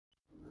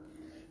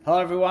Hello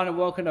everyone and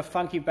welcome to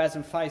Funky Baz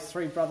and Face,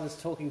 three brothers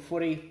talking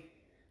footy.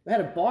 We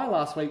had a bye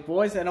last week,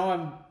 boys, and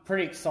I'm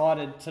pretty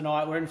excited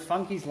tonight. We're in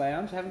Funky's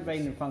Lounge. Haven't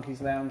been in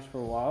Funky's Lounge for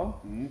a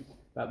while.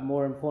 But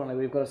more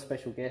importantly, we've got a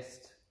special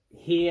guest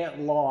here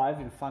live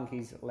in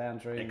Funky's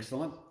Lounge room.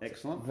 Excellent,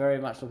 excellent. Very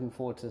much looking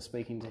forward to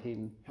speaking to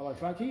him. Hello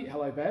Funky,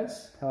 hello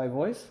Baz. Hello,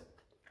 boys.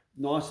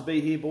 Nice to be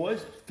here,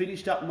 boys.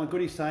 Finished up my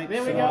Goody Saints.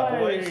 There we go.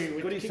 Boys.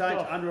 We Goody kicked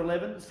Saints off. under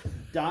 11s,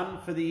 done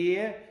for the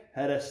year.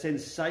 Had a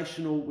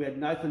sensational, we had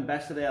Nathan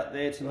Bassett out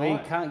there We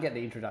tonight. can't get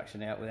the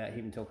introduction out without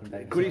him talking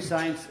about Goody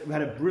himself. Saints, we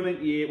had a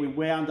brilliant year. We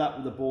wound up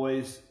with the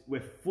boys.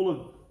 We're full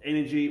of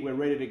energy. We're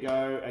ready to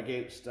go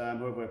against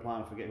whoever we're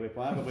playing. I forget who we're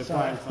playing, but we're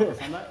playing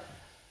Sunday.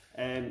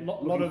 And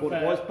looking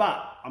forward to boys.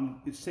 But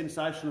it's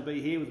sensational to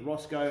be here with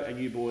Roscoe and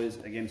you boys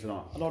again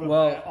tonight. A lot of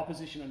Well-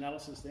 opposition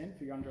analysis then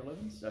for your under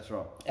 11s. That's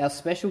right. Our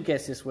special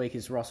guest this week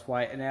is Ross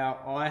Waite. Now,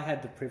 I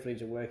had the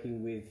privilege of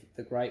working with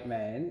the great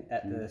man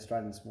at the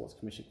Australian Sports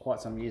Commission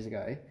quite some years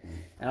ago.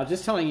 And I was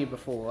just telling you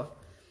before,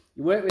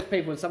 you work with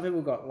people and some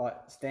people got like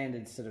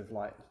standards sort of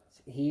like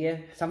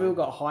here. Some people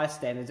got high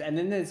standards. And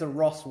then there's a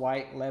Ross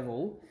Waite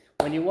level.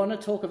 When you want to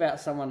talk about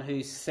someone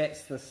who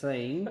sets the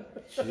scene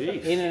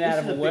Jeez. in and out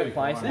of a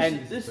workplace,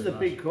 and This is a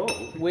big call.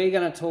 we're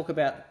going to talk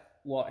about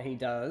what he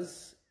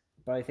does,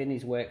 both in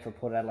his work for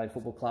Port Adelaide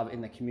Football Club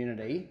in the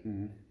community.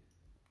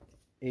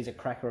 He's a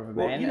cracker of a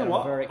man. Well, you know and what?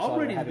 I'm very excited I'm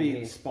ready to have him be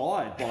here.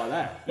 inspired by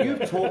that.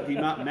 You've talked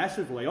him up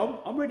massively.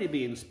 I'm ready to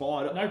be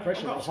inspired. No pressure,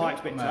 I've got Oscar. high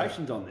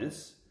expectations on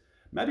this.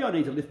 Maybe I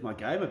need to lift my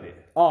game a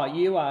bit. Oh,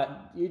 you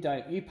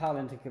pale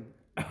into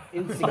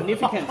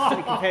insignificance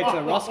compared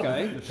to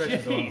Roscoe.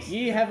 Jeez.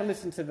 You haven't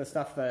listened to the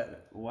stuff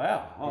that...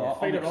 Wow. Oh, Yeah. I'm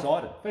Feed it off.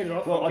 excited. Feed it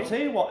off, Well, I'll Funky. tell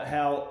you what,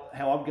 how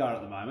I'm going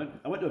at the moment.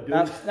 I went to a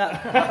No, building.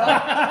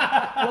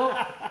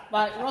 well,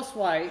 mate, Ross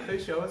Waite,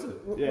 Whose show is it?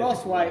 Yeah.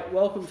 Ross Waite,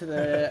 welcome to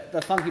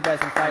the Funky Baz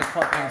and Face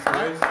podcast,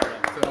 mate.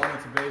 It's an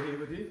honour to be here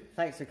with you.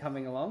 Thanks for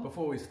coming along.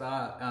 Before we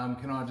start,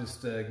 can I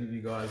just give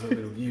you guys a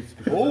little gift?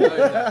 Because I know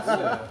that's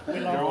love you're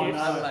gifts.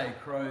 Adelaide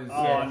Crows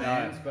Oh,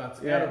 fans, but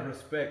Yeah. out of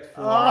respect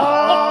for,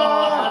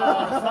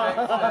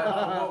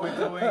 what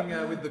we're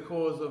doing with the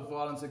cause of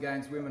violence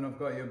against women, I've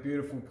got you a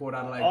beautiful Port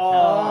Adelaide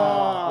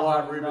cap,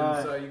 white ribbon,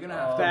 no. so you're going to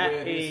have to That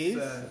wear is,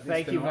 this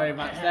thank you tonight. very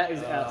much. That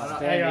is Hang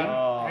outstanding.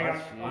 on, hang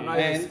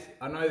on.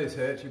 I know this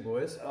hurts you,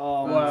 boys.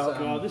 Oh, but, well,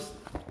 God,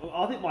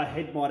 I think my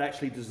head might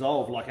actually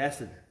dissolve like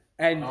acid.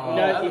 And Oh, you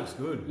know, that looks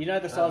good. You know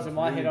the That size looks of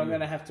my really head. I'm good. going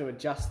to have to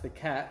adjust the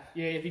cap.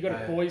 Yeah, have you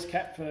got a boys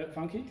cap for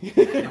Funky?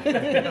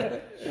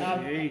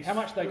 How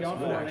much are they going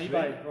for on actually.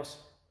 eBay, Ross?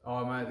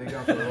 Oh, mate, they're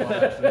going for the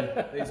lot,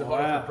 actually. These are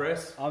hot off the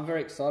press. I'm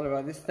very excited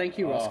about this. Thank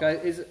you, Roscoe.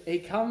 He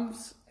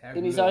comes How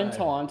in his good are own they?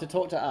 time to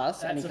talk to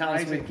us, and he That's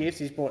comes amazing. with gifts.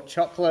 He's brought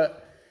chocolate.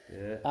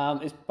 Yeah.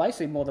 It's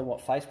basically more than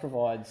what Face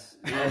provides.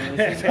 He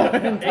gives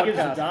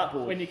a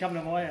dartboard. When you come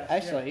to my house.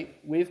 Actually,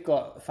 we've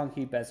got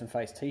Funky Baz and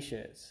Face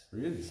T-shirts.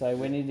 Really? So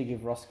we need to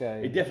give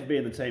Roscoe. He'd definitely be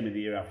in the team of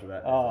the year after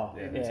that. Oh,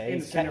 Yeah. yeah, in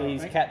he's, the centre, I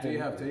he's think. captain. Do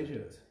you have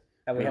t-shirts?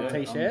 And we have Yeah,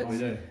 T-shirts, we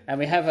do. and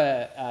we have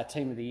a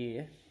team of the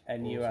year,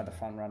 and you are the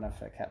front runner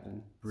for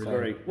captain.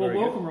 Very, Well, very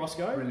welcome good.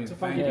 Roscoe Brilliant. to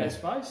Funky Thank Baz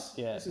Face.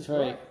 Yeah, This it's is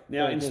very. great.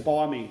 Now, very good.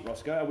 inspire me,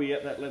 Roscoe. Are we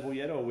at that level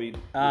yet, or are we?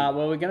 Well,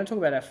 we're going to talk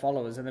about our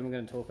followers, and then we're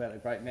going to talk about the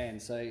great man.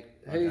 So,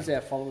 who's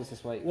our followers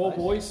this week? Well, Face?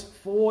 boys,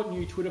 4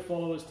 new Twitter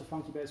followers to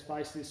Funky Baz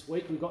Face this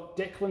week. We've got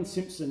Declan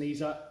Simpson.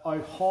 He's a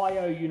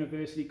Ohio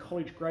University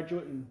college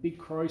graduate and Big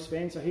Crows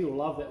fan, so he will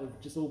love that. We've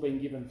just all been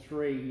given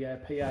 3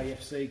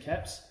 PAFC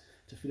caps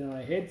to fit on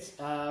our heads.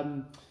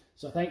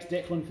 So thanks,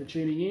 Declan, for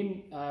tuning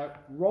in.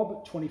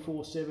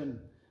 Rob247.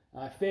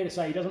 Fair to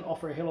say he doesn't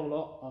offer a hell of a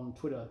lot on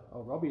Twitter.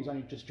 Oh, Rob, he's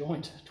only just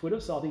joined Twitter,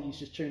 so I think he's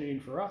just tuning in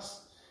for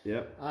us.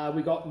 Yep.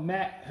 We got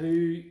Matt,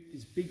 who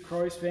is a Big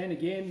Crows fan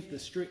again. The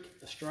Strict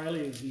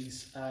Australia is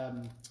his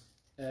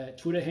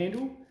Twitter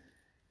handle.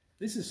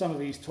 This is some of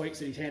his tweets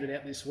that he's handed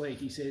out this week.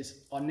 He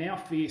says, "I now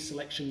fear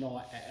selection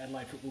night at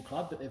Adelaide Football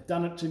Club, but they've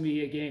done it to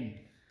me again.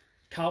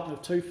 Carlton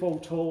have two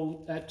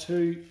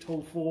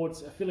tall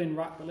forwards, a fill-in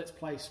ruck, but let's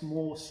place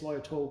more slow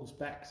talls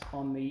back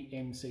on the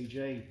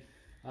MCG."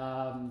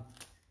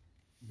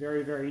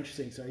 Very, very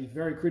interesting. So he's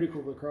very critical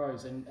of the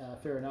Crows, and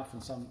fair enough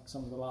in some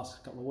of the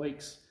last couple of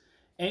weeks.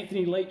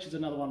 Anthony Leach is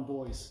another one,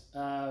 boys.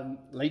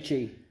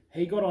 Leachy.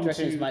 He got on Do you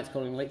reckon his to... mates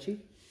call him Leachy?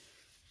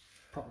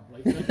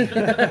 Probably.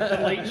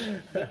 The Leach,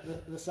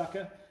 the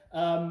sucker.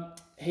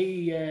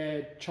 He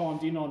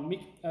chimed in on...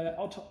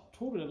 I'll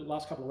talk to the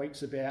last couple of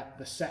weeks about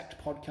the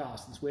Sacked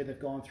podcast. It's where they've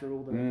gone through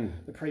all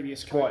the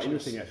previous coaches. Quite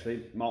interesting,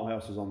 actually.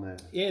 Malthouse is on there.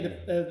 Yeah,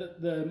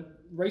 the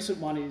recent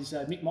one is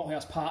Mick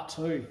Malthouse Part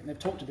 2. And they've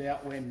talked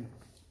about when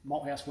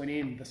Malthouse went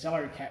in, the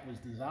salary cap was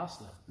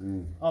disaster.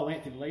 Oh,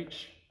 Anthony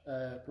Leach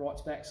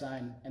writes back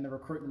saying, and the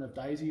recruitment of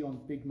Daisy on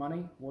big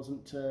money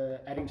wasn't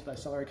adding to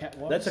those salary cap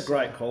wise. That's a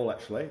great call,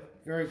 actually.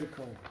 Very good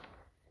call.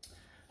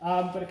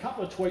 But a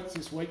couple of tweets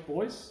this week,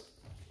 boys.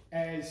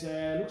 As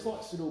looks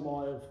like Siddle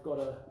might have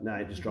got No,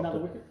 he just dropped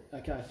another it.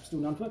 wicket. Okay, still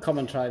none for it.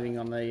 Commentating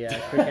on the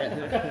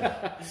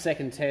cricket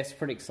second test,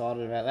 pretty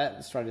excited about that.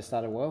 Australia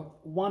started well.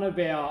 One of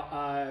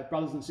our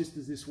brothers and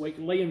sisters this week,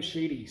 Liam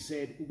Sheedy,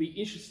 said it'll be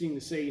interesting to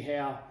see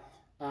how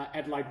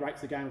Adelaide rates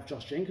the game of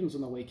Josh Jenkins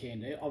on the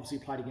weekend. He obviously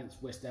played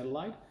against West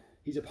Adelaide.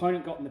 His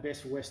opponent got in the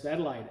best for West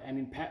Adelaide, and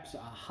in perhaps a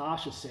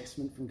harsh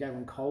assessment from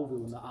Gavin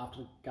Colville in the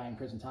after-game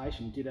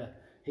presentation, did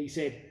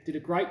a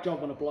great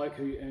job on a bloke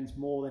who earns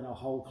more than a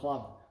whole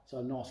club. So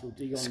a nice little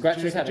dig on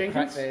Scratchers had a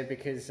crack there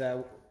because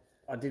I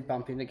did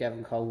bump into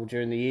Gavin Colville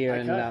during the year,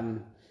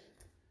 and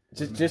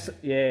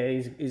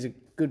he's a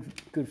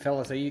good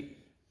fella. So you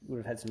would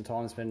have had some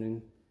time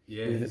spending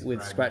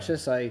with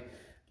Scratchers. So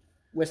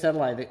West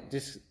Adelaide,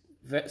 just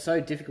so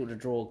difficult to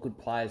draw good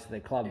players to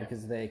their club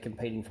because they're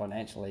competing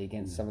financially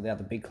against some of the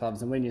other big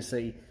clubs. And when you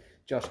see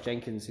Josh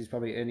Jenkins, who's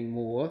probably earning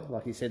more,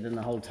 like you said, than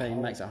the whole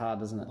team, makes it hard,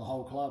 doesn't it? The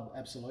whole club,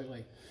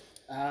 absolutely.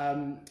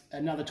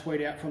 Another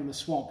tweet out from the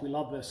Swamp. We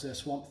love this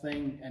Swamp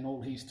thing and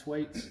all his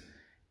tweets.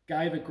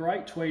 Gave a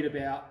great tweet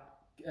about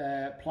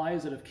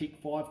players that have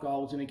kicked 5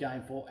 goals in a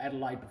game for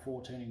Adelaide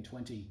before turning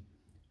 20.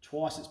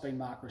 Twice it's been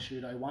Mark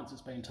Rasciuto, once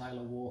it's been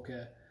Taylor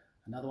Walker,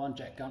 another one,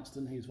 Jack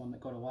Gunston, he's one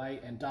that got away,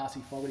 and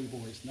Darcy Fogarty,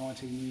 boys,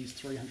 19 years,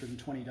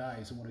 320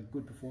 days, and what a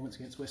good performance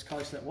against West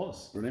Coast that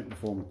was. Brilliant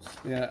performance.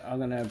 Yeah, I'm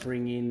going to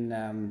bring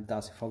in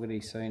Darcy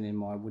Fogarty soon in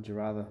my Would You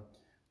Rather.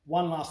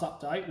 One last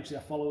update, which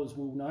our followers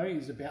will know,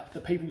 is about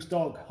the People's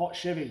Dog, Hot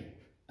Chevy.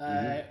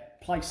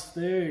 Placed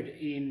third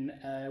in,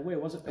 where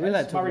was it? Are we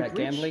allowed to talk about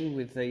gambling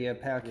with the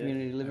Power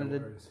Community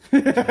Limited?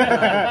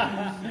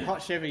 Hot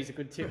Chevy's a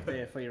good tip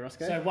there for you,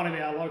 Roscoe. So one of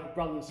our local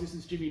brothers and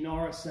sisters, Jimmy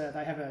Norris,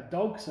 they have a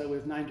dog, so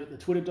we've named it the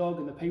Twitter Dog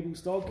and the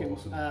People's Dog.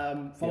 Awesome.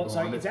 And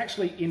so it's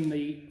actually in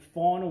the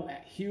final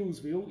at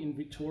Hillsville in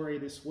Victoria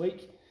this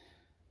week.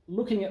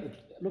 Looking at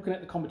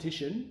the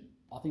competition,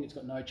 I think it's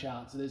got no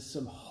chance. There's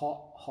some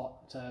hot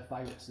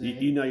favourites there.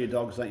 You know your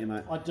dogs, don't you,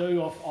 mate? I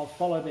do. I'll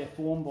follow their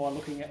form by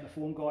looking at the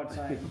form guide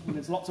saying when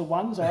there's lots of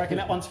ones, I reckon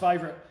that one's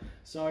favourite.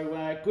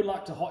 So good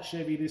luck to Hot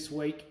Chevy this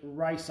week.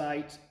 Race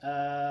 8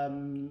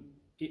 in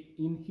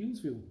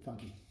Hillsville,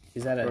 Funky.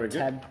 Is that a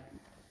tab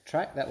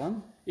track, that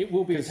one? It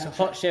will be a tab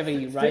Hot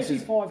Chevy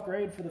races.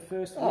 $35,000 for the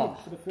first win,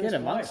 for the first get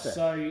amongst race. it.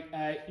 So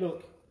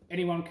look,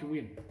 anyone can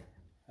win.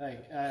 Hey,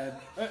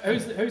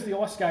 who's the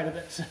ice skater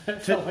that's...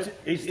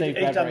 He's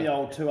done the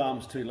old 2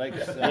 arms, 2 legs.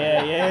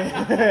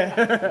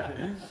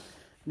 Yeah.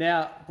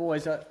 Now,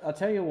 boys, I'll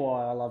tell you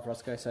why I love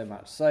Roscoe so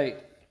much. So,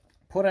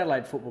 Port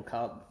Adelaide Football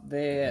Club,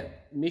 their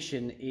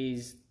mission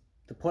is...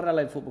 The Port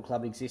Adelaide Football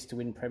Club exists to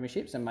win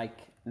premierships and make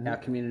our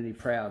community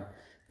proud.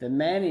 The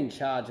man in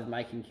charge of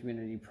making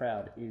community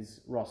proud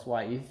is Ross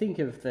Waite. You think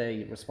of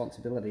the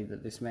responsibility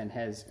that this man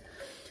has...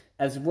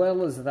 As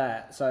well as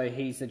that, so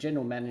he's the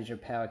General Manager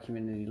of Power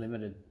Community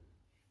Limited.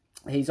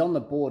 He's on the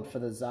board for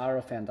the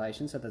Zara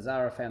Foundation. So the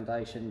Zara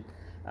Foundation,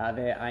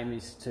 their aim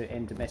is to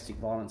end domestic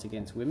violence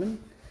against women.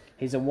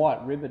 He's a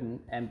White Ribbon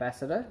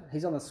Ambassador.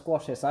 He's on the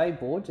Squash SA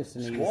board, just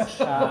in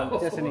his... I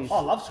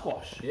love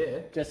squash. Yeah.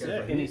 Just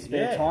in his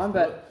spare time.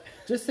 But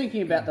just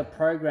thinking about the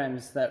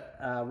programs that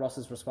Ross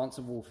is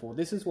responsible for,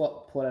 this is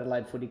what Port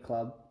Adelaide Footy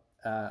Club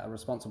are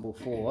responsible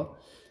for.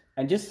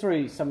 And just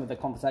through some of the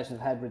conversations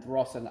I've had with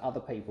Ross and other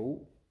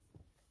people,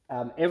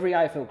 every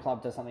AFL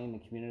club does something in the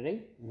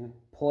community.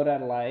 Port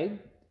Adelaide,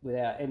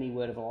 without any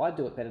word of a lie,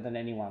 do it better than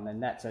anyone.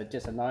 And that's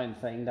just a known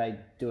thing. They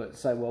do it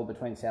so well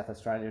between South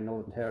Australia and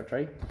Northern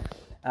Territory.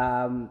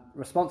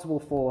 Responsible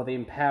for the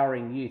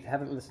Empowering Youth.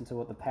 Haven't listened to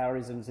what the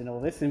powerisms in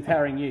all this.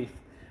 Empowering Youth.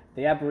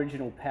 The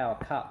Aboriginal Power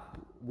Cup.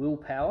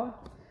 Willpower.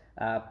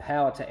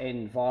 Power to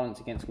End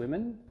Violence Against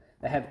Women.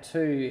 They have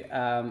 2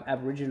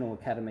 Aboriginal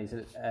academies,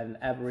 an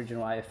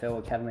Aboriginal AFL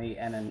Academy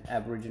and an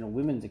Aboriginal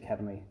Women's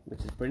Academy, which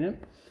is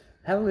brilliant.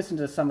 Have a listen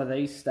to some of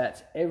these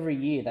stats. Every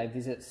year they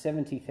visit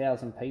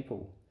 70,000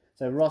 people.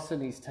 So Ross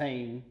and his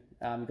team,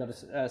 got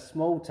a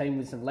small team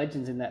with some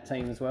legends in that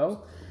team as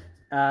well.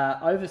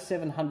 Over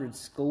 700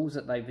 schools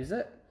that they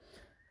visit.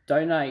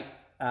 Donate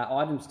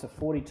items to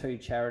 42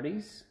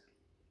 charities.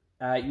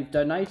 You've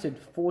donated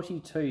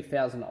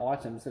 42,000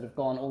 items that have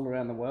gone all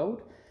around the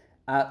world.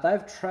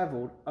 They've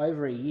travelled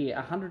over a year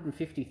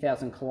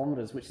 150,000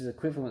 kilometres, which is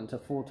equivalent to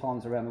 4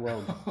 times around the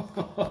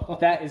world.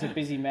 That is a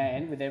busy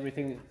man with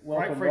everything.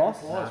 Welcome, Ross.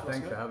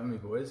 Thanks for having me,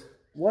 boys.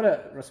 What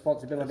a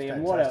responsibility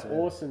and what an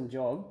awesome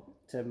job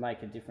to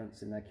make a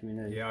difference in that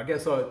community. Yeah, I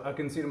guess I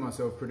consider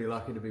myself pretty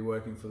lucky to be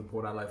working for the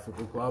Port Adelaide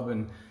Football Club,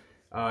 and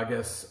I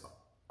guess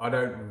I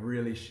don't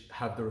really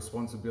have the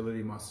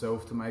responsibility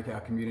myself to make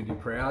our community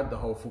proud. The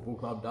whole football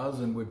club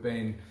does, and we've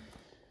been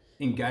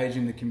engaged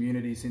in the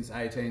community since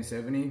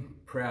 1870,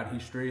 proud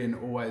history and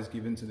always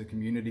given to the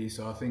community.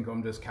 So I think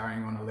I'm just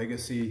carrying on a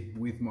legacy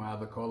with my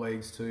other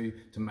colleagues to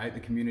make the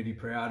community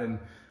proud. And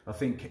I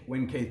think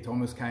when Keith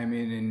Thomas came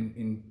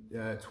in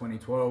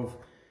 2012,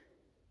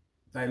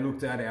 they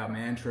looked at our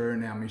mantra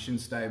and our mission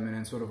statement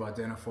and sort of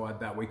identified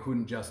that we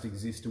couldn't just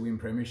exist to win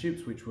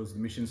premierships, which was the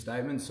mission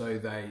statement. So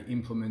they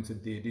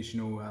implemented the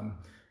additional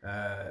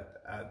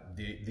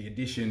the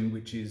addition,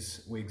 which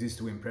is we exist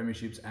to win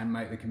premierships and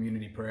make the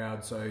community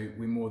proud. So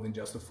we're more than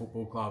just a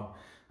football club.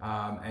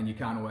 And you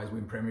can't always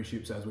win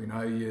premierships, as we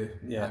know.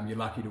 You're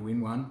lucky to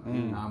win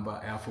one.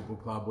 But our football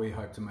club, we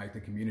hope to make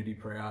the community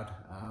proud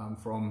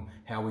from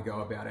how we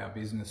go about our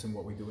business and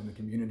what we do in the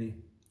community.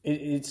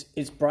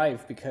 It's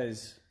brave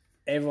because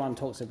everyone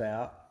talks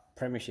about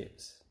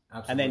premierships.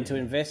 Absolutely. And then to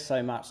invest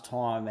so much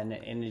time and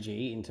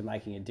energy into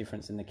making a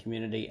difference in the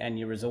community and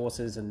your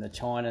resources and the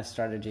China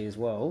strategy as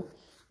well,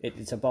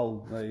 it's a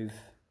bold move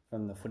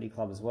from the footy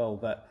club as well.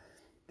 But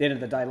at the end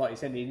of the day, like you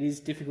said, it is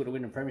difficult to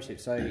win a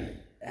premiership. So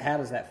how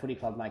does that footy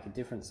club make a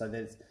difference?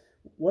 So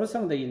what are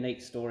some of the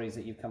unique stories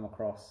that you've come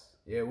across?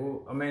 Yeah,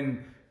 well, I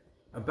mean,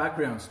 a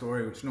background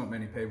story which not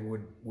many people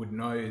would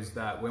know is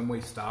that when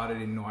we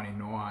started in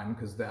 99,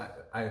 because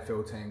that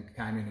AFL team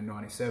came in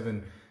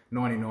 97,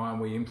 99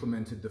 we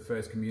implemented the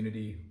first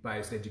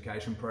community-based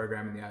education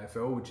program in the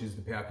AFL, which is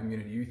the Power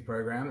Community Youth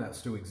Program. That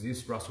still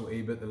exists. Russell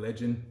Ebert, the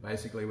legend,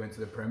 basically went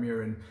to the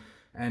Premier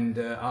and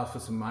asked for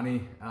some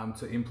money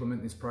to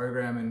implement this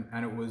program,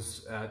 and it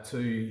was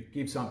to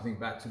give something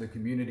back to the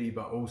community,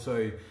 but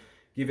also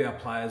give our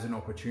players an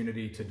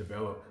opportunity to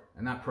develop.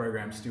 And that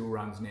program still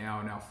runs now,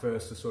 and our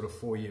first to sort of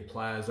 4-year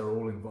players are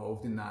all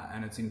involved in that,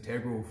 and it's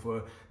integral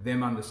for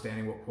them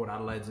understanding what Port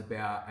Adelaide's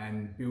about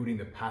and building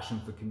the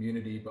passion for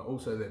community, but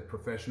also their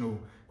professional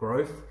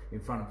growth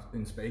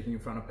in speaking in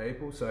front of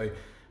people. So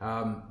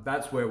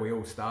that's where we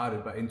all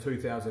started. But in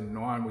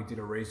 2009, we did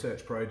a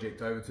research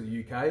project over to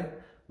the UK,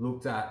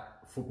 looked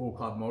at football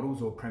club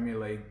models or Premier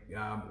League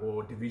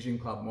or division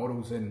club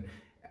models, and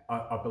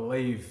I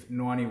believe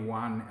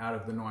 91 out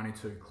of the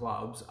 92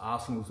 clubs,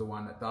 Arsenal's the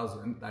one that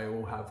doesn't, they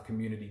all have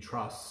community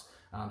trusts.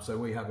 So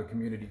we have a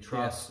community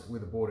trust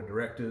with a board of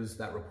directors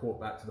that report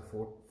back to the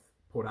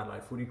Port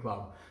Adelaide Footy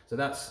Club. So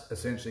that's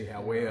essentially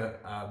how we're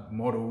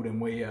modelled,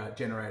 and we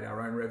generate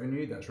our own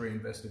revenue that's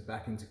reinvested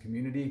back into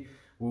community.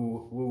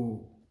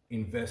 We'll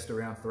invest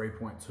around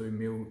 3.2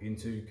 mil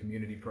into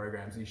community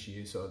programs this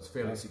year, so it's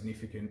fairly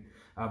significant.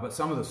 But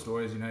some of the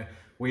stories,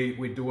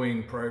 we're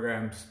doing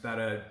programs that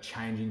are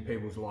changing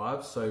people's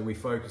lives. So we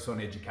focus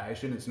on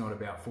education. It's not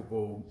about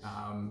football,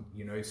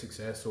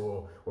 success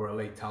or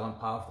elite talent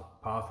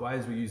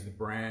pathways. We use the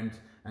brand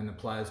and the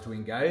players to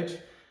engage.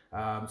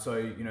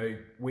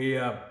 We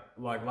are,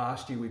 like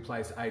last year, we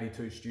placed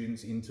 82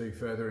 students into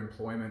further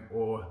employment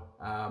or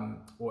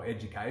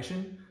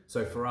education.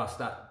 So for us,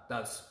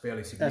 that's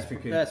fairly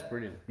significant. That's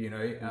brilliant.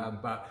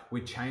 But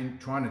we're trying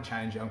to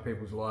change young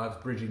people's lives,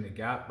 bridging the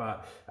gap.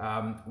 But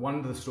one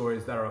of the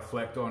stories that I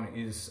reflect on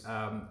is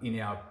in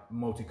our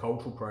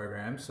multicultural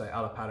programs. So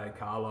Alapade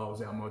Carlisle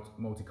is our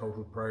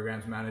multicultural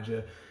programs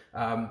manager.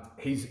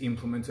 He's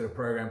implemented a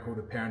program called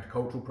the Parent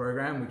Cultural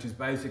Program, which is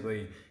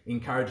basically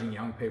encouraging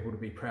young people to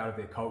be proud of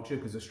their culture,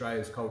 because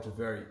Australia's culture is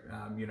very,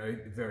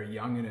 very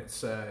young, and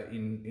it's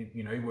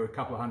we're a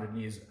couple of 100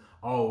 years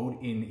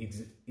old in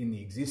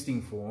the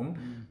existing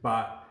form,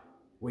 but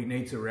we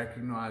need to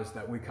recognise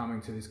that we're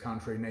coming to this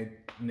country,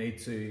 need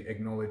to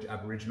acknowledge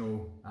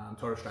Aboriginal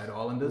Torres Strait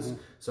Islanders.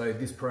 So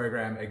this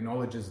program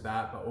acknowledges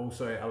that, but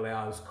also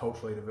allows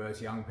culturally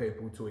diverse young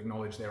people to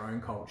acknowledge their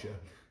own culture.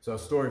 So a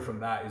story from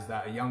that is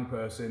that a young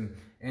person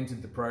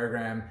entered the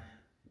program,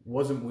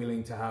 wasn't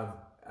willing to have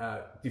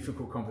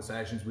difficult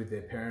conversations with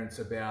their parents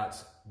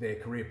about their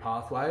career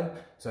pathway.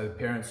 So the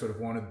parents sort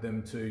of wanted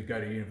them to go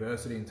to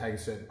university and take a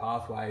certain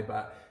pathway,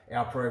 but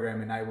our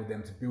program enabled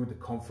them to build the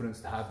confidence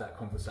to have that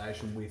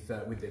conversation with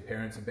their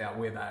parents about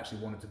where they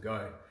actually wanted to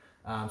go.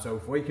 So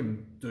if we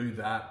can do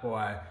that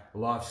by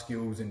life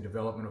skills and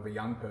development of a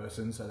young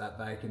person, so that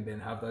they can then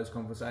have those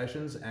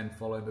conversations and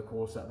follow the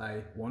course that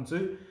they want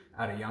to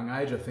at a young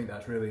age, I think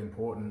that's really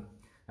important.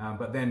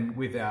 But then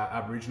with our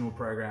Aboriginal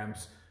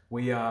programs,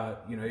 we are,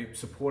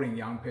 supporting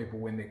young people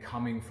when they're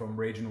coming from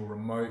regional,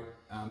 remote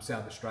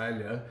South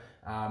Australia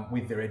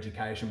with their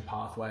education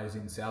pathways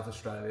in South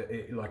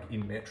Australia, like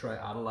in Metro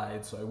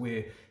Adelaide. So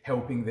we're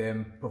helping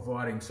them,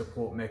 providing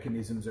support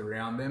mechanisms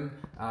around them,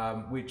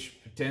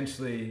 which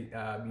potentially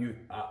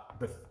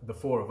the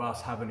four of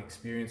us haven't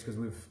experienced because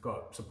we've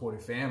got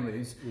supportive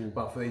families.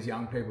 But for these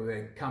young people,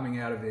 they're coming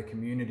out of their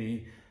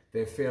community,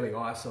 they're fairly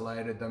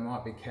isolated, they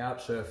might be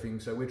couch surfing,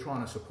 so we're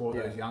trying to support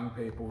those young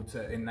people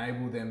to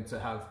enable them to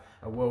have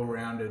a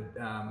well-rounded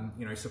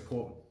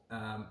support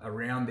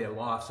around their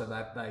life, so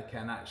that they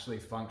can actually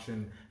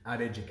function at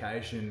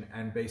education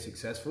and be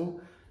successful.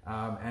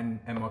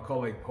 And my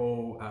colleague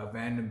Paul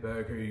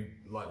Vandenberg, who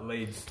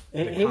leads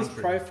the his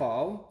country.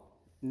 profile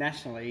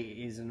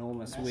nationally is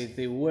enormous with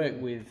the work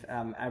with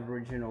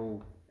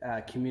Aboriginal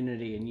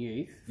community and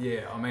youth.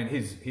 Yeah, I mean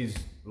he's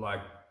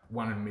like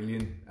 1 in a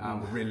million.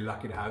 We're really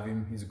lucky to have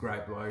him. He's a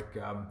great bloke.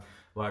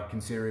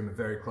 Consider him a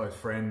very close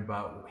friend,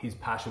 but his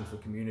passion for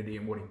community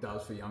and what he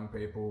does for young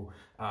people,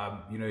 I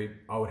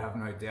would have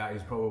no doubt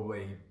he's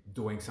probably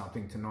doing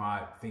something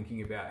tonight,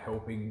 thinking about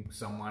helping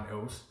someone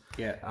else.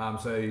 Yeah.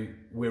 So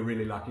we're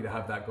really lucky to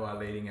have that guy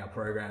leading our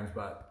programs,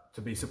 but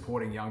to be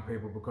supporting young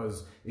people,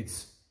 because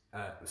it's,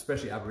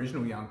 especially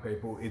Aboriginal young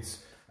people,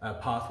 it's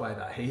pathway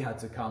that he had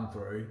to come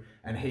through,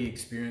 and he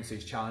experienced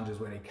these challenges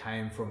when he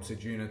came from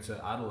Ceduna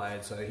to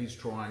Adelaide. So he's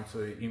trying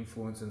to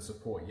influence and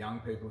support young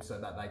people so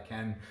that they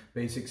can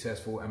be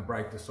successful and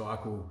break the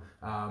cycle,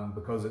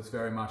 because it's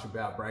very much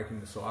about breaking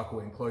the cycle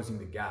and closing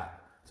the gap.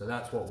 So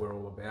that's what we're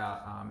all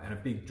about, and a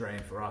big dream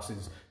for us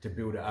is to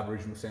build an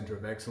Aboriginal Centre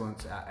of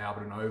Excellence at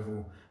Alberton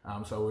Oval.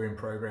 So we're in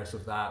progress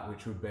of that,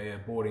 which would be a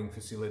boarding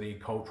facility,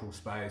 cultural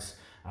space,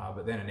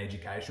 but then an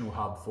educational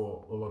hub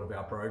for a lot of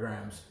our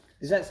programs.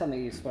 Is that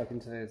something you've spoken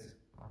to the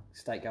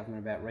state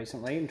government about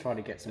recently and tried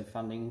to get some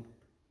funding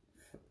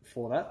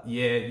for that?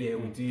 Yeah,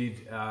 we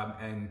did,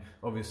 and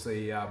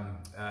obviously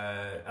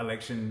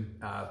election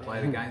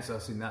played against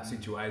us in that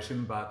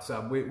situation, but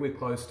we're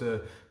close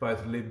to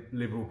both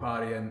Liberal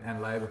Party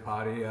and Labor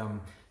Party,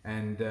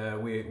 and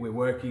we're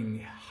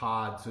working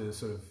hard to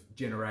sort of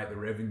generate the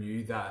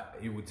revenue that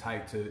it would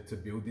take to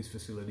build this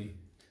facility.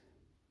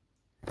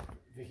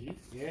 Vicky,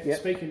 Yep.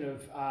 Speaking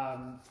of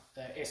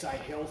SA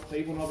Health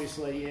people, and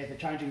obviously, the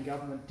changing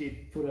government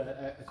did put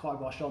a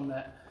kibosh on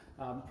that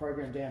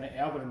program down at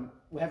Alberton.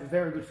 We have a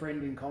very good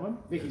friend in common,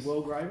 Vicky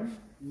Wellgraven,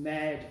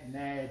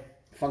 mad.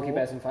 Funky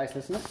Baz and Face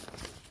listener.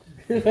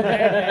 Funky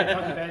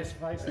Baz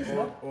Face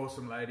listener.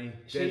 Awesome lady,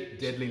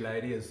 deadly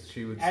lady, as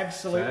she would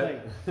absolutely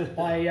say.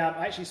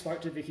 I actually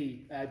spoke to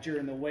Vicky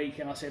during the week,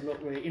 and I said,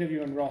 look, we're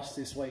interviewing Ross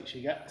this week.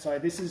 So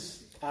this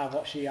is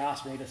what she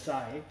asked me to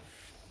say.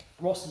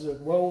 Ross is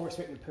a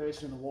well-respected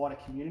person in the wider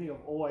community. I've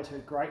always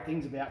heard great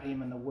things about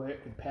him and the work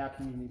with Power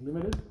Community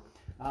Limited,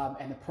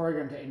 and the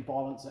program to end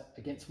violence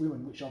against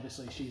women, which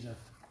obviously she's an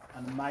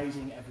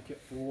amazing advocate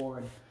for,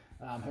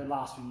 and her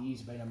last few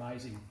years have been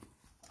amazing.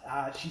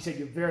 She said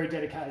you're very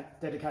dedicated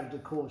to the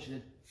cause. She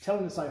said, tell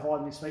him to say hi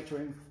when you speak to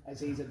him, as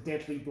he's a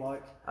deadly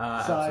bloke.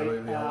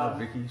 Absolutely, I love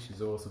Vicky,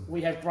 she's awesome.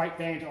 We have great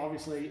banter,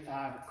 obviously,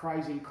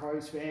 crazy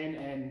Crows fan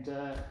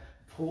and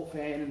Port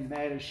fan, and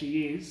mad as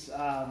she is.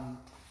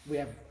 We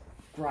have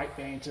great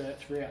banter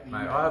throughout the year.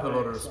 Mate, I have a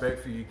lot of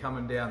respect for you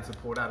coming down to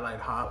Port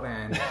Adelaide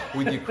Heartland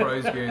with your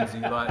Crows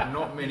Guernsey. Like,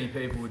 not many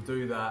people would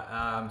do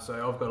that, so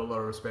I've got a lot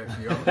of respect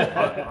for you.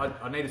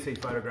 I need to see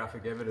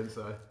photographic evidence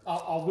though.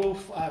 I will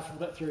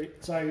flip through.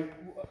 So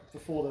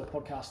before the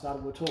podcast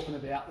started, we were talking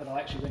about that I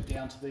actually went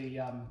down to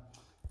the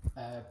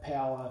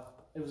Power.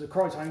 It was a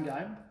Crows home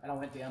game, and I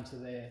went down to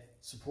their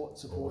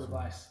supporter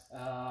base,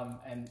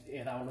 and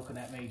they were looking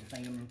at me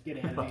thinking,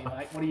 "Get out of here,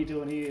 mate! What are you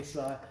doing here?"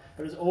 So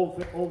it was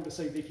all to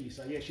see Vicky.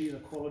 So yeah, she's a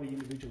quality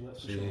individual.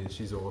 That's for sure.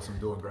 She's awesome,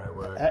 doing great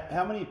work.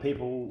 How many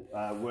people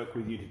work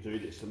with you to do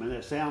this? I mean,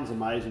 it sounds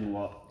amazing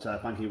what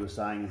Funky was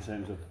saying in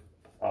terms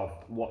of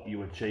what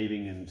you're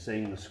achieving and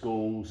seeing the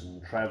schools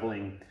and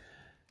travelling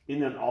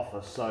in an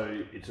office.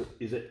 So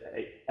is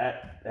it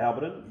at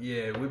Alberton?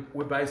 Yeah,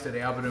 we're based at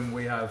Alberton.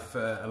 We have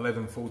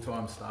 11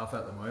 full-time staff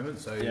at the moment,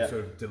 so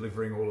sort of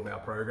delivering all of our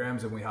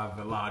programs, and we have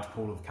a large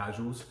pool of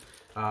casuals.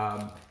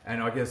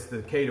 And I guess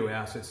the key to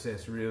our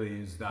success really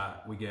is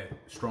that we get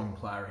strong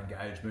player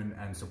engagement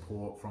and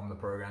support from the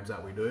programs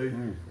that we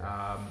do.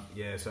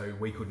 So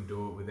we couldn't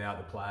do it without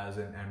the players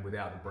and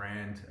without the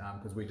brand,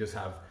 because we just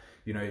have,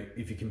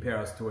 if you compare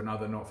us to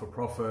another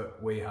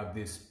not-for-profit, we have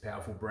this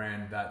powerful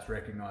brand that's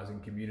recognising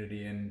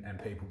community and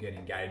people get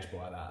engaged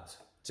by that.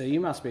 So you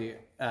must be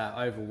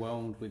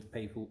overwhelmed with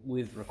people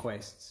with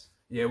requests.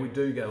 Yeah, we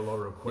do get a lot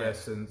of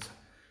requests, and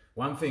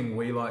one thing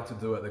we like to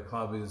do at the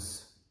club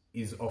is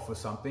offer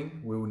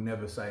something. We will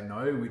never say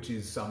no, which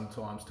is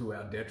sometimes to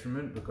our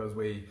detriment because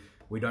we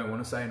don't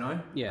want to say no.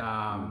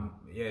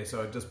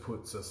 So it just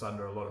puts us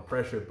under a lot of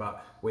pressure,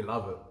 but we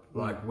love it.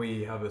 Like,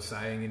 we have a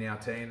saying in our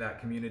team that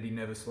community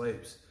never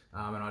sleeps.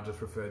 And I just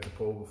referred to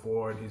Paul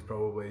before, and he's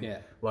probably,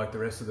 like the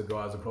rest of the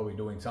guys, are probably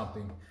doing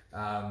something.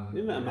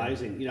 Isn't that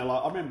amazing?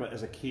 I remember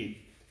as a kid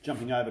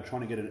jumping over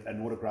trying to get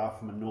an autograph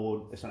from a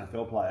Nord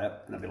SNFL player,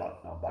 and I'd be like,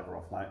 "Oh, bugger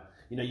off, mate."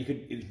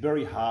 It's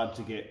very hard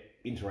to get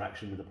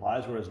interaction with the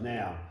players, whereas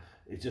now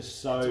it's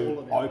just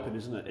so open,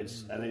 isn't it?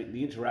 And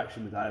the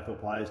interaction with AFL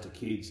players to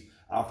kids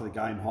after the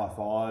game, high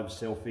fives,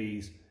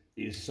 selfies,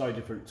 is so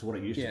different to what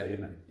it used to be,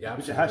 isn't it? Yeah,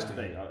 which it has to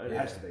be. It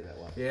has to be that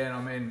way. Yeah, and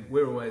I mean,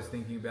 we're always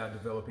thinking about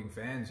developing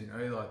fans.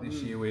 Like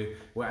this year,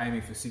 we're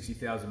aiming for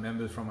 60,000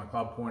 members from a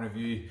club point of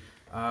view.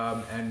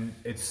 And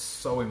it's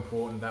so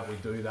important that we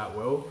do that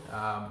well,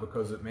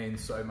 because it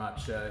means so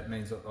much. It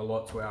means a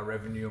lot to our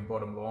revenue and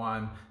bottom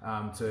line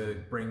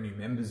to bring new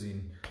members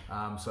in.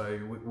 So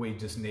we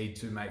just need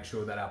to make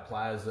sure that our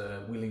players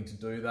are willing to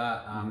do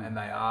that, and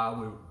they are.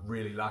 We're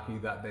really lucky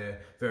that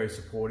they're very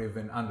supportive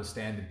and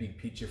understand the big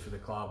picture for the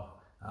club,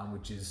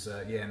 which is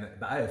and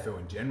the AFL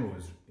in general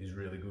is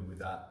really good with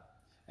that.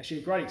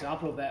 Actually, a great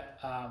example of that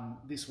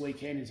this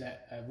weekend is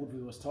at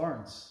Woodville West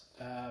Torrens.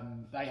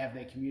 They have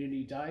their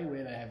community day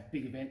where they have a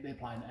big event. They're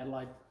playing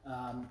Adelaide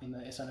in the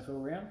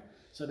SNFL round.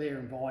 So they're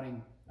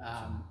inviting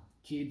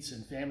kids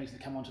and families to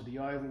come onto the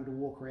Oval to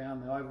walk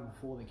around the Oval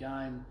before the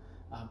game.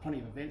 Plenty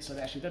of events. So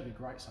actually, that'd be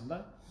great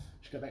someday.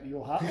 Should go back to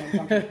your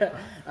heartland.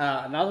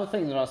 Another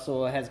thing that I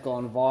saw has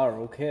gone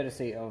viral,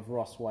 courtesy of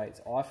Ross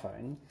Waite's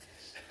iPhone,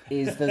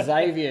 is the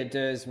Xavier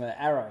Dersma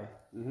Arrow.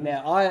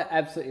 Now, I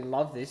absolutely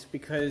love this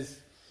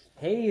because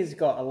he has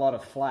got a lot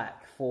of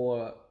flack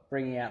for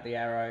bringing out the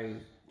arrow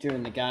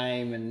during the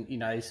game and, you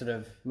know, sort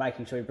of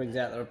making sure he brings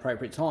out at the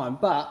appropriate time.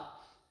 But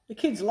the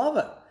kids love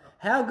it.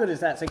 How good is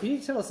that? So can you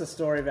tell us a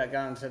story about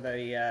going to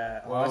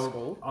the high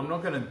school? I'm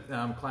not going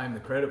to claim the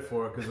credit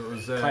for it because it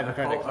was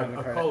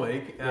a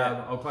colleague.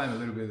 Yeah. I'll claim a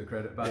little bit of the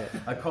credit, but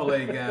a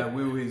colleague,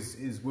 Will,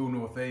 is Will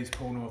Northeast,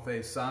 Paul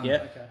Northeast's son. Yeah.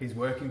 Okay. He's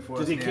working for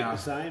Does us he now. kick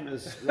the same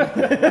as...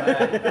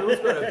 Will's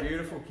got a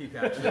beautiful kick,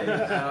 actually.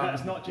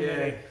 It's not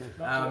genetic.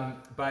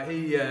 But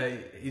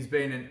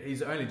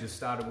he's only just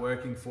started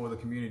working for the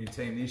community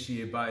team this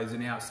year, but he's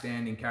an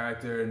outstanding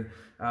character, and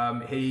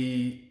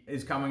he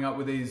is coming up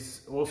with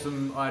these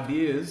awesome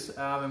ideas,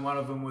 and one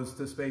of them was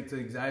to speak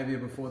to Xavier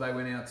before they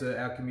went out to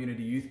our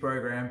community youth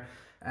program,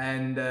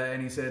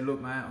 and he said, look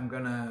mate, I'm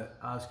going to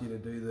ask you to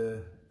do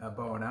the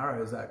bow and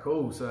arrow, is that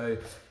cool? So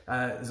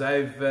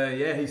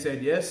Xav, he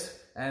said yes,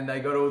 and they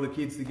got all the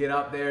kids to get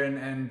up there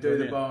and do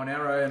the bow and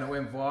arrow, and it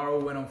went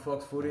viral, went on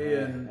Fox Footy,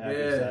 and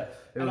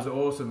it was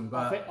awesome.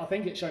 But I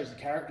think it shows the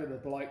character of the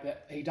bloke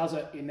that he does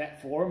it in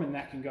that forum and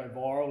that can go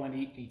viral, and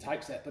he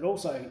takes that. But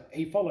also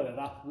he followed it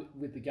up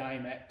with the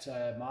game at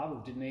Marvel,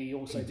 didn't he? He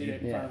also did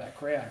it in front of that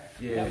crowd.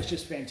 Yeah. That was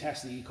just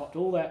fantastic. He copped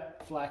all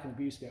that flack and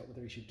abuse about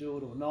whether he should do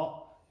it or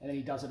not, and then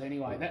he does it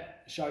anyway.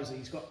 That shows that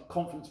he's got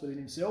confidence within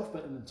himself,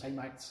 but then the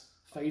teammates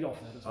feed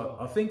off that as well.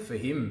 I think for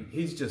him,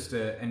 he's just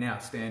an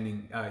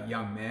outstanding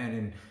young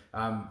man,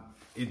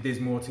 and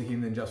there's more to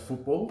him than just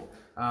football.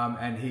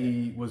 And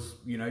he was,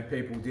 you know,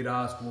 people did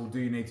ask, well, do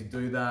you need to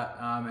do that?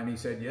 And he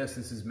said, yes,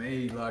 this is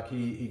me. Like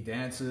he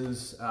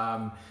dances.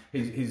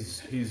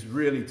 He's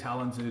really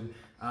talented.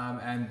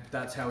 And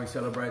that's how he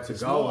celebrates a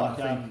goal. Like,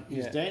 and I think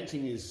his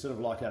dancing is sort of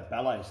like a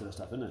ballet sort of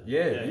stuff, isn't it?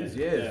 Yeah, it is.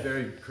 Yeah, it's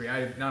very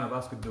creative. None of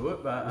us could do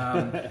it, but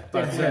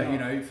you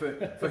know,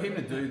 for him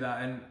to do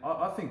that, and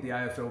I think the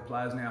AFL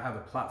players now have a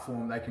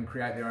platform; they can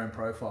create their own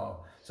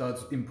profile. So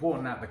it's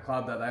important at the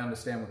club that they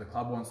understand what the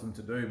club wants them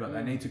to do, but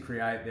they need to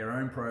create their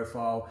own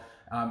profile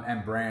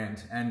and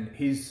brand. And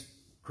he's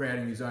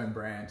creating his own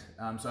brand.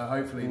 So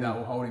hopefully that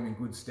will hold him in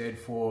good stead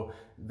for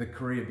the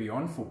career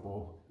beyond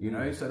football, you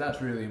know? So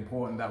that's really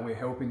important that we're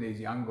helping these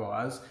young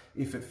guys.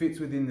 If it fits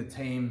within the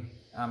team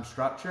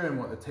structure and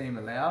what the team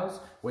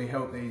allows, we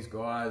help these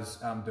guys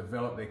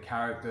develop their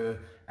character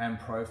and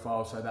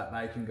profile so that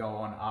they can go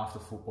on after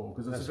football,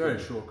 because it's a very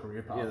short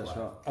career pathway. Yeah, that's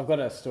right. I've got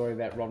a story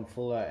about Ron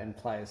Fuller and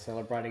players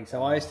celebrating.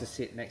 So I used to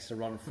sit next to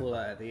Ron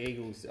Fuller at the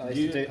Eagles. Eagles,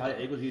 you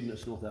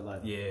didn't North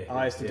Adelaide. Yeah.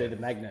 I used to do the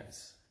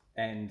magnets.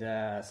 And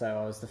so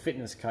I was the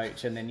fitness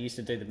coach, and then used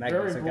to do the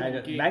magnets.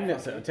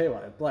 Magnets, I tell you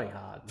what, they're bloody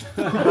hard.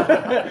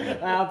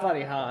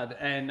 Bloody hard.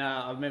 And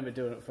I remember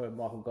doing it for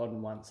Michael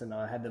Godden once, and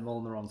I had them all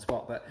in the wrong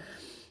spot. But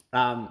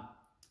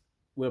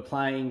we were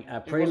playing a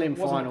prelim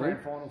final.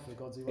 Grand final for the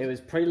Gods. It was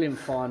prelim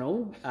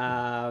final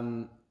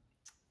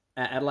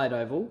at Adelaide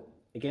Oval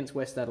against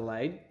West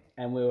Adelaide.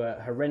 And we were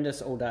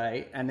horrendous all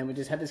day, and then we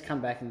just had this come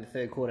back in the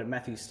third quarter.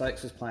 Matthew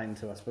Stokes was playing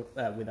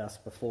with us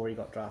before he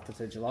got drafted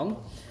to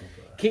Geelong.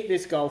 Kicked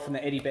this goal from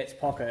the Eddie Betts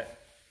pocket,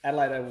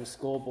 Adelaide Oval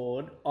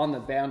scoreboard, on the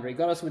boundary,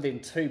 got us within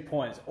 2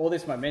 points. All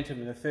this momentum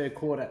in the third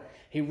quarter.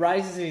 He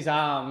raises his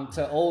arm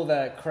to all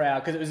the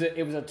crowd, because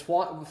it was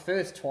the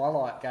first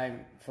twilight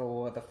game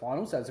for the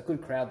final, so it's a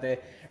good crowd there.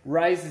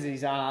 Raises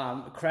his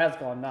arm, the crowd's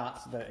gone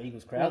nuts, the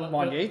Eagles crowd,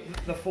 mind you.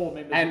 The four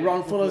members. And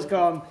Ron Fuller's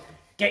gone,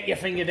 get your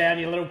finger down,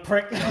 you little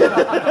prick.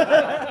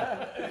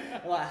 I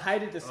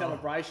hated the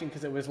celebration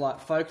because it was like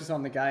focus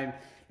on the game.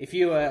 If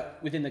you were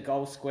within the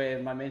goal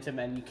square momentum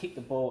and you kicked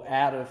the ball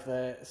out of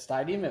the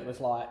stadium, it was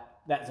like,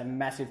 that's a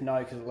massive no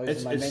because it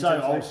loses momentum. It's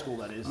so old school,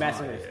 that is.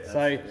 Massive.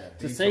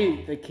 To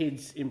see the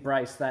kids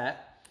embrace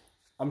that,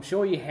 I'm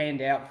sure you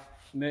hand out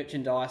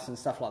merchandise and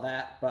stuff like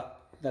that, but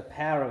the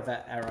power of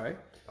that arrow...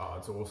 Oh,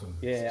 it's awesome.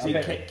 Yeah, See,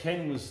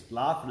 Ken was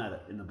laughing at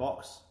it in the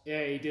box.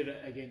 Yeah, he did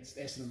it against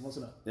Essendon,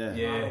 wasn't it?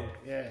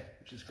 Yeah,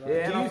 which is great.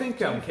 Yeah, and I think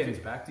Ken's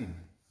backed him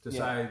to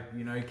say,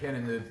 you know, Ken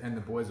and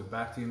the boys have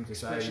backed him to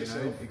express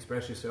yourself.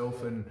 Express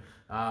yourself, and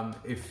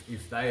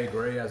if they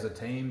agree as a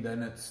team,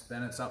 then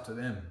it's up to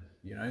them,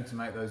 you know, to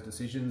make those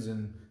decisions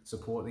and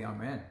support the young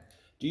man.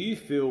 Do you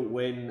feel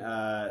when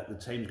the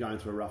team's going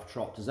through a rough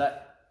trot, does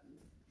that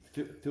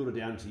filter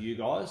down to you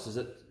guys?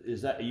 Do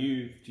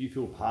you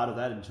feel part of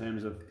that in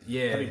terms of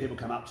having people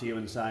come up to you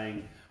and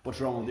saying, what's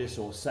wrong with this,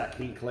 or sack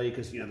Hinkley?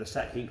 Because, you know, the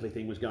sack Hinkley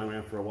thing was going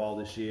around for a while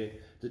this year.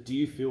 Do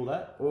you feel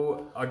that?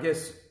 Well, I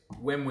guess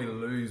when we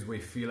lose, we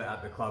feel it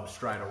at the club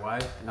straight away.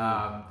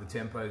 The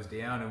tempo's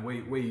down, and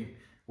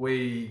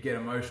we get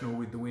emotional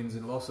with the wins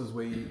and losses.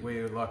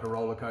 We're like a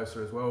roller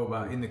coaster as well,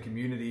 but in the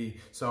community,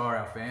 so are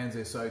our fans.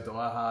 They're so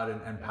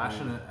diehard and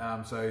passionate.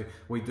 So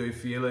we do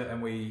feel it,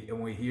 and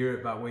we hear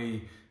it, but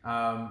we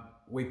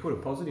put a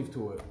positive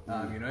to it,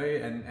 you know,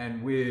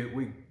 and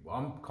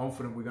I'm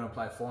confident we're going to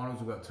play finals.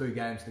 We've got 2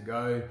 games to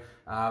go,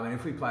 and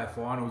if we play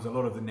finals, a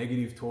lot of the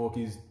negative talk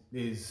is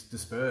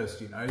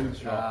dispersed, you know,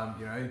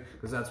 you know,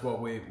 because that's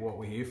what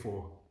we're here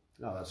for.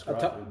 Oh, that's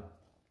great.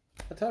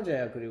 I told you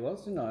how good he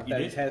was, didn't I? You That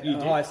did. he's had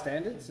high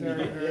standards.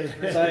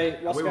 So,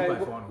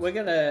 Roscoe, we're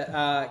going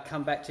to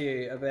come back to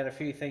you about a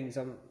few things.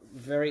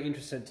 very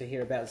interested to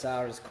hear about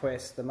Zara's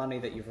quest, the money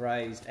that you've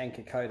raised, and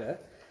Kokoda.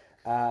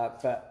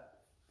 But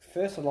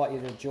first, I'd like you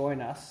to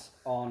join us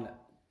on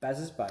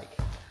Baz's Bake.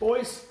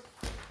 Boys,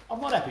 I'm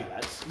not happy,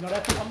 lads. Not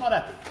happy? I'm not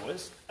happy,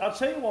 boys. I'll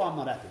tell you why I'm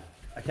not happy.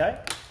 Okay,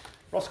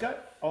 Roscoe,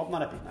 I'm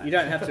not happy, mate. You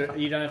don't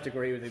have to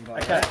agree with him, by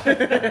Okay.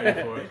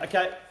 the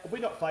Okay. Have we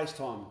got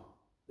FaceTime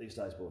these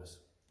days, boys?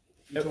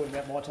 You talking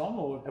about my time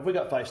or? Have we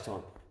got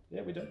FaceTime?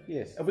 Yeah, we do.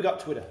 Yes. Have we got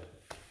Twitter?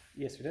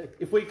 Yes, we do.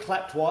 If we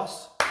clap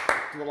twice,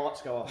 do the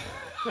lights go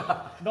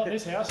off? Not in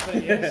this house,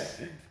 but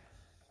yes.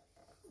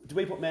 Do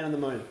we put man on the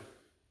moon?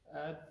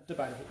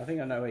 Debatable. I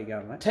think I know where you're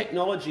going, mate.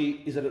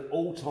 Technology is at an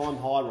all-time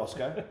high,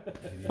 Roscoe.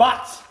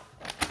 But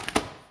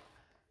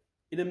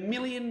in $1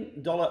 million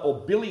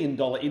or $1 billion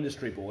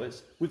industry,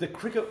 boys, with the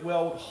cricket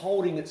world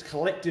holding its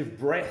collective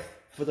breath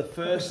for the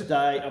first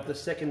day of the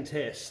second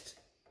test,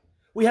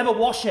 we have a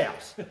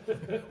washout.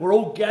 We're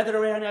all gathered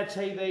around our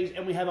TVs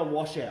and we have a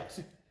washout.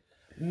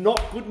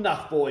 Not good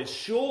enough, boys.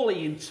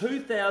 Surely in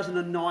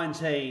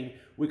 2019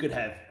 we could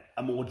have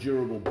a more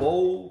durable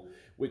ball,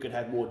 we could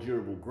have more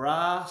durable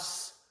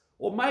grass,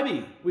 or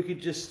maybe we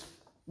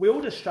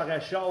all just shrug our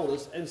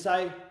shoulders and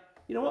say,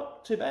 you know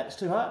what, too bad, it's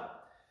too hard.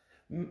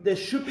 There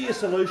should be a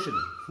solution.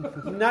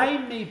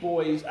 Name me,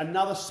 boys,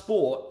 another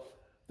sport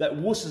that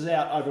wusses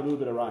out over a little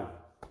bit of rain.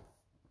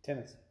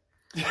 Tennis.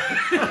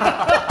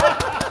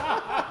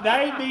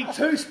 Name me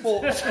two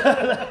sports.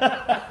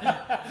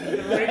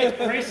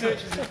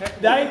 Research is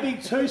impeccable. Name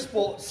me two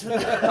sports.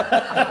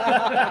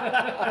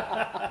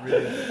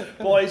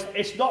 Boys,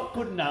 it's not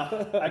good enough,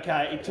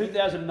 okay, in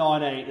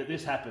 2019 that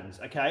this happens,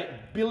 okay?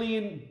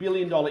 $1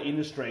 billion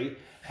industry.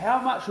 How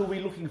much are we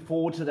looking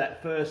forward to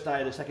that first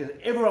day of the second?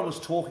 Everyone was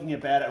talking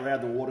about it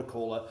around the water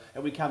cooler,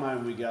 and we come home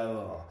and we go,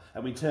 oh,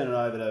 and we turn it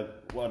over to,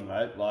 I don't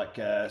know, like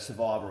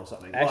Survivor or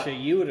something. Actually,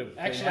 you would have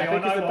Actually, been I happy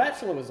know because The what-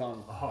 Bachelor was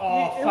on.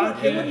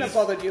 Funky. It wouldn't have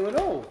bothered you at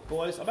all.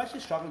 Boys, I'm actually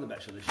struggling with The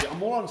Bachelor this year. I'm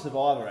more on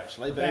Survivor,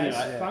 actually, but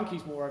anyway.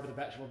 Funky's more over The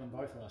Bachelor than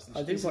both of us.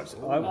 I did watch.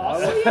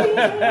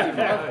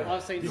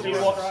 I've seen. Do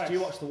you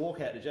watch The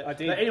Walkout, did you? I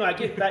did. But anyway,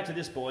 get back to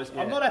this, boys.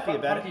 I'm not happy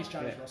about Funky's it.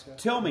 changed, Roscoe.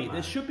 Tell me,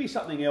 there should be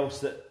something else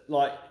that,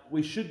 like,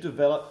 we should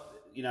develop,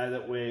 you know,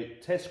 that where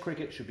Test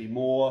cricket should be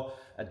more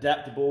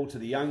adaptable to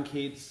the young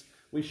kids.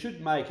 We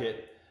should make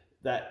it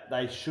that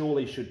they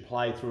surely should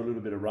play through a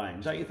little bit of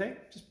rain, don't you think?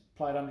 Just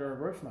played under a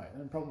roof, mate.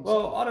 And problems.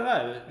 Well, I don't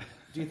know.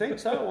 Do you think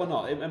so or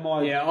not? Am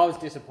I? Yeah, I was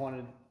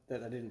disappointed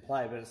that they didn't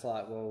play, but it's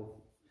like,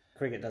 well,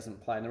 cricket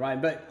doesn't play in the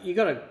rain. But you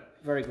got a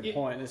very good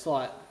point. It's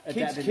like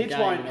Kids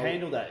won't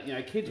handle that. You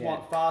know, kids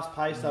want fast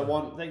pace. They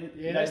want.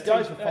 It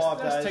goes for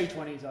 5 days. That's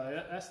T20s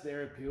though. That's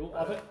their appeal.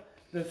 I think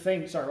the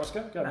thing. Sorry,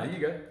 Roscoe. Go. No, mate. you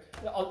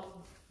go.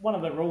 One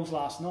of the rules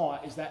last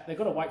night is that they've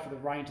got to wait for the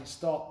rain to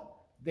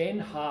stop, then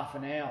half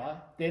an hour,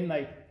 then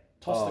they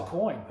toss the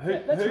coin.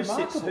 That's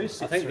remarkable. Who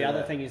sits I think through the other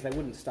that? thing is they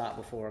wouldn't start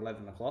before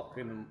 11 o'clock.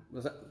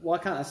 Why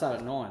can't they start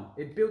at 9?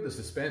 It built the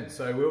suspense,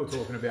 so we're all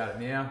talking about it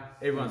now.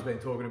 Everyone's been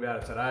talking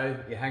about it today.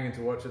 You're hanging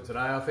to watch it today.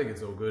 I think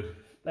it's all good.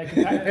 They I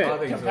think it's all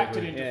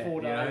compacted good. into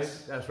 4 You know,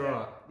 days. that's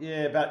right.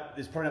 Yeah, but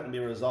there's probably not going to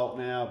be a result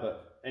now.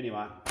 But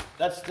anyway,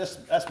 that's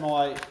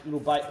my little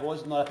bait,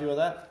 boys. I'm not happy with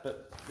that,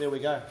 but there we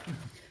go.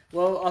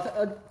 Well,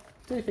 I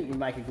do think you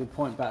make a good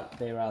point, but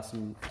there are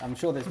some. I'm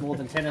sure there's more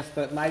than tennis,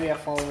 but maybe our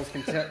followers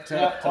can tell us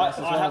as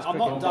well as I'm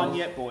not cricket. done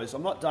yet, boys.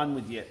 I'm not done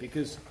with yet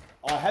because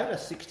I had a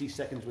 60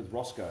 seconds with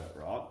Roscoe,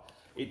 right?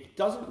 It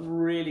doesn't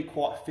really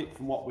quite fit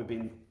from what we've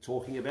been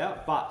talking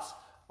about, but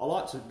I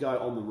like to go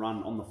on the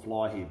run, on the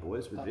fly here,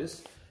 boys, with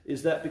this.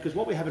 Is that because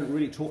what we haven't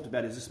really talked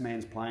about is this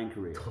man's playing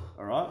career,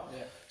 all right?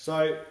 Yeah.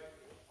 So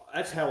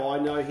that's how I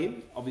know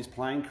him, of his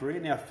playing career.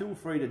 Now, feel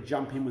free to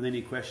jump in with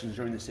any questions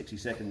during the 60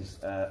 seconds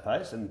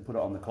pace and put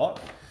it on the clock.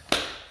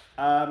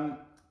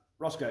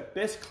 Roscoe,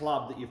 best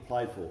club that you've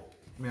played for?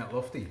 Mount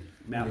Lofty.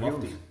 Mount In the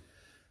Lofty. hills.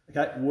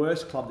 Okay,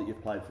 worst club that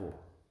you've played for?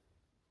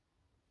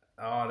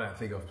 Oh, I don't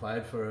think I've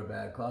played for a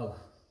bad club.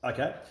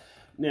 Okay.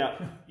 Now,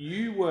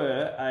 you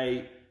were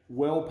a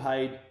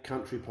well-paid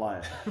country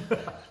player.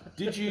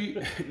 Did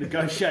you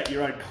negotiate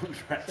your own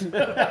contract?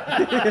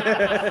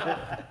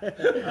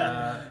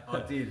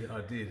 I did.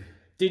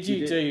 Did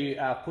you do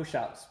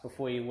push-ups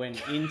before you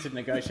went in to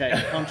negotiate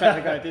a contract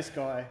to go, this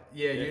guy?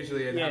 Yeah,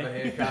 usually I'd have a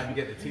haircut and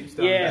get the tips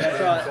done. Yeah,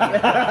 that's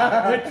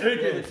right. Who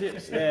did the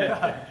tips?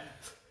 Yeah.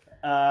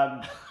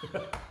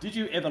 Did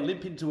you ever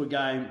limp into a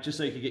game just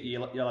so you could get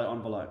your yellow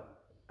envelope?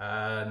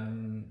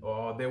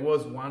 There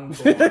was one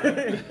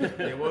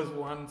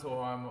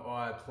time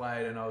I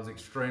played and I was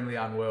extremely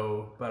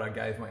unwell, but I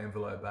gave my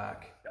envelope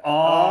back.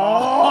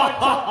 I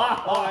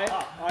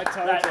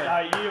told you.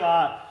 No, you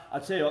are. I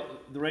tell you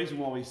what, the reason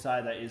why we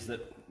say that is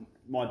that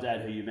my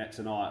dad, who you met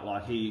tonight,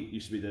 like he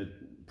used to be the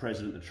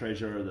president, the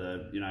treasurer,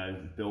 the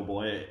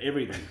bellboy,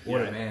 everything.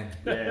 What a man!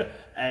 Yeah,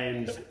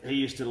 and he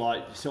used to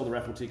like sell the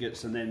raffle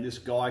tickets, and then this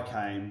guy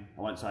came.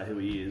 I won't say who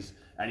he is,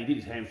 and he did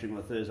his hamstring on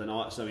a Thursday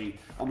night. So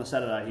on the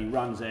Saturday he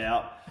runs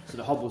out, sort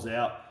of hobbles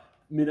out,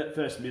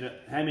 first minute,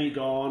 Hammy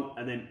gone,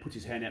 and then puts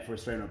his hand out for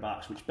his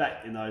 $300, which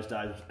back in those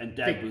days, and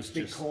Dad was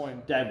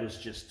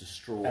just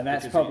distraught. And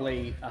that's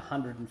probably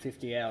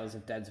 150 hours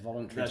of Dad's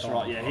voluntary That's time.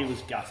 right, yeah, he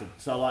was gutted.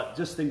 So like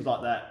just things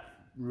like that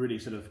really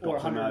sort of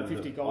got him over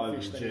the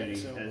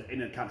journey.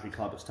 In a country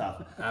club, it's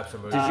tough.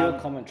 Absolutely. Does your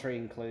commentary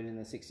include in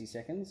the 60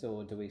 seconds,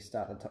 or do we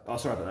start the top? Oh,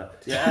 sorry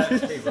about that.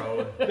 Yeah, keep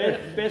rolling.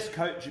 Best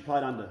coach you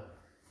played under?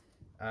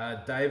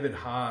 David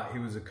Hart. He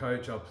was a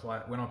coach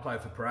when I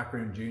played for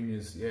Parakra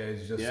Juniors. Yeah,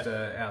 he's just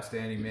an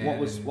outstanding man.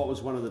 What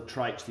was one of the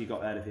traits you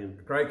got out of him?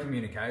 Great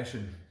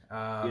communication.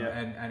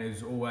 And he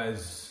was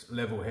always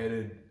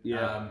level-headed,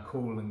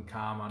 cool and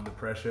calm under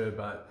pressure,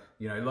 but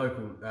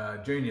local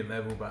junior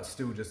level, but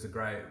still just a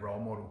great role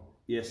model.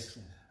 Yes.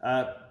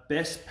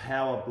 Best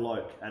power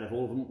bloke out of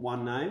all of them.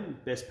 One name.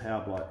 Best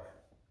power bloke.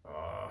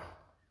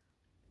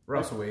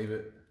 Russell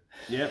Evert.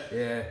 Yep.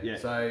 Yeah.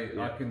 So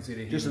I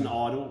consider him just an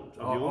idol.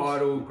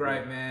 Idol,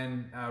 great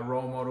man,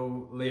 role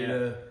model,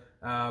 leader.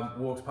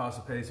 Walks past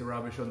a piece of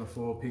rubbish on the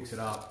floor, picks it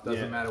up.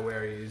 Doesn't matter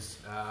where he is,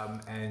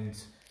 and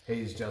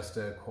he's just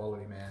a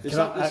quality man. Can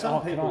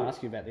I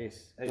ask you about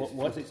this?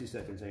 What 60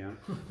 seconds? Hang on.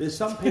 There's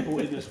some people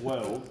in this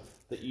world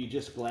that you're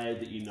just glad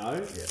that you know.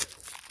 Yeah.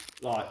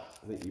 Like,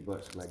 I think you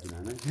blokes glad you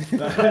know me.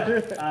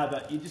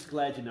 But you're just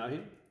glad you know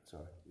him.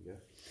 Sorry, you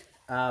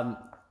go.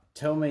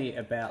 Tell me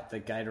about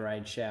the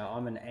Gatorade shower.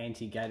 I'm an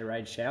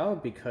anti-Gatorade shower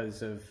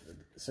because of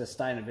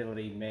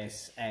sustainability,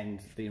 mess, and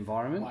the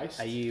environment. Waste.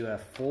 Are you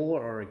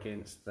for or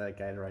against the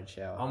Gatorade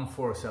shower? I'm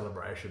for a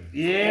celebration.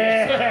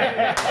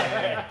 Yeah!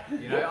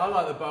 I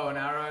like the bow and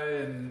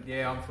arrow, and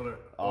I'm for it.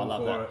 I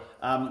love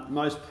that.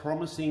 Most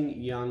promising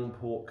young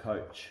Port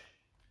coach?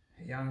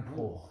 Young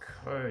Port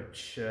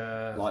coach.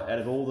 Like out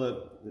of all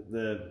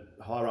the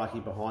hierarchy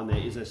behind there,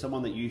 is there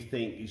someone that you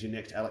think is your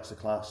next Alistair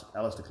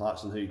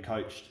Clarkson, who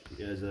coached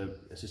as an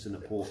assistant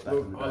at Port back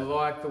in the day? I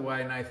like the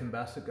way Nathan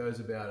Bassett goes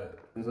about it,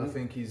 because I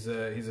think he's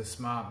a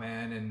smart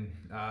man,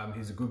 and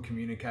he's a good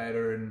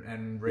communicator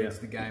and reads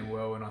the game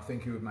well, and I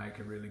think he would make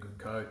a really good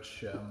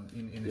coach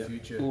in the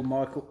future. Will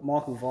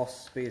Michael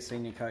Voss be a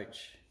senior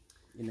coach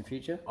in the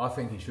future? I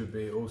think he should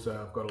be.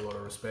 Also, I've got a lot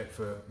of respect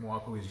for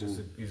Michael.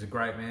 He's a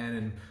great man,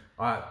 and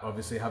I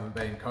obviously haven't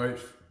been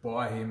coached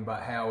by him,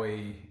 but how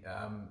he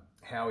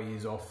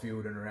is off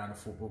field and around the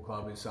football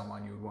club is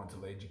someone you would want to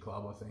lead your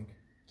club, I think.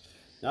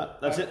 No,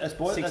 that's it. That's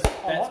boys.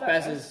 That's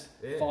Baz's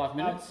 5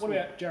 minutes. What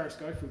about Jarrett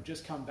Schofield?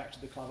 Just come back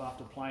to the club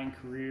after playing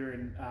career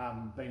and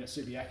being at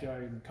Subiaco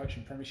and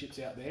coaching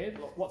premierships out there.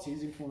 What's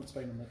his influence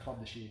been on the club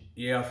this year?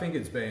 Yeah, I think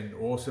it's been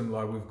awesome.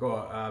 Like, we've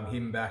got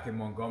him back in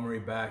Montgomery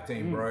back,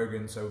 Dean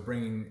Brogan. So we're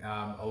bringing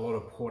a lot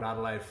of Port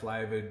Adelaide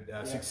flavoured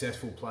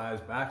successful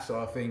players back.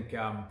 So I think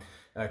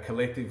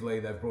collectively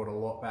they've brought a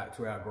lot back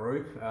to our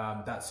group.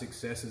 That's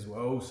success as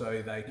well.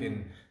 So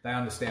they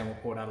understand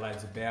what Port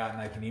Adelaide's about,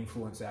 and they can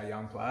influence our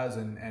young players.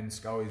 And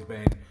Scully's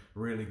been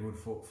really good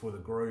for the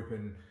group,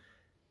 and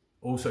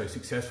also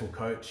successful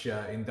coach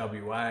in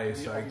WA.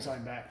 So off his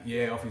own back.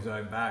 Yeah, off his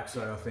own back.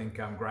 So I think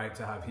great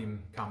to have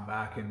him come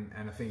back, and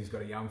I think he's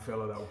got a young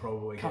fella that will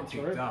probably get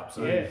picked up.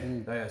 So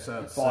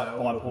so it's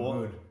all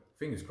looking good.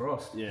 Fingers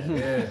crossed. Yeah,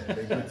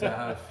 it'd be good to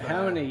have.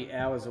 How many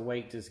hours a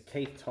week does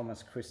Keith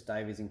Thomas, Chris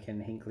Davies, and Ken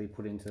Hinkley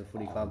put into the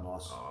footy club?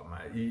 Nice. Oh,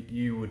 mate,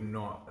 you would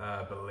not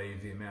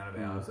believe the amount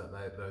of hours that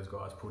those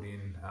guys put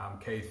in.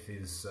 Keith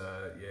is,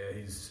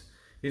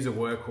 he's a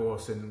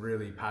workhorse and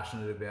really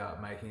passionate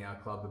about making our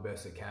club the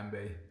best it can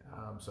be.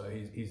 So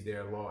he's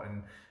there a lot,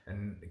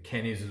 and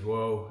Ken is as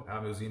well.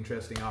 It was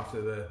interesting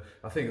after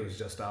I think it was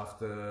just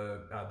after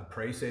the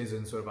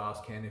pre-season, sort of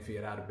asked Ken if he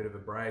had a bit of a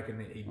break,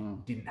 and he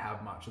didn't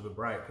have much of a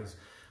break, because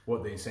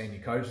what these senior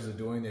coaches are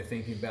doing, they're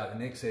thinking about the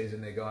next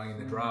season, they're going in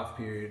the draft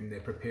period, and they're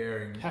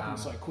preparing. It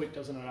happens so quick,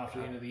 doesn't it, after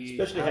the end of the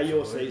year? Especially how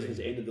your season's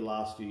ended the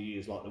last few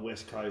years, like the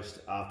West Coast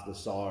after the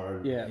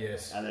Siren. Yeah.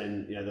 Yes. And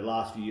then, the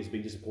last few years have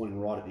been disappointing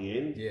right at the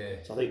end. Yeah.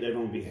 So I think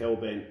everyone will be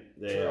hell-bent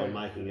there on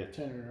making it.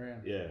 Turn it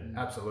around.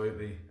 Yeah.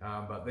 Absolutely.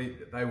 But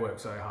they work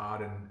so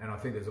hard, and I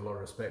think there's a lot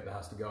of respect that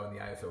has to go in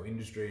the AFL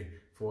industry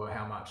for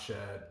how much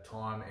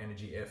time,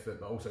 energy, effort,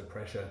 but also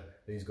pressure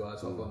these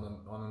guys have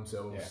on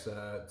themselves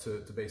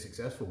to be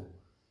successful.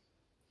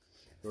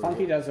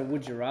 Funky does a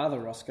Would You Rather,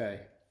 Roscoe.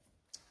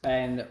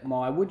 And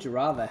my Would You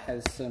Rather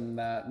has some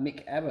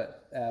Mick Abbott.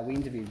 We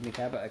interviewed Mick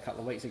Abbott a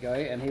couple of weeks ago,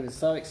 and he was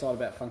so excited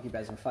about Funky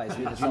Baz and Face.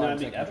 Do you know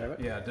Mick Abbott?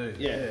 Yeah, I do.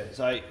 Yeah.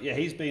 So,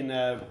 he's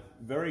been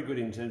very good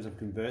in terms of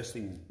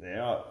conversing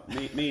there.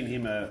 Me and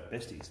him are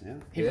besties now.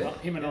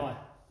 Him and I.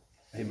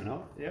 Him and I?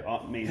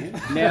 Yep. Me and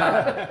him.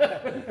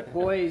 Now,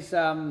 boys,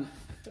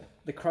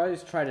 the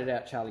Crows traded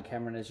out Charlie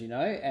Cameron, as you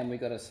know, and we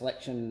got a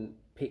selection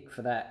pick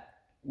for that.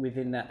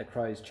 Within that, the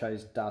Crows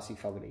chose Darcy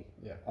Fogarty.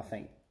 Yeah, I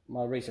think.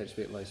 My research is a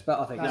bit loose, but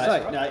I think...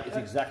 No, it's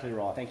exactly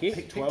right. Thank you.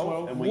 Pick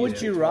 12. And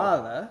would you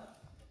rather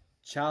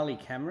Charlie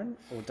Cameron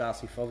or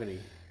Darcy Fogarty?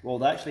 Well,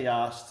 they actually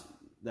asked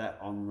that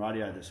on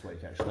radio this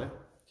week, actually.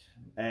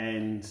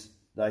 And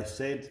they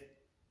said,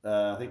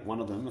 I think one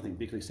of them,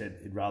 Bickley said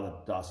he'd rather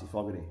Darcy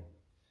Fogarty.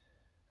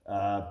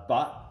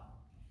 But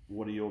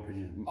What are your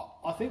opinions?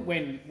 I think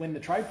when the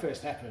trade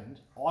first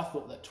happened, I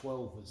thought that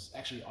 12 was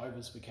actually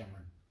overs for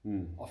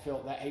Cameron. I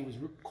felt that he was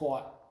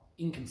quite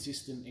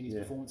inconsistent in his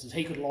performances.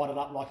 He could light it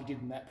up like he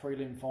did in that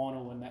prelim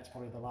final, and that's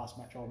probably the last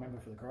match I remember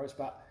for the Crows.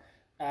 But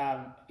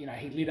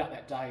he lit up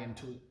that day and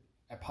took it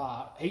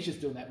apart. He's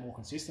just doing that more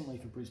consistently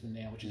for Brisbane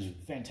now, which is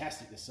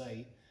fantastic to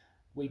see.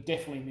 We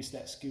definitely missed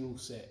that skill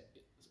set.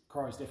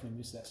 Crows definitely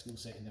missed that skill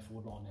set in their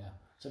forward line now.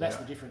 So that's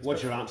the difference.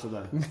 What's your answer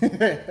though?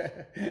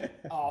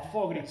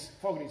 Fogarty's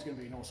going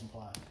to be an awesome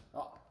player.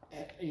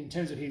 In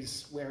terms of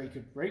where he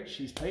could reach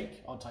his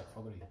peak, I'd take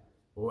Fogarty.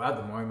 Well, at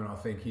the moment, I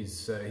think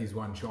he's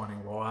one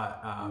shining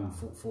light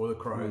for the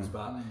Crows.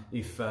 But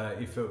if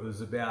it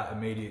was about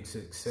immediate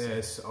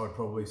success, I'd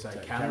probably say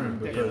Cameron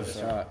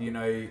because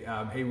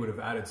he would have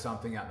added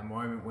something at the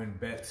moment when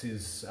Betts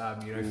is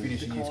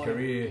finishing his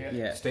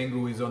career.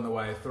 Stengel is on the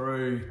way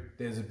through.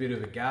 There's a bit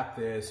of a gap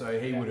there, so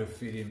he would have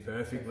fit in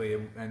perfectly.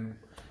 And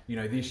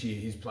this year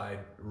he's played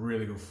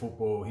really good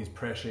football. His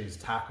pressure, his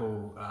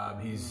tackle,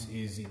 his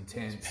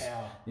intense. His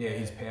power.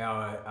 His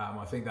power.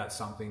 I think that's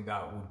something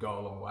that would go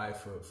a long way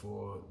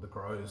for the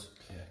Crows.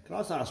 Yeah. Can I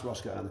just ask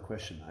Roscoe another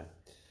question, mate?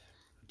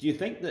 Do you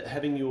think that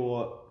having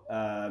your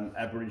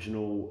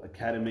Aboriginal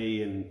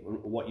Academy and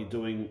what you're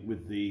doing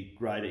with the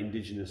greater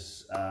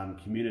Indigenous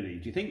community,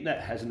 do you think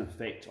that has an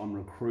effect on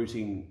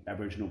recruiting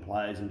Aboriginal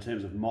players in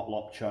terms of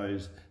Motlop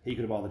he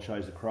could have either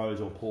chose the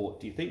Crows or Port?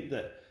 Do you think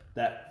that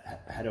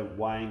had a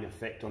weighing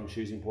effect on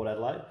choosing Port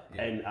Adelaide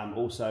and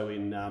also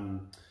in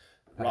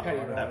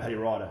Paddy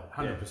Ryder?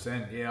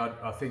 100%. Yeah,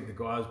 I think the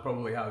guys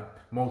probably have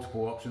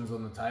multiple options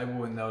on the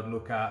table, and they would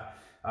look at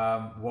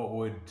what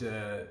would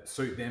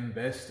suit them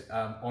best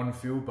on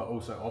field, but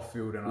also off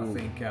field. And I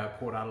think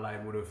Port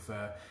Adelaide would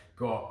have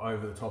got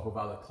over the top of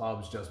other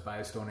clubs just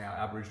based on our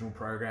Aboriginal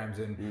programs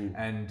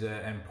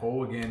and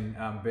Paul again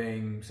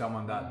being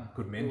someone that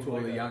could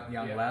mentor the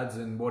young lads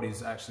and what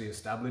is actually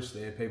established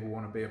there. People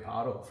want to be a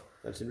part of.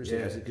 That's interesting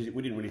because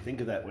we didn't really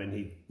think of that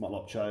when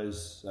Motlop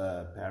chose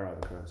Power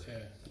over Crows. Yeah.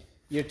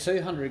 You're a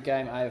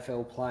 200-game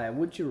AFL player.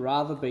 Would you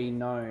rather be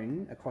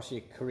known across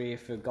your career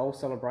for goal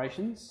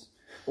celebrations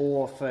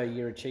or for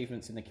your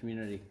achievements in the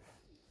community?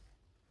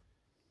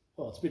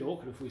 Well, it's a bit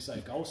awkward if we say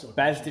goal celebrations.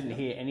 Baz didn't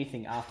hear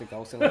anything after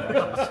goal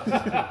celebrations.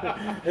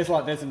 It's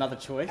like there's another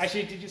choice.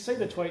 Actually, did you see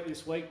the tweet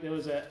this week? There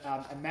was a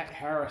Matt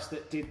Harris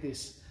that did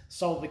this.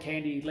 Sold the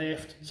candy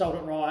left, sold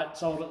it right,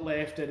 sold it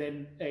left,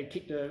 and then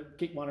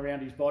kicked one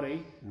around his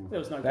body. There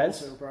was no goal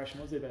celebration,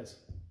 was there, Baz?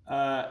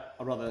 I'd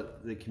rather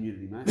the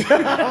community, mate. Good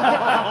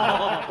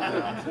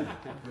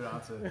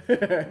answer.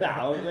 No,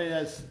 I mean,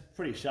 that's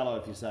pretty shallow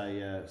if you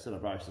say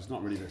celebration. It's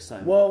not really the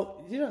same.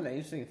 Well, the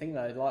interesting thing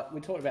though, like we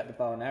talked about the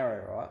bow and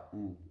arrow, right?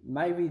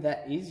 Maybe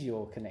that is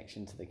your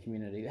connection to the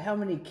community. How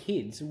many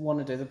kids want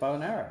to do the bow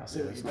and arrow? I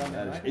see what you've done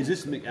there, mate. Is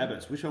this Mick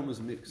Abbott's? Which one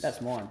was Mick's?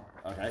 That's mine.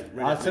 Okay.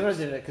 I sort of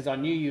did it because I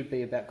knew you'd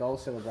be about goal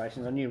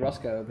celebrations. I knew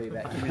Roscoe would be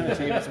about community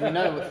achievements. We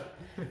know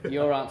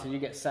your answer. You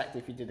get sacked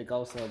if you did the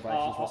goal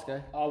celebrations,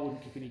 Roscoe. I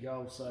wouldn't kick any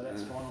goals, so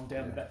that's fine. I'm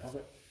down the back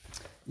pocket.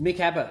 Mick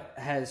Abbott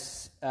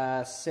has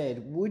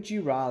said, would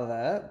you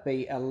rather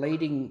be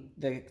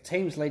the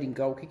team's leading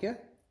goal kicker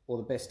or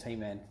the best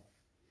team man?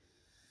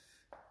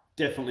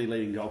 Definitely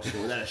leading goal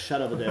scorer, without a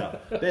shadow of a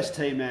doubt. Best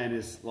team man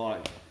is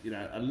like,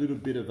 a little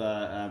bit of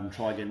a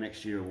try again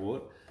next year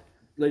award.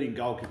 Leading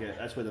goal kicker,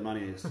 that's where the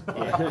money is.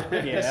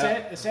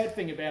 The sad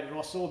thing about it,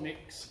 I saw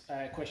Mick's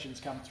questions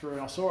come through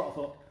and I saw it, I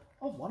thought,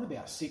 I've won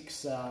about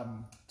 6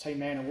 Team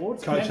Man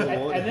awards. And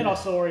then I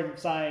saw him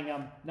saying,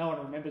 no one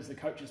remembers the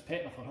coach's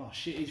pet. And I thought, oh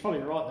shit, he's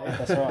probably right there.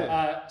 That's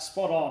right.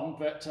 Spot on,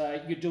 but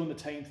you're doing the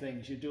team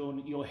things.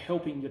 You're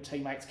helping your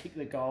teammates kick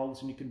their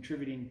goals and you're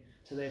contributing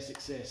to their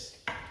success.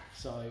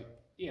 So,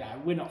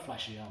 we're not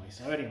flashy, are we?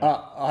 So anyway.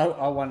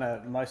 I won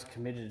a most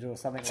committed or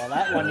something like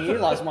that one year.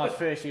 Like, it was my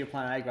first year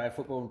playing A-grade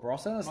football in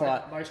Barossa. It's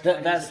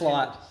that's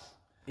like,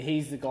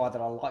 he's the guy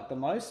that I like the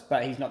most,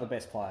 but he's not the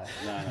best player.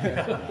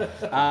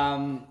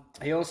 No.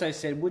 He also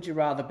said, would you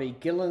rather be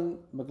Gillan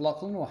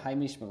McLaughlin or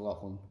Hamish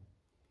McLaughlin?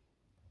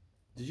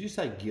 Did you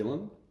say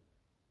Gillan?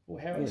 Well,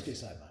 how else do you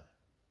say, mate?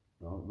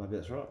 Well, maybe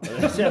that's right.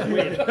 That sounds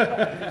weird.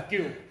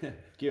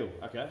 Gil,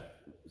 okay.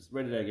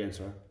 Read it out again,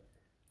 sorry.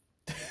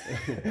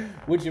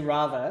 Would you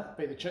rather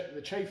be the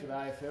chief of the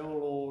AFL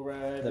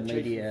or the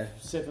media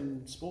chief of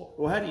 7 Sport?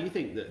 Well, how do you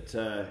think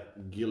that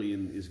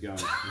Gillian is going?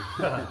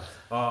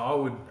 I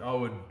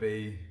would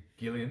be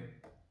Gil.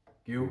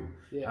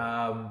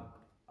 Yeah.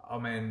 I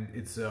mean,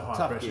 it's a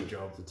high pressure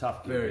job. It's a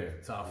tough gig. Very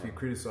tough. Yeah. You're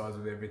criticised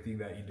with everything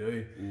that you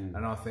do,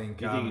 and I think.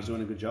 Do you think he's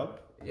doing a good job?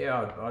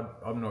 Yeah,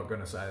 I'm not going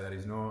to say that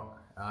he's not.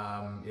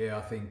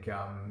 I think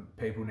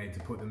people need to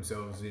put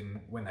themselves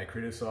in, when they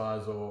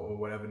criticise or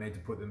whatever, need to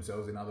put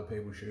themselves in other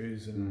people's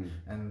shoes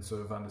and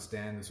sort of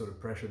understand the sort of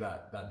pressure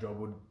that job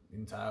would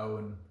entail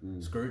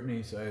and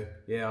scrutiny. So,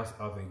 yeah,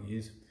 I think he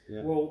is.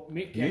 Yeah. Well,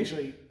 Mick,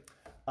 actually...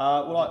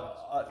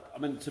 I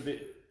mean, to be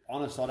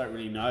honest, I don't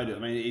really know. I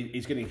mean,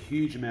 he's getting a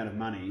huge amount of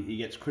money. He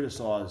gets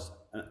criticised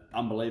an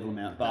unbelievable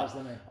amount. But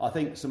I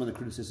think some of the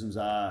criticisms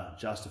are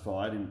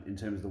justified in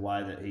terms of the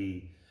way that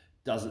he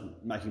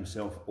doesn't make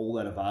himself all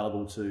that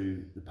available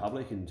to the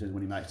public in terms of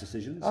when he makes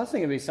decisions. I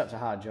think it'd be such a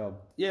hard job.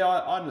 Yeah,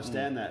 I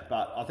understand that,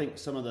 but I think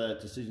some of the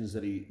decisions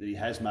that he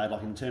has made,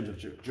 like in terms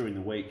of during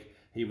the week,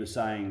 he was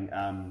saying,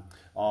 I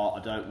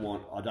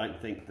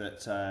don't think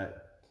that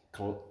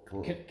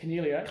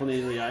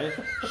Cornelio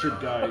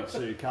should go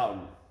to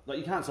Carlton. Like,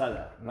 you can't say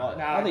that. Like,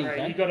 No, I think you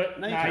can. You got it.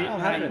 No, you can't.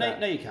 I'm happy with that.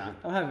 No, you can't.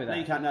 I'm happy with No, that.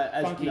 you can't. No,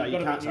 Funky, you you've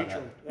got can't to say be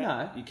neutral. that.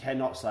 No. You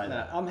cannot say No,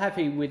 that. I'm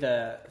happy with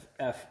a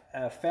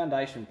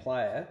foundation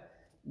player,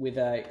 with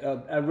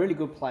a really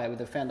good player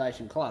with a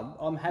foundation club.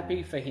 I'm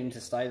happy for him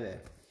to stay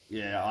there.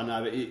 Yeah, I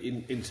know, but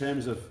in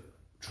terms of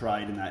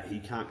trade and that, he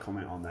can't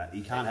comment on that.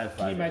 He can't have favourites.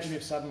 Can you imagine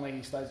if suddenly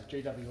he stays at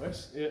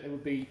GWS? It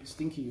would be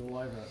stinky all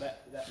over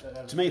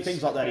it. To me,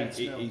 things like that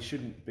he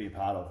shouldn't be a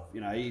part of. You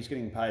know, he's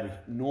getting paid an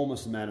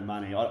enormous amount of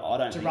money. I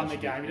don't to think run he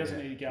the should game. be- He doesn't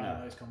yeah, need to go no,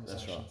 in those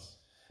conversations. That's right.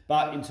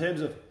 But in terms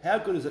of how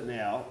good is it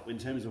now, in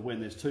terms of when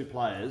there's two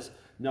players,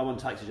 no one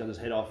takes each other's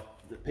head off.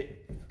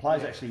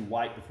 Players actually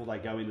wait before they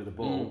go into the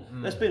ball.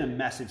 That's been a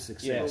massive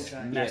success.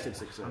 Yeah. Massive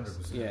success.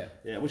 100%. Yeah.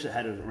 Yeah, I wish it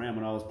had it around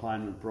when I was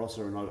playing with Barossa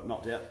and I got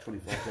knocked out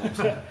 25 times.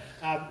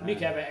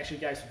 Mick Abbott actually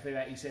gave some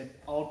feedback. He said,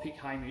 I would pick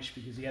Hamish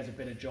because he has a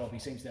better job. He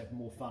seems to have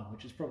more fun,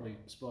 which is probably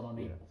spot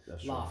on.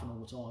 that's Laughing all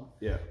the time.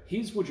 Yeah.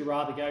 His Would You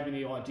Rather gave me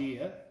the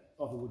idea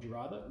of a Would You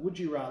Rather. Would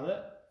you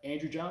rather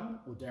Andrew Jarman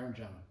or Darren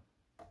Jarman?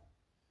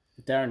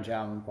 Darren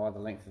Jarman by the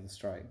length of the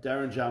straight.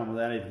 Darren Jarman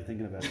without even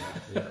thinking about it.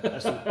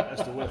 That's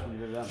the worst one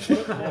you've ever done.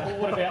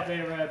 What about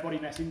their body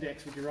mass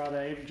index? Would you rather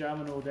Andrew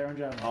Jarman or Darren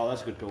Jarman? Oh,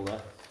 that's a good call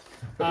though.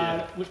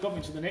 Which got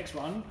me to the next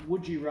one.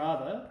 Would you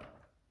rather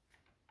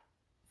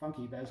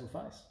Funky Basil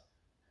Face?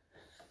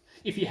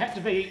 If you had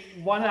to be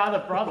one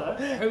other brother,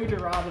 who would you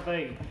rather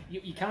be?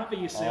 You can't be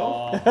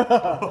yourself.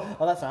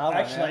 Oh, that's a hard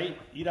one. Actually,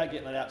 you don't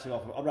get let out too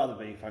often. I'd rather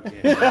be Funky.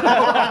 But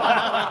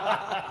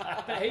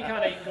he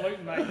can't eat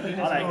gluten, mate. He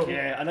I don't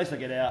care. Unless I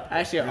get out.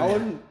 Actually, I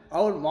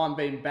wouldn't mind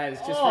being bad.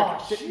 It's just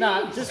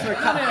just for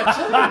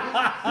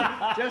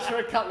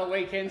a couple of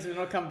weekends, and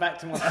then I'll come back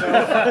to myself.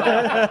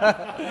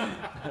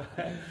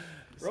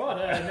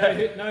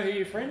 Right, know who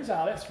your friends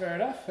are. That's fair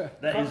enough.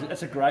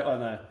 That's a great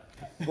one though.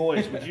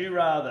 Boys, would you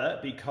rather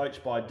be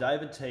coached by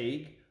David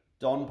Teague,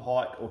 Don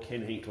Pike, or Ken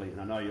Hinkley? And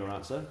I know your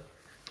answer.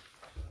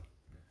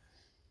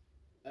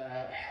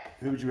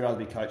 Who would you rather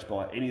be coached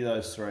by? Any of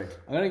those three?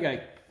 I'm going to go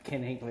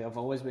Ken Hinkley. I've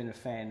always been a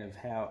fan of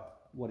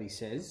what he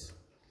says.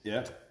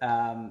 Yeah.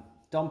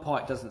 Don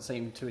Pike doesn't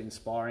seem too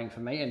inspiring for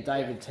me, and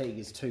David Teague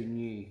is too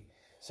new.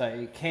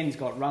 So Ken's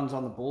got runs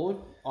on the board.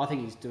 I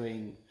think he's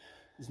doing.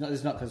 It's not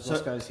because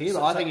Roscoe's here,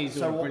 but I think he's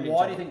doing a brilliant job.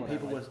 Why do you think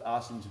people were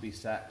asking to be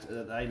sacked?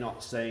 Are they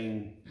not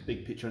seeing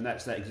big picture, and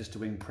that exists to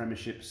win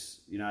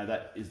premierships? You know,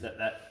 that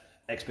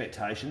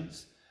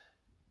expectations.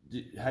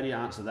 How do you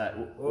answer that?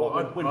 Well,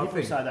 when I people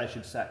think, say they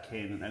should sack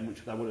Ken, and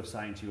which they would have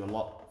saying to you a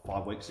lot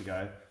 5 weeks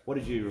ago, what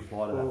did you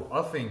reply to that? Well,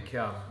 I think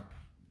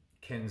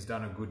Ken's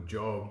done a good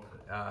job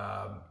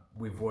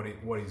with what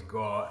he's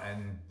got,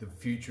 and the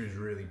future is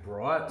really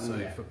bright. So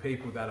for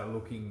people that are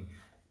looking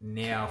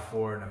now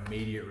for an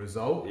immediate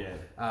result,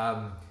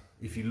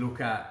 if you look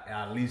at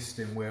our list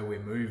and where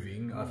we're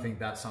moving, I think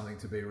that's something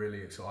to be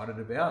really excited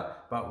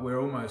about. But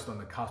we're almost on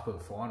the cusp of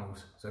the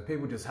finals, so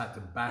people just had to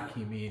back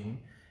him in,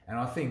 and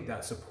I think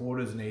that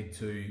supporters need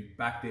to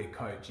back their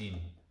coach in.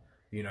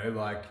 You know,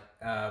 like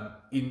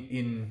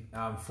in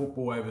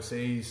football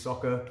overseas,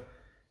 soccer,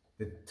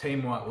 the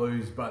team might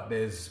lose, but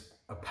there's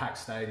a packed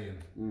stadium.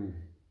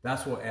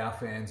 That's what our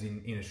fans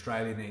in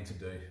Australia need to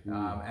do,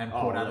 and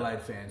Port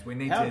Adelaide fans. We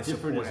need to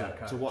support our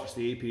coach. To watch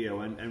the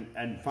EPL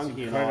and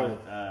Funky and I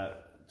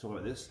talk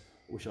about this.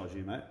 Wish I was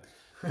you, mate.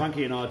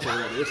 Funky and I talk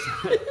about this.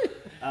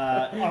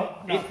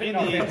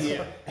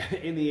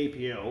 In the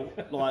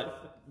EPL, like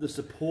the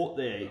support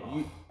there,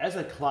 you, as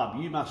a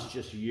club, you must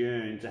just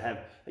yearn to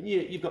have. And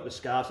you've got the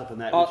scarves up and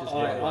that, which is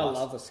I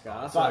love the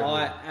scarves. But,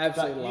 I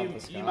absolutely love the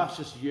scarves. You must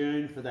just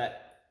yearn for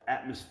that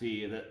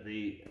atmosphere that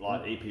the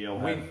EPL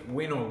have.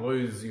 Win or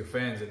lose, your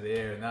fans are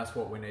there, and that's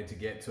what we need to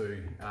get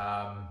to.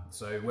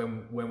 So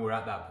when we're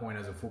at that point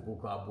as a football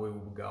club, we will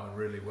be going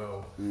really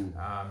well.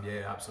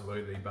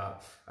 Absolutely.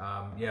 But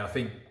I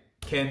think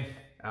Ken,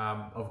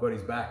 I've got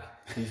his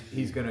back.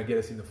 He's going to get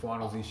us in the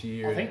finals this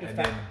year. I think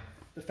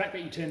the fact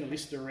that you turned the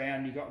list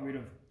around, you got rid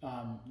of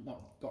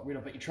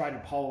but you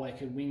traded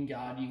Polek and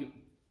Wingard. You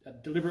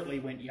deliberately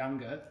went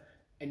younger,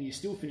 and you're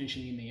still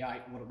finishing in the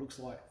 8, what it looks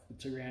like with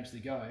 2 rounds to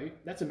go.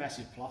 That's a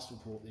massive plus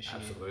report this year.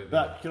 Absolutely.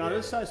 But can I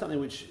just say something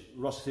which,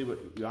 Ross, see what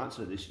you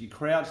answer to this. Your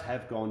crowds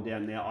have gone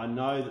down now. I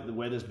know that the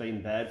weather's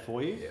been bad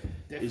for you.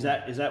 Yeah, is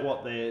that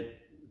what they're...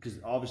 Because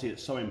obviously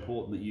it's so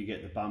important that you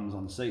get the bums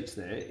on seats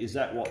there. Is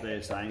that what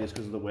they're saying is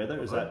because of the weather?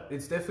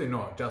 It's definitely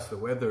not just the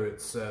weather.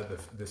 It's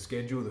the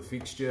schedule, the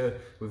fixture.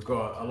 We've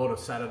got a lot of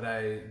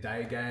Saturday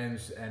day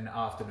games and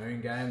afternoon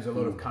games. A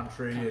lot of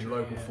country and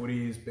local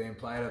footy is being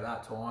played at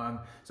that time.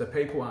 So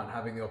people aren't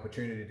having the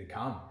opportunity to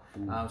come.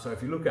 So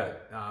if you look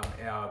at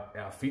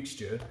our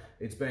fixture,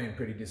 it's been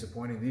pretty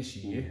disappointing this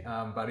year.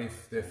 But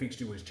if the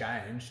fixture was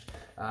changed,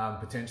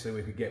 potentially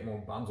we could get more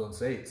bums on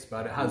seats.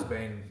 But it has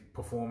been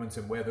performance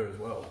and weather as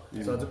well.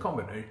 So it's a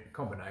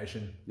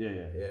combination. Yeah.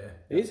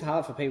 It is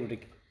hard for people to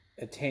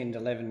attend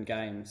 11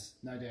 games,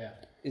 No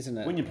doubt. isn't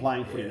it? When you're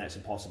playing footy, that's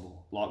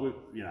impossible. Like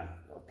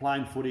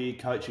playing footy,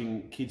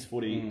 coaching kids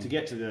footy, to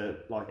get to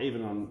the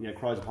even on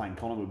Crows are playing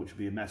Collingwood, which would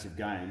be a massive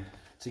game.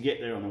 To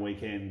get there on the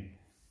weekend,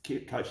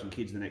 coaching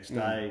kids the next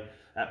day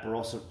at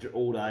Barossa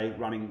all day,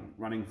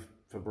 running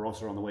for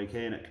Barossa on the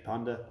weekend at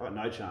Kapunda. I've got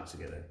no chance to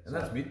get there. And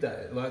that's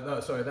midday.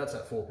 That's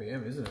at 4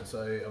 p.m, isn't it?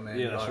 So I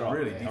mean, that's right.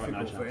 really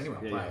difficult for anyone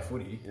playing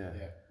footy. Yeah.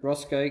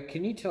 Roscoe,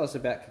 can you tell us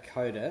about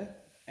Kokoda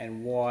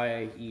and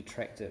why you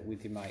tracked it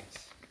with your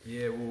mates?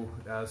 Yeah, well,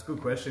 it's a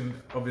good question.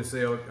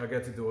 Obviously, I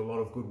get to do a lot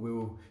of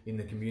goodwill in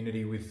the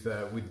community with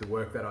the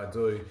work that I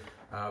do.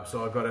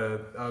 So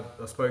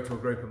I spoke to a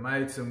group of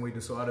mates and we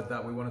decided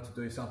that we wanted to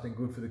do something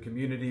good for the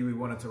community. We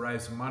wanted to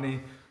raise some money.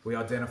 We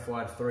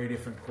identified 3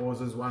 different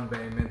causes, one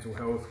being mental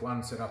health,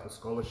 one set up a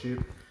scholarship,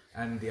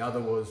 and the other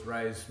was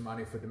raise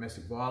money for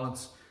domestic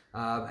violence.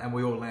 And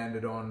we all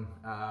landed on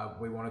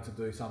we wanted to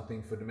do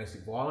something for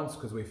domestic violence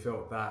because we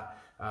felt that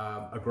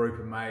a group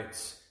of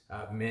mates,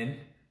 men,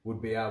 would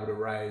be able to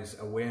raise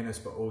awareness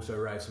but also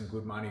raise some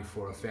good money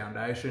for a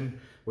foundation.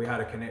 We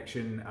had a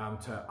connection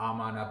to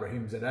Arman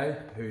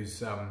Abrahimzadeh,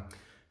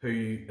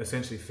 who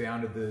essentially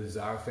founded the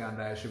Zara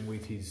Foundation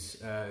with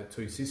his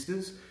 2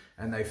 sisters,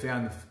 and they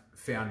found the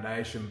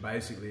foundation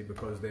basically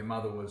because their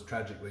mother was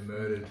tragically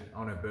murdered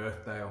on her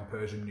birthday on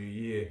Persian New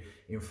Year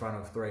in front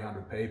of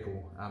 300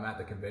 people at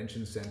the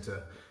convention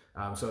centre.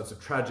 So it's a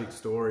tragic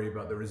story,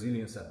 but the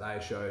resilience that they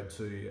showed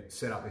to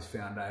set up this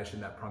foundation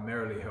that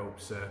primarily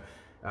helps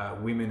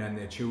women and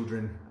their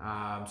children.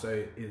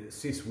 So it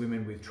assists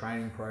women with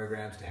training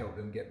programs to help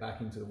them get back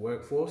into the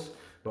workforce,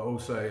 but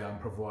also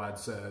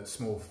provides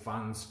small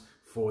funds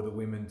for the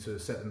women to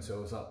set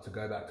themselves up to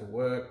go back to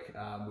work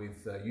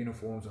with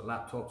uniforms or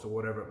laptops or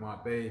whatever it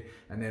might be,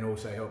 and then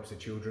also helps the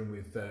children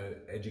with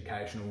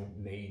educational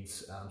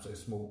needs, so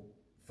small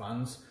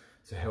funds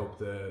to help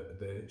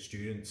the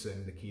students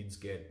and the kids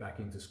get back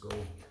into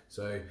school.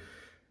 So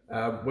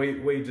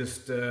we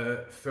just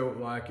felt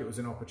like it was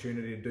an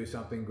opportunity to do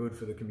something good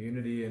for the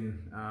community,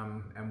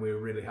 and we were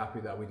really happy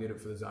that we did it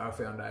for the Zara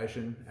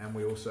Foundation, and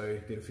we also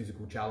did a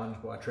physical challenge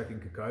by trekking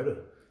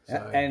Kokoda. So,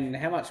 and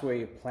how much were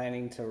you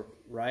planning to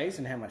raise,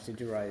 and how much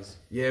did you raise?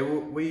 Yeah,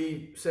 well,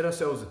 we set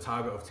ourselves a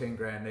target of 10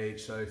 grand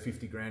each, so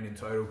 50 grand in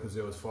total because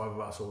there was 5 of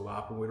us all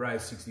up, and we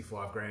raised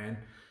 65 grand.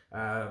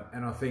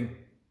 And I think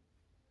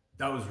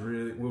that was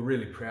we're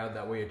really proud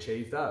that we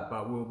achieved that,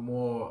 but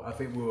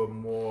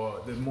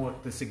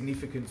the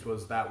significance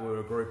was that we were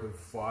a group of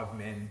 5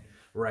 men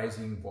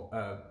raising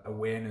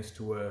awareness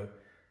to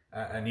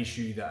an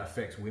issue that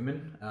affects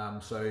women.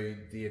 So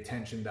the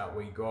attention that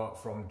we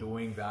got from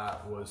doing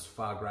that was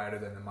far greater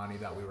than the money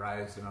that we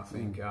raised. And I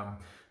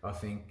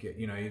think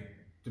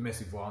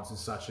domestic violence is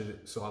such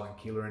a silent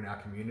killer in our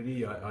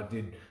community. I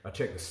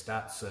checked the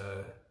stats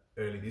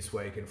early this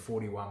week, and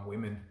 41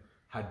 women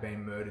had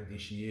been murdered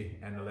this year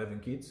and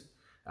 11 kids.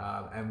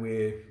 And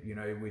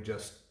we're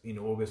just in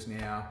August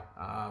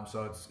now,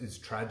 so it's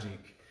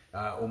tragic.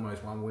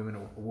 Almost one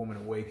woman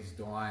a week is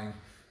dying.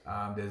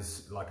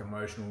 There's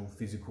emotional,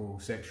 physical,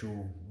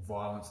 sexual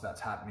violence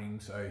that's happening.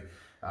 So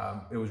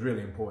it was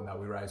really important that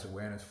we raise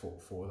awareness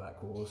for that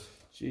cause.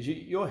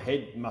 Jeez, your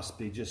head must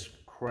be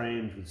just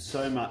crammed with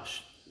so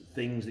much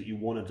things that you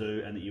want to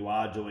do and that you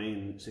are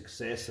doing,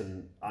 success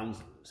and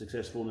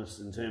unsuccessfulness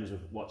in terms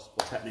of what's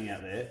happening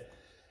out there.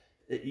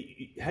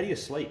 How do you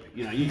sleep?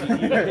 You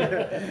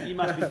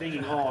must be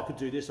thinking, I could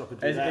do this, I could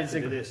do that, I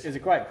could do this. It's a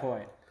great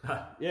point.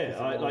 Yeah,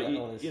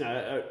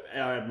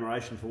 our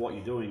admiration for what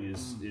you're doing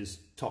is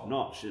top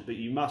notch. But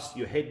you might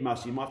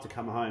have to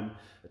come home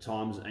at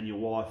times, and your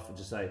wife would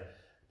just say,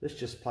 "Let's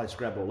just play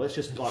Scrabble. Let's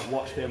just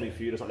watch Family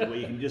Feud or something where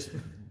you can just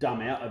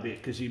dumb out a bit,"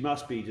 because you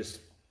must be just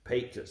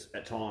peaked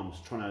at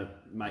times trying to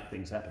make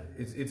things happen.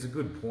 It's a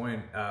good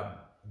point.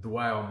 The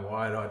way I'm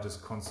wired, I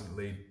just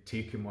constantly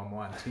tick and my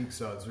mind ticks,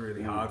 so it's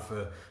really hard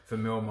for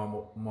Mel,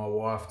 my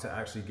wife, to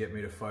actually get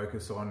me to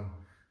focus on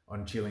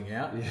chilling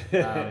out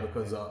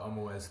because I'm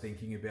always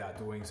thinking about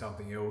doing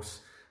something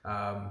else.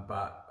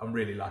 But I'm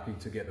really lucky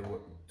to get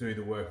do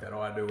the work that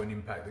I do and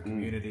impact the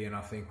community, and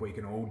I think we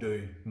can all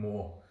do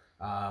more,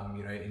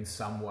 in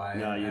some way.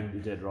 No, you're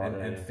dead right.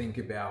 And think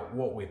about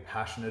what we're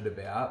passionate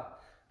about.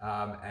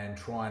 And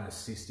try and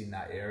assist in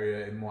that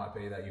area. It might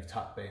be that you've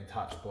been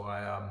touched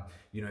by,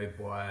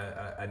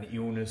 an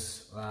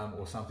illness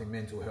or something,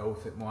 mental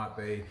health it might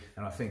be.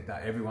 And I think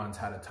that everyone's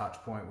had a touch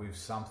point with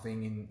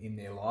something in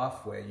their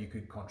life where you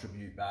could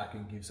contribute back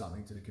and give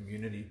something to the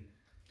community.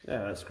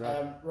 Yeah, that's great.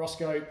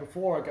 Roscoe,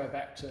 before I go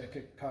back to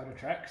Kokoda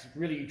Track, it's a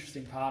really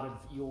interesting part of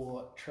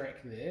your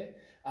trek there.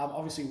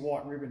 Obviously,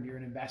 White Ribbon, you're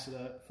an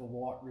ambassador for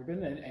White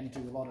Ribbon and do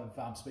a lot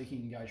of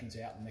speaking engagements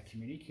out in the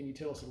community. Can you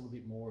tell us a little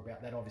bit more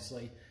about that?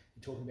 Obviously,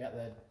 you're talking about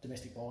the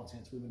domestic violence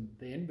against women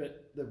then,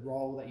 but the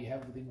role that you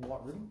have within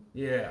White Ribbon?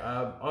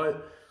 Yeah,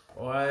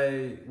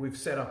 We've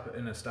set up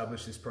and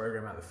established this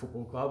program at the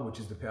football club, which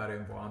is the Power to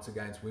End Violence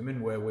Against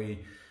Women, where we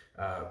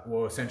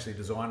essentially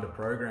designed a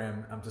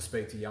program to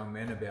speak to young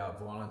men about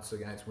violence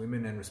against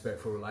women and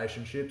respectful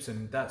relationships,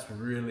 and that's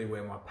really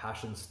where my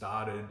passion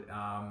started.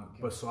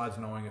 Besides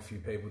knowing a few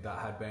people that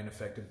had been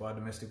affected by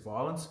domestic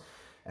violence,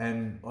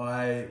 and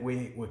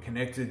we were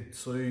connected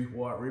to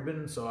White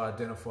Ribbon, so I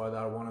identified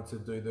that I wanted to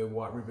do the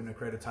White Ribbon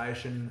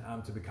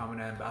accreditation to become an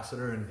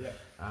ambassador,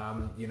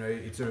 and you know,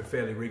 it's a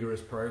fairly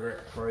rigorous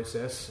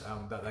process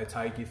that they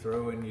take you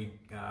through, and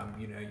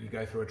you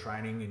go through a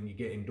training and you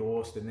get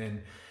endorsed, and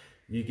then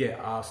you get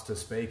asked to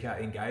speak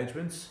at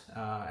engagements.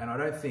 And I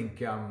don't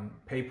think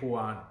people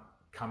aren't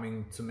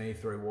coming to me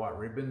through White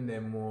Ribbon,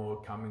 they're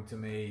more coming to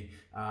me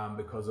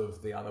because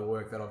of the other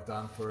work that I've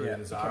done through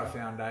the Zara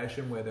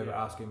Foundation, where they're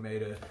asking me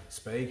to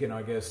speak. And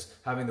I guess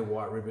having the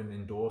White Ribbon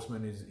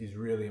endorsement is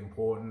really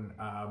important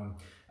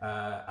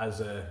as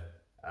a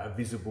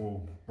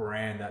visible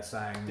brand that's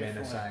saying men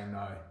are saying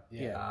no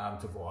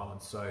to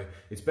violence. So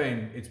it's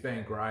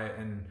been great.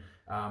 And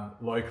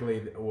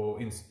locally, or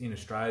in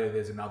Australia,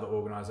 there's another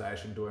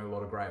organisation doing a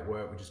lot of great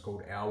work, which is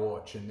called Our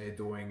Watch, and they're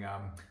doing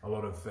a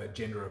lot of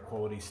gender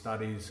equality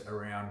studies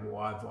around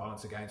why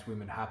violence against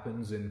women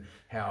happens and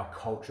how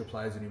culture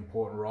plays an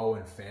important role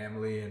in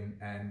family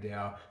and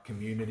our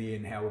community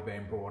and how we're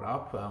being brought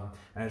up.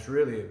 And it's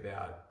really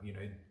about, you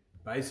know,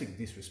 basic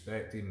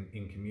disrespect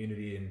in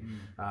community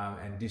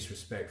and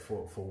disrespect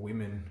for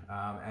women.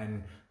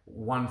 And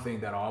one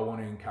thing that I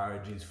want to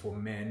encourage is for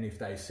men, if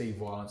they see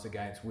violence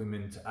against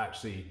women, to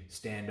actually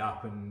stand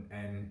up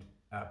and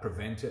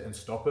prevent it and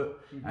stop it.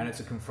 And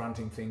it's a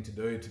confronting thing to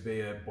do, to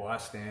be a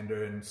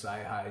bystander and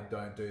say, hey,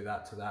 don't do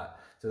that to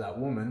that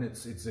woman.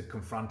 It's a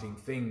confronting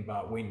thing,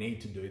 but we need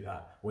to do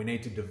that. We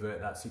need to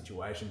divert that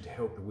situation to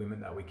help the women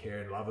that we care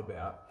and love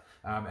about.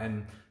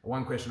 And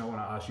one question I want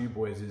to ask you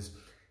boys is,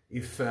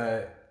 if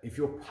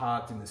you're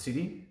parked in the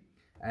city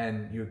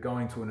and you're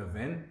going to an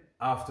event,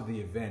 after the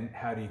event,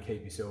 how do you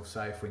keep yourself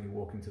safe when you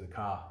walk into the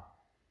car?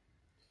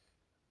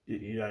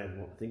 You don't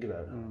even think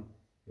about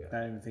it.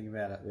 Don't even think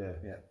about it.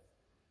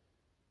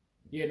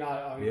 Yeah, no,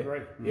 I agree.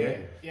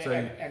 Yeah. So,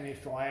 and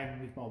if I am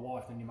with my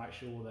wife, then you make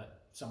sure that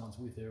someone's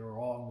with her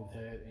or I'm with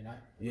her, you know.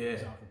 Yeah. For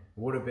example.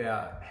 What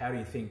about, how do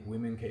you think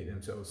women keep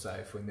themselves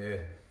safe when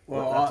they're...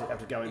 Well, have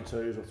to go in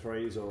twos or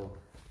threes or...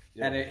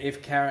 Yeah. And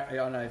if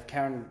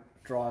Karen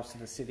drives to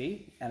the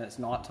city and it's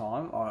night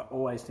time, I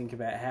always think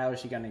about how is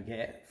she going to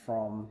get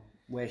from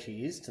where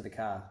she is to the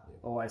car.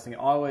 I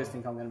always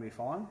think I'm going to be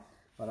fine,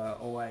 but I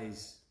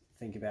always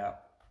think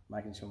about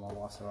making sure my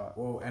wife's all right.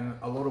 Well, and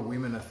a lot of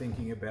women are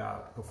thinking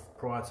about,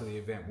 prior to the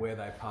event, where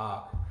they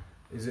park.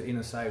 Is it in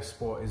a safe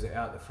spot? Is it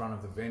out the front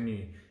of the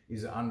venue?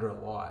 Is it under a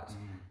light?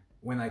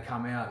 When they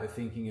come out, they're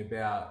thinking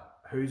about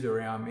who's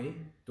around me.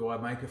 Do I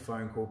make a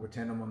phone call,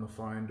 pretend I'm on the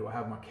phone? Do I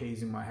have my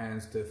keys in my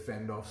hands to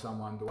fend off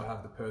someone? Do I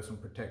have the personal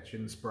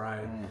protection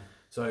spray?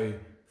 So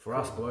for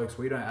us blokes,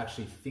 we don't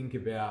actually think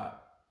about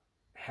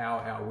how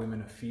our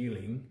women are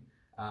feeling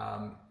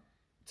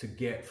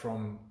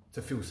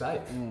to feel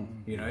safe,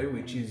 you know,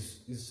 which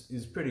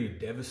is pretty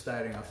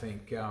devastating. I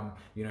think,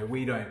 you know,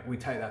 we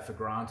take that for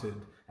granted,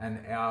 and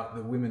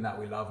the women that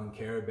we love and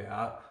care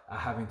about are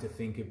having to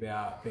think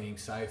about being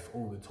safe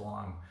all the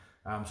time.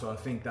 So I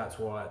think that's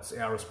why it's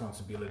our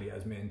responsibility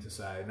as men to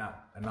say, nah,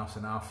 enough's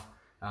enough.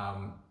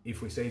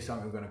 If we see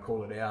something, we're going to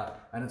call it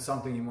out. And it's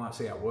something you might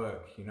see at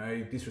work, you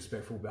know,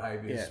 disrespectful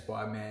behaviours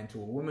by a man to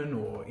a woman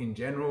or in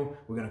general,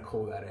 we're going to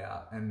call that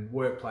out. And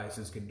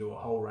workplaces can do a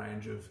whole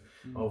range of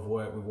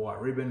work with White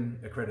Ribbon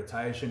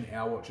accreditation.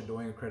 Our Watch are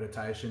doing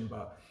accreditation,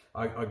 but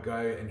I go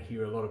and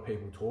hear a lot of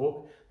people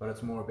talk, but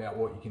it's more about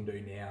what you can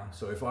do now.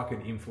 So if I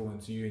can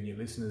influence you and your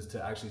listeners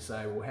to actually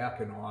say, well, how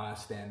can I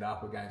stand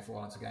up against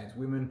violence against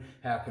women?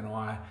 How can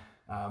I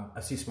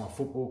assist my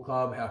football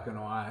club? How can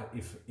I,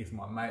 if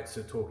my mates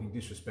are talking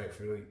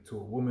disrespectfully to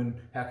a woman,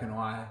 how can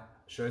I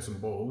show some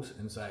balls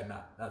and say,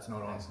 nah, that's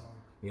not on?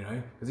 You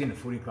know, because in a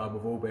footy club,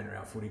 we've all been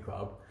around footy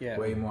club,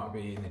 where you might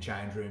be in the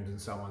change rooms and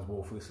someone's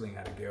wolf whistling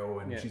at a girl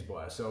and she's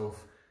by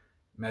herself.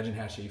 Imagine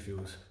how she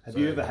feels. Have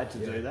you ever had to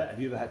do that?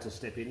 Have you ever had to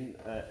step in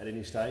at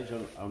any stage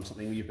on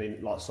something you've been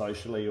like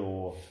socially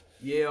or?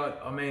 Yeah,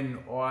 I mean,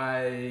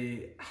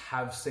 I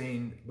have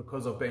seen,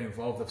 because I've been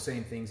involved, I've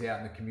seen things out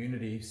in the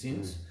community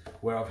since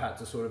where I've had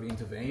to sort of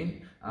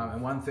intervene.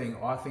 And one thing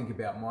I think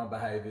about my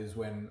behaviours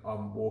when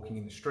I'm walking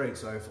in the street,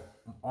 so if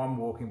I'm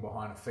walking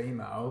behind a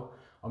female,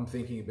 I'm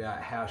thinking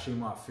about how she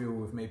might feel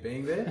with me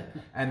being there,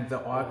 and the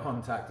eye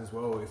contact as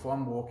well. If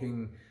I'm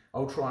walking,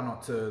 I'll try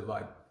not to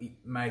like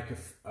make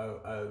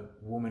a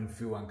woman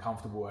feel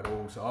uncomfortable at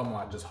all. So I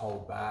might just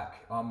hold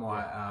back. I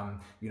might,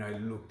 you know,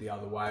 look the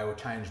other way or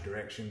change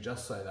direction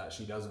just so that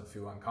she doesn't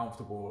feel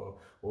uncomfortable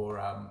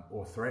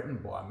or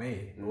threatened by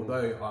me.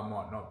 Although I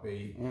might not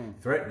be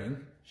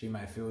threatening, she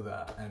may feel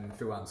that and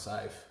feel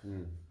unsafe.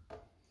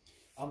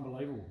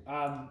 Unbelievable.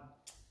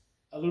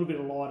 A little bit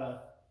of lighter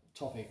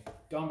topic.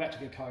 Going back to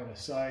Kokoda,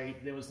 so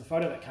there was the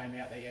photo that came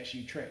out that he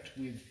actually trekked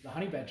with the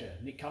honey badger,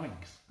 Nick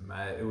Cummings.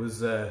 Mate, it was...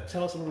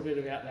 Tell us a little bit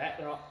about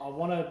that. I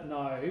want to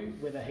know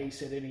whether he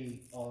said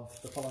any of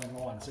the following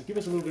lines. So give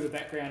us a little bit of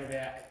background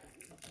about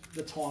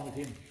the time with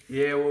him.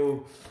 Yeah,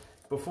 well,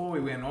 before we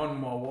went on,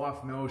 my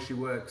wife Mel, she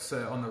works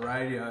on the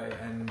radio,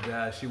 and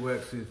she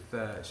works with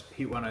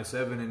Hit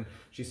 107, and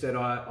she said,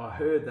 I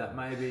heard that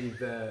maybe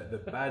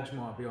the badge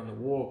might be on the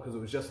walk because it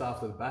was just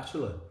after The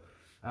Bachelor.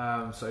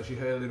 So she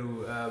heard a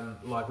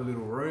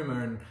little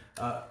rumour,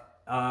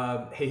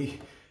 and he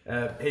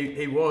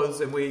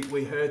was, and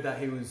we heard that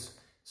he was.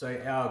 So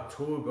our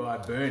tour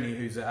guide Bernie,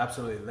 who's an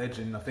absolute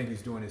legend, I think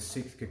he's doing his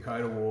 6th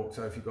Kokoda walk.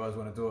 So if you guys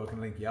want to do it, I can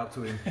link you up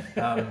to him.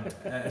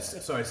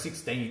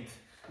 16th.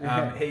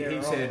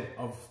 He said,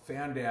 I've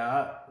found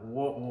out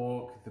what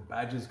walk the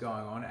badger's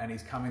going on, and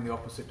he's coming the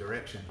opposite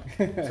direction.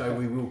 So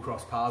we will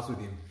cross paths with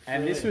him.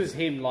 And this was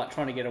him like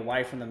trying to get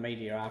away from the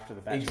media after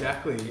the Bachelor.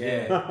 Exactly,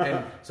 yeah.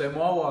 And so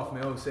my wife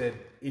Mel said,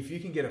 if you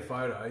can get a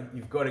photo,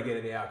 you've got to get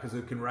it out because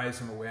it can raise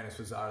some awareness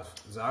for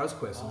Zara's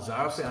Quest and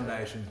Zara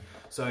Foundation.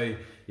 So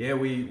yeah,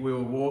 we were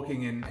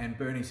walking, and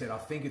Bernie said, I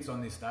think it's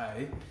on this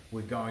day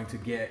we're going to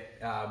get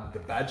the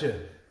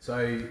badger.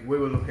 So we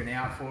were looking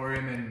out for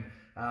him,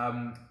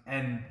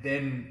 and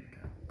then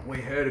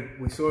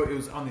we saw it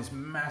was on this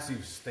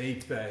massive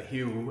steep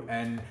hill,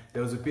 and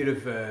there was a bit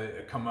of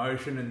a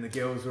commotion, and the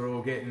girls were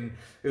all getting.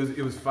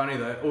 It was funny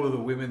though. All of the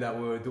women that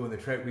we were doing the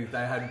trek with,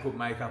 they hadn't put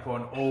makeup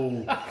on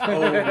all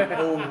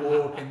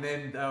walk, and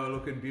then they were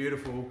looking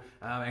beautiful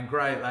and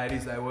great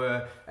ladies they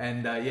were.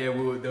 And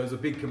there was a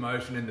big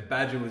commotion, and the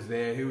badger was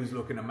there. He was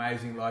looking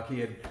amazing, like he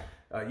had,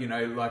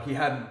 like he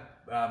hadn't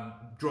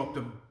dropped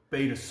a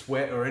beat of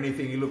sweat or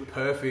anything. He looked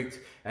perfect,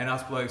 and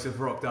us blokes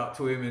have rocked up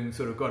to him and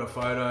sort of got a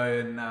photo,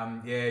 and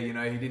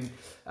he didn't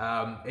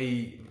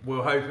we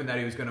were hoping that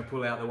he was going to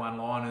pull out the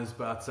one-liners,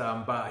 but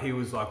he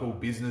was like all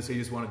business. He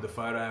just wanted the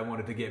photo and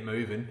wanted to get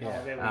moving.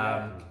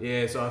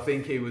 So I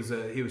think he was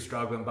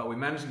struggling, but we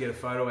managed to get a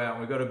photo out,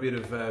 and we got a bit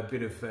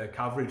of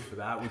coverage for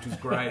that, which was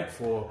great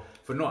for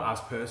not us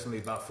personally,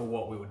 but for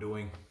what we were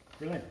doing.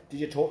 Brilliant. Did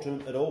you talk to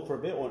him at all for a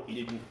bit, or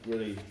you didn't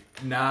really?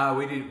 No,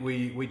 we did.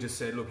 We just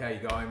said, "Look, how you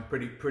going?"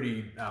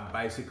 Pretty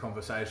basic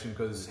conversation,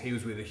 because he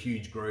was with a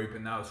huge group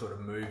and they were sort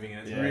of moving,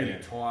 and it's really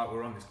tight.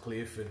 We're on this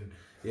cliff, and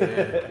but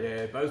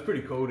it was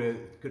pretty cool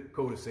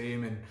to see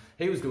him, and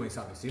he was doing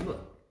something similar.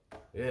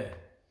 Yeah,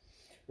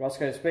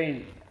 Roscoe, it's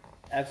been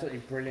absolutely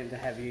brilliant to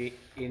have you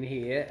in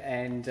here,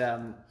 and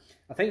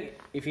I think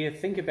if you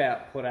think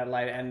about Port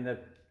Adelaide and the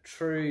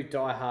true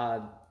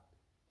diehard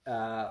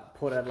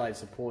Port Adelaide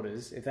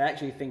supporters, if they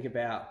actually think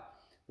about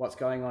what's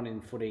going on in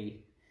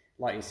footy,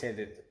 like you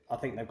said, I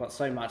think they've got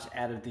so much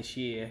out of this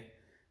year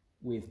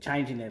with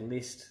changing their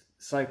list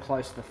so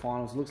close to the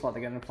finals. It looks like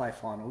they're going to play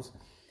finals.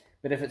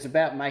 But if it's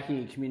about making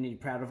your community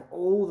proud of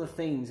all the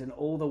things and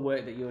all the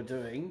work that you're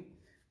doing,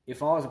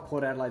 if I was a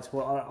Port Adelaide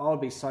supporter, I would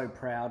be so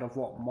proud of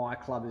what my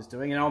club is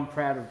doing. And I'm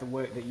proud of the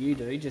work that you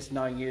do, just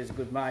knowing you as a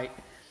good mate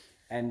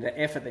and the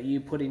effort that you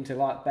put into,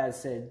 like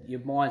Baz said, your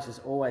mind's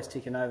just always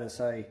ticking over.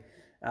 So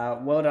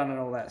well done and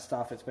all that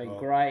stuff. It's been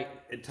great.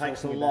 It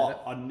takes a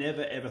lot. I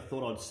never ever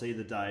thought I'd see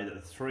the day that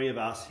the three of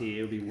us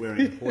here would be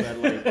wearing Port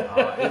Adelaide.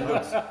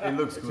 It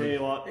looks good. I tell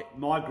you what,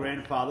 my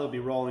grandfather would be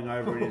rolling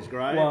over in his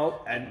grave,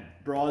 and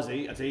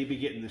Brizzy, I tell you, he'd be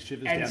getting the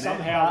shivers down there. And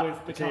somehow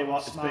we've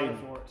become smarter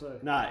for it too.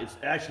 No, it's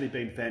actually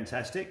been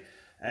fantastic,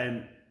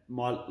 and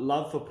my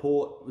love for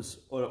Port was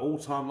an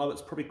all-time love.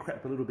 It's probably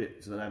crept a little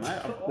bit today,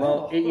 mate.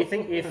 Well, you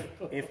think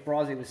if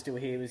Brizzy was still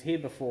here, he was here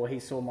before, he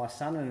saw my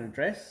son in a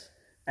dress,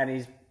 and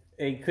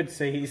he could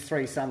see his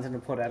three sons in a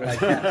Port Adelaide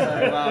cap.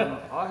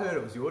 So, I heard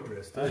it was your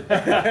dress too.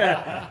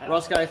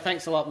 Roscoe,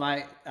 thanks a lot,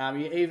 mate.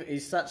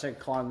 He's such a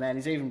kind man.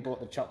 He's even brought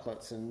the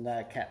chocolates and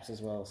caps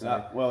as well.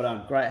 So well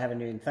done. Great having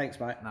you in. Thanks,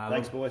 mate.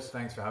 Thanks, boys.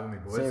 Thanks for having me,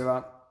 boys. See you,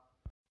 right.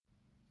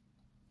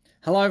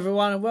 Hello,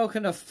 everyone, and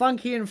welcome to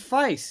Funky and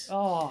Face.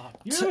 Oh,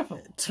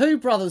 beautiful. Two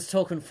brothers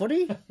talking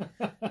footy.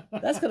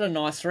 That's got a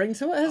nice ring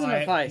to it, hasn't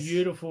it, Face?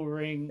 Beautiful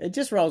ring. It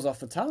just rolls off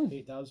the tongue.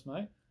 It does,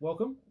 mate.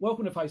 Welcome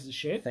to Faces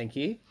Shed. Thank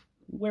you.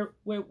 Where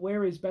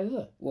is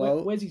Bazza?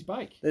 Well, where's his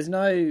bake? There's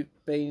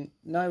been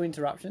no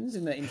interruptions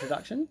in the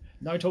introduction.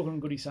 No talking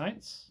Goody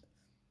Saints.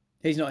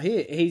 He's not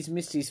here. He's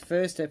missed his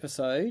first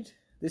episode.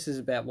 This is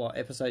about what,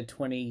 episode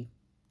 20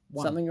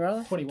 something or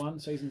other?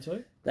 21, season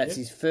 2. That's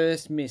his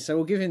first miss. So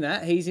we'll give him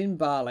that. He's in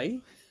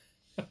Bali.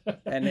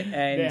 and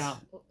now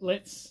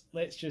let's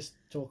just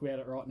talk about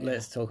it right now.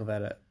 Let's talk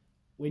about it.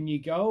 When you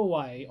go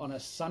away on a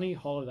sunny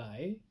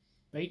holiday,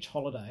 beach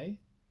holiday,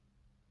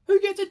 who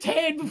gets a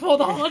tan before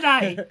the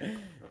holiday?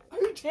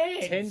 Who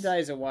tans? 10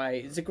 days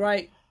away. It's a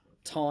great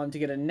time to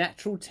get a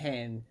natural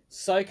tan,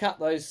 soak up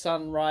those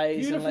sun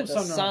rays, Beautiful and let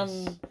the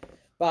sun.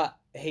 But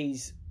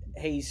he's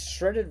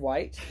shredded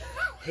weight.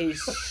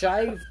 He's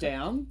shaved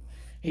down.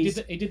 He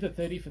did the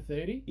 30 for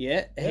 30.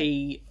 Yeah,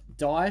 he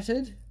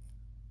dieted,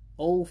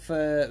 all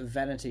for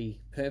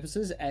vanity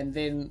purposes, and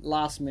then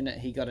last minute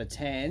he got a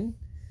tan.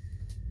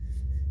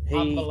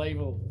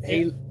 Unbelievable.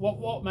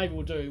 What maybe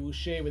we'll do, we'll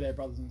share with our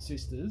brothers and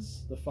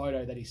sisters the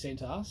photo that he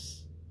sent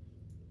us.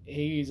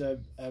 He is a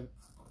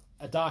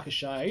darker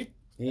shade.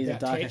 He's a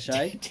darker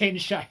shade. 10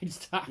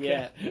 shades darker.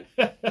 Yeah.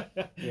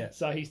 Yeah.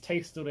 So his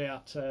teeth stood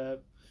out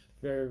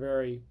very,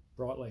 very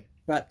brightly.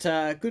 But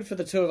good for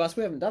the two of us.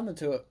 We haven't done the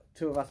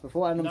two of us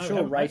before, and I'm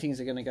sure ratings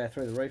are going to go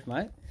through the roof,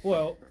 mate.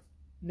 Well,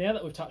 now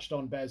that we've touched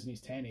on Baz and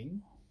his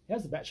tanning,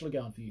 how's The Bachelor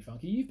going for you,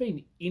 Funky? You've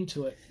been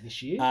into it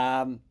this year.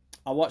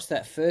 I watched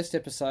that first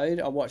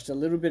episode. I watched a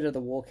little bit of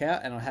the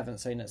walkout, and I haven't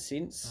seen it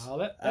since. Oh,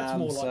 that's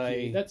more like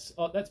you. That's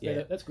better.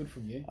 Yeah. That's good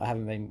from you. I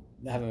haven't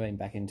been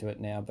back into it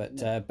now,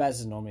 but Baz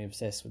is normally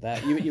obsessed with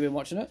that. You been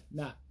watching it?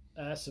 Nah,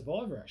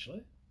 Survivor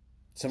actually.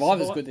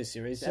 Survivor's good this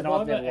series, and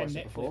I've never watched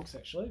it before. Netflix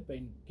actually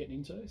been getting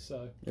into,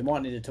 so we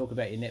might need to talk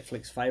about your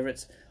Netflix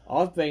favourites.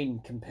 I've been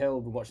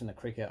compelled with watching the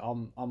cricket.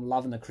 I'm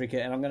loving the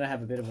cricket, and I'm going to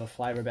have a bit of a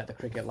flavour about the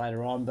cricket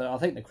later on. But I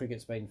think the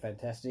cricket's been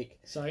fantastic.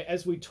 So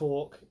as we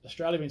talk,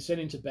 Australia have been sent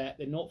into bat.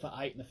 They're 0 for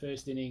 8 in the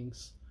first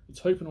innings. It's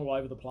hooping all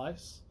over the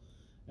place,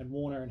 and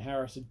Warner and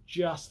Harris are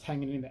just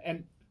hanging in there.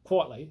 And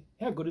quietly,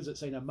 how good is it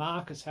seeing a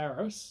Marcus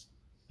Harris,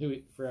 who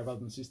for our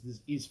brothers and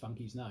sisters is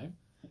Funky's name,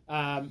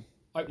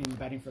 opening and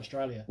batting for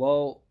Australia?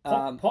 Well,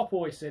 Pop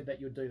always said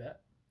that you'd do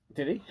that.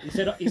 Did he? He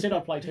said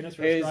I'd play tennis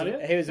for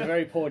Australia. He was a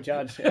very poor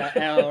judge,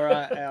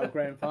 our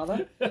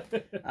grandfather.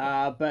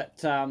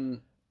 But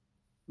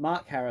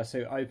Mark Harris,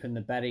 who opened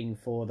the batting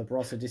for the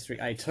Barossa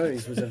District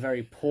A2s, was a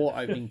very poor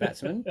opening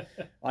batsman.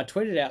 I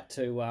tweeted out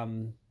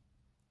to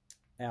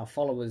our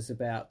followers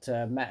about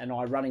Matt and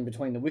I running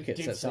between the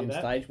wickets at some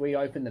stage. We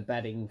opened the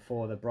batting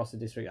for the Barossa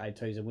District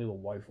A2s and we were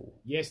woeful.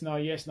 Yes, no.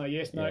 Yes,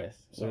 Sorry.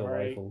 we were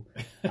woeful.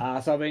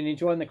 So I've been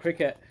enjoying the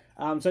cricket.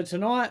 So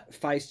tonight,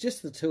 Face,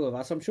 just the two of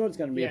us. I'm sure it's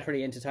going to be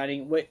pretty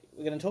entertaining. We're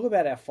going to talk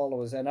about our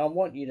followers, and I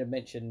want you to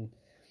mention,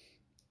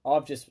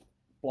 I've just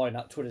blown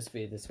up Twitter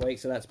sphere this week,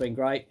 so that's been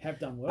great. Have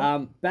done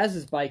well.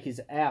 Baz's Bake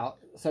is out,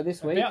 so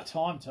this week... About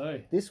time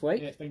too. This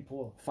week... Yeah, it's been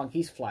poor.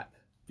 Funky's Flap.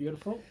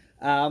 Beautiful.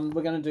 We're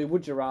going to do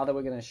Would You Rather.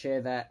 We're going to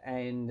share that,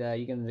 and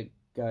you're going to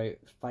go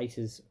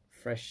Face's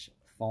Fresh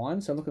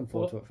Finds. So looking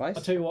forward to it, Face.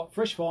 I'll tell you what,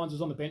 Fresh Finds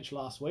was on the bench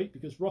last week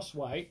because Ross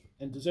Waite,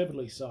 and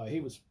deservedly so, he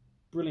was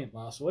brilliant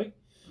last week.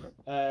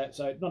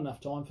 So not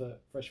enough time for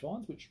Fresh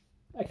Finds, which,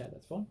 okay,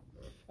 that's fine.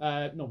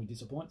 Normally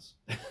disappoints.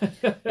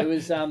 It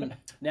was,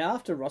 now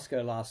after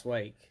Roscoe last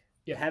week,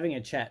 having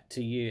a chat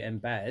to you and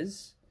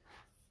Baz,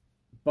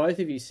 both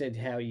of you said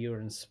how you were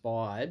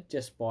inspired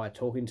just by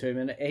talking to him.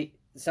 And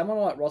someone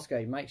like Roscoe,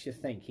 he makes you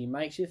think. He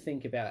makes you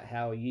think about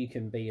how you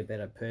can be a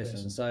better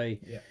person. So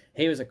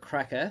he was a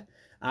cracker.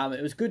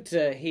 It was good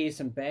to hear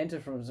some banter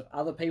from some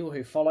other people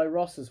who follow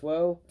Ross as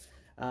well.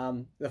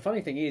 The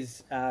funny thing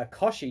is,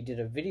 Koshi did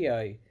a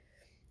video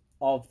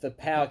of the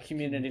Power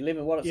Community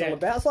Living, what it's all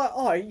about. It's like,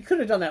 oh, you could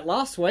have done that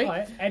last week.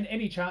 Oh, and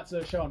any chance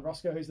of showing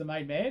Roscoe who's the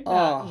main man?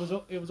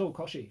 It was all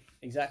Koshi.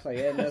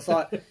 Exactly, and it's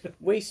like,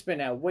 we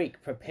spent our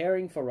week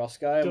preparing for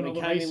Roscoe, and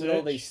we came in with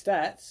all these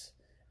stats,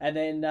 and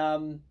then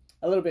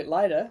a little bit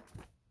later,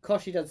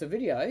 Koshi does the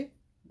video.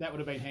 That would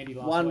have been handy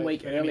last 1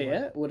 week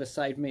earlier, would have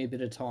saved me a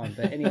bit of time.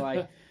 But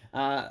anyway,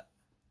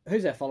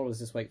 who's our followers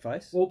this week,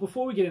 Face? Well,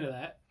 before we get into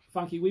that,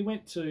 Funky, we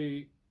went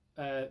to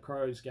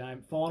Crows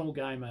game, final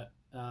game at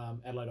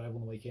Adelaide Oval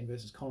on the weekend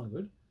versus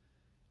Collingwood.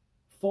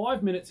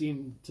 5 minutes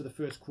into the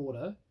first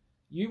quarter,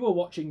 you were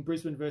watching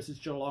Brisbane versus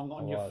Geelong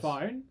on your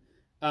phone,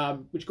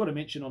 which got a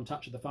mention on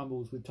Touch of the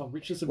Fumbles with Tom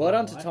Richardson. Well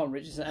done to Tom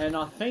Richardson, and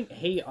I think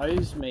he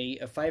owes me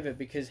a favour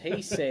because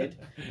he said,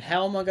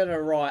 how am I going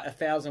to write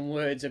 1,000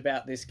 words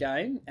about this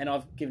game? And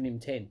I've given him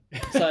 10.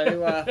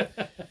 So,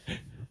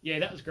 yeah,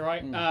 that was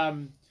great.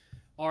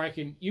 I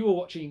reckon you were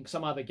watching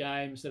some other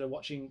games instead of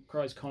watching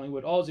Crows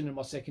Collingwood. I was into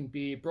my second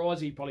beer.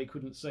 Brizey probably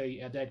couldn't see,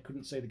 our dad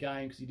couldn't see the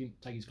game because he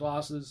didn't take his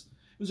glasses.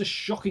 It was a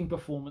shocking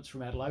performance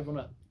from Adelaide, wasn't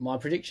it? My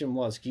prediction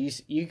was,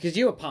 because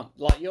you were pumped,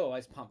 like you're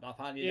always pumped up,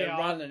 aren't you? Yeah, they're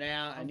running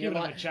out, and you're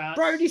like,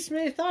 Brodie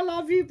Smith, I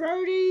love you,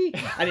 Brodie.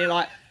 And you're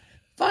like,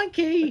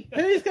 Funky,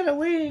 who's going to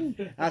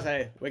win? I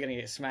say, we're going to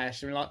get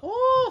smashed. And we're like,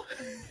 oh.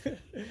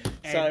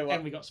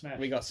 And we got smashed.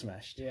 We got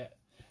smashed. Yeah.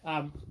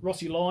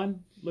 Rossi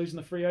Lyon losing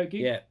the Freo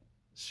gig. Yeah.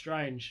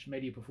 Strange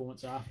media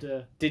performance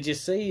after. Did you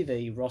see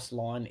the Ross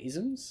Lyon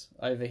isms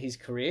over his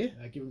career?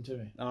 Give them to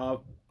me.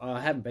 I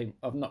haven't been.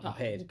 I'm not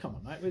prepared. Come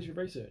on, mate. Where's your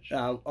research?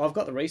 I've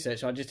got the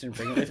research. I just didn't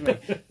bring it with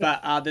me.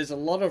 But there's a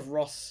lot of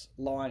Ross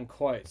Lyon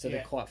quotes that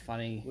are quite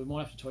funny. We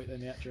might have to tweet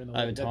them out during the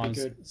week. Over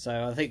time.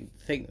 So I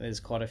think there's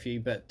quite a few.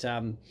 But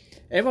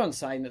everyone's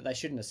saying that they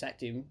shouldn't have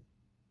sacked him.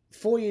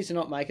 4 years of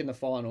not making the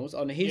finals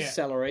on his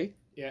salary.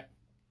 Yeah.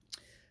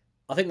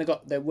 I think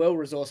they're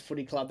well-resourced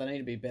footy club. They need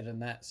to be better than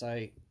that. So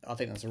I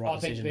think that's the right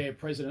decision. I think their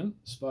president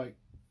spoke.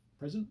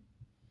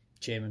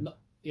 Chairman.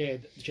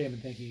 The chairman.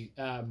 Thank you.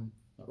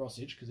 Not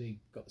Rossich, because he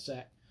got the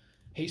sack.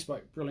 He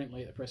spoke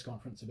brilliantly at the press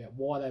conference about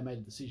why they made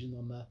a decision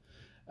on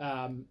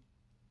the.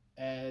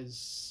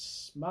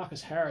 As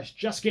Marcus Harris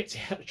just gets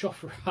out of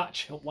Jofra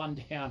Archer,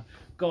 one down.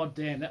 God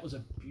damn, that was a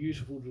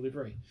beautiful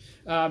delivery.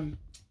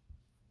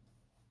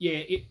 yeah,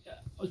 it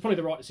was probably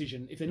the right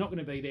decision. If they're not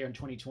going to be there in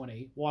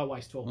 2020, why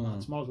waste 12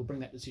 months? Might as well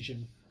bring that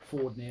decision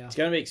forward now. It's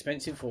going to be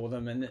expensive for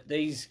them, and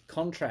these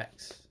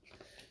contracts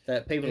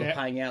that people are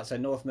paying out. So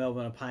North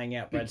Melbourne are paying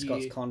out Brad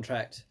Scott's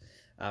contract.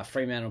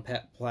 Fremantle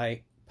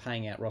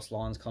paying out Ross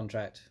Lyon's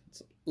contract.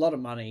 It's a lot of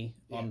money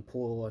on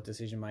poor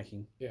decision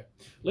making. Yeah.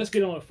 Let's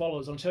get on to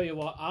followers. I'll tell you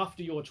what,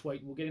 after your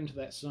tweet, we'll get into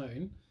that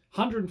soon.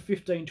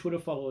 115 Twitter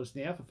followers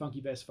now for Funky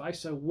Bass Face.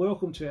 So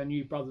welcome to our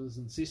new brothers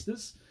and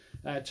sisters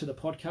to the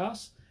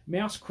podcast.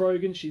 Mouse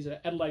Krogan, she's an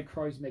Adelaide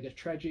Crows Mega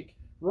Tragic.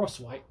 Ross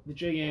Waite, the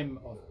GM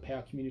of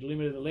Power Community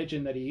Limited, the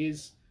legend that he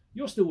is.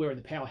 You're still wearing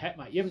the Power hat,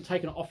 mate. You haven't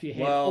taken it off your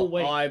head all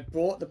week. I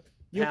brought the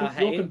Power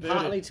hat in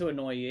partly to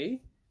annoy you.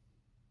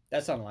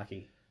 That's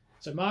unlucky.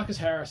 So Marcus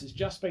Harris has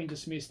just been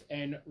dismissed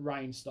and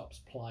Rain stops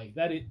play.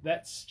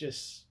 That's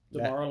just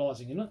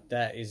demoralising, isn't it?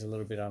 That is a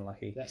little bit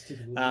unlucky. That's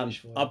typical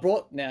English for you. I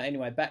brought, now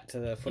anyway, back to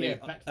the footy.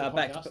 Yeah, back to the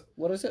podcast.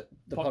 What is it?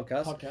 The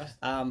podcast?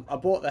 Podcast. I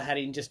brought the hat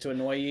in just to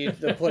annoy you,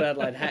 the Port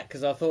Adelaide hat,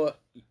 because I thought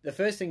the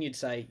first thing you'd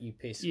say, you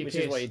piss, which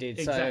is what you did.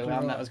 Exactly so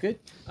right. that was good.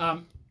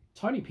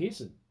 Tony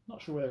Pearson,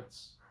 not sure whether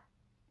it's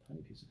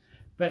Tony Pearson,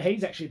 but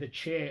he's actually the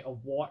chair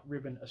of White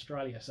Ribbon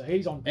Australia. So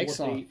he's on board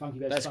the Funky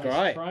Bass That's Face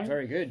great. train.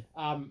 Very good.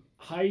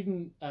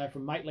 Hayden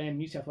from Maitland,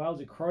 New South Wales,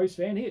 a Crows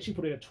fan, he actually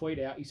put out a tweet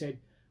out. He said,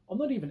 I'm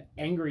not even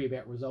angry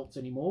about results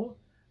anymore.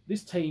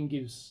 This team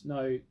gives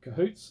no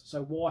cahoots,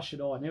 so why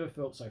should I? Never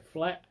felt so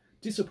flat.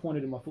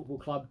 Disappointed in my football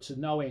club to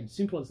no end.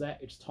 Simple as that.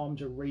 It's time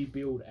to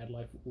rebuild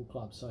Adelaide Football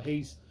Club. So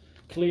he's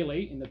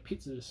clearly in the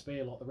pits of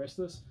despair like the rest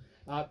of us.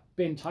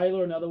 Ben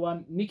Taylor, another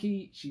one.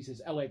 Nikki, she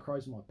says, LA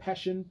Crows are my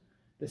passion.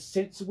 The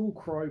Sensible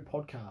Crow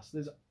podcast.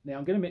 Now,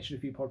 I'm going to mention a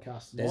few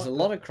podcasts tonight. There's a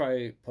lot of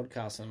Crow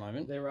podcasts at the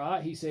moment. There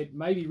are. He said,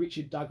 maybe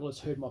Richard Douglas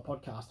heard my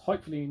podcast.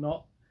 Hopefully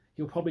not.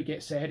 He'll probably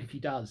get sad if he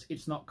does.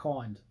 It's not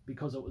kind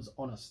because it was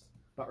honest.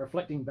 But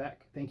reflecting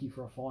back, thank you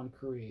for a fine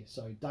career.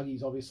 So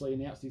Dougie's obviously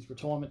announced his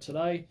retirement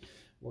today,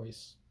 or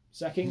his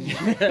sacking.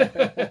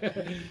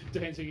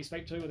 Depends who you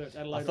speak to, whether it's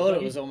Adelaide I thought or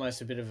it was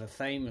almost a bit of a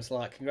theme. It's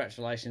like,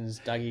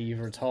 congratulations, Dougie, you've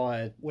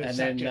retired. We've and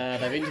sacked then you.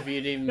 they've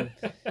interviewed him.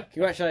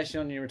 Congratulations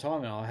on your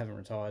retirement. I haven't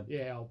retired.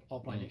 Yeah, I'll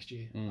play next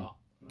year. Oh,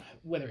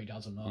 whether he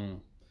does or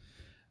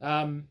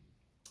not.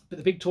 But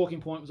the big talking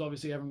point was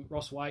obviously having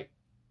Ross Waite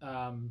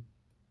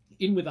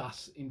in with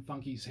us in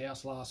Funky's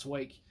house last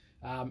week.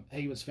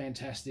 He was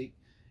fantastic.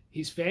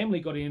 His family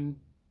got in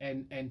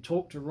and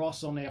talked to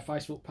Ross on our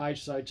Facebook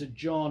page. So to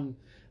John,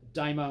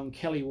 Damo and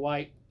Kelly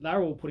Waite, they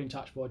were all put in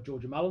touch by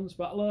Georgia Mullins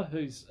Butler,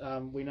 who's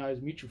we know is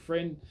a mutual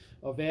friend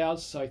of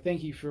ours. So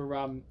thank you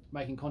for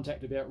making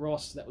contact about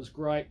Ross. That was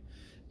great.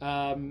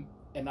 And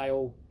they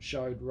all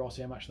showed Ross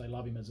how much they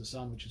love him as a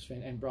son,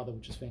 and brother,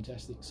 which is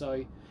fantastic.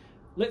 So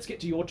let's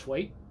get to your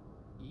tweet.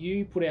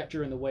 You put out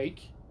during the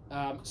week.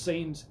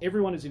 Seems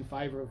everyone is in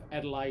favour of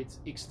Adelaide's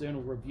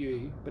external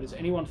review, but has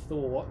anyone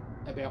thought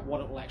about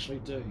what it will actually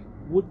do?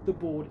 Would the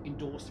board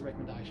endorse the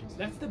recommendations?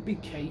 That's the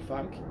big key,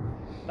 Funk.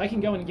 They can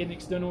go and get an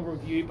external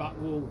review, but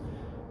will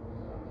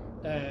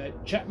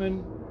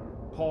Chapman,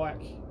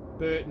 Pike,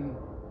 Burton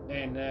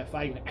and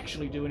Fagan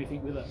actually do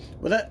anything with it?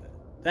 Well,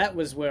 that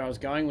was where I was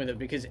going with it,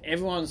 because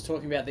everyone's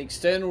talking about the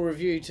external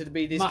review to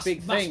be this big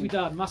thing. Must be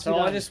done. So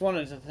I just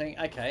wanted to think,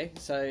 okay,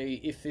 so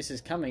if this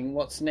is coming,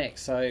 what's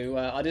next? So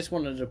I just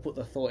wanted to put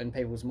the thought in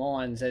people's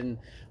minds, and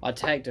I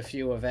tagged a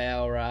few of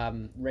our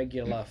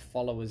regular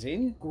followers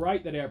in.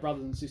 Great that our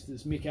brothers and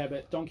sisters, Mick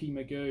Abbott, Donkey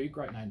Magoo,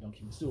 great name,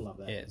 Donkey, I still love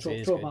that. Yeah,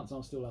 12 months on,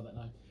 I still love that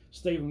name.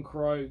 Stephen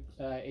Crow,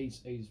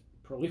 he's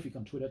prolific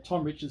on Twitter.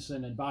 Tom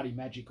Richardson and Barty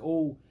Magic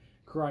all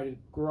created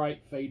great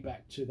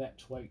feedback to that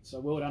tweet. So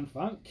well done,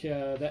 Funk.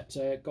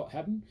 That got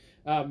happened.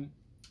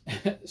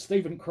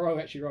 Stephen Crow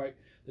actually wrote,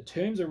 the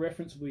terms of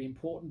reference will be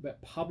important, but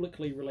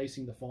publicly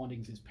releasing the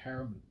findings is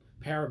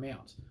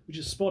paramount, which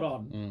is spot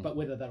on, but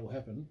whether that will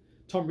happen.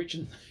 Tom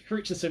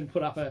Richardson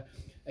put up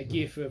a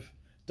gif of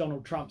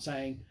Donald Trump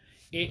saying,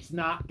 it's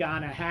not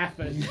gonna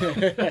happen.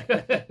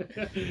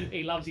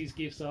 He loves his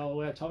gifs,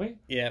 Tommy.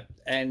 Yeah,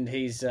 and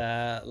his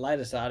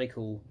latest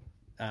article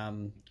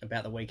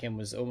about the weekend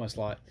was almost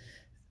like,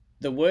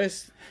 the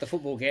worse the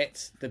football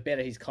gets, the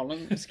better his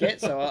columns get.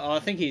 So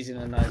I think he's in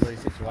a no-lose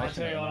situation. I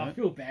tell you what, I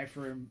feel bad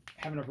for him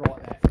having to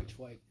write that each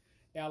week.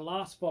 Our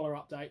last follower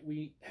update,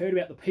 we heard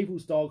about the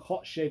People's Dog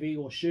Hot Chevy,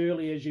 or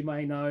Shirley as you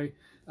may know,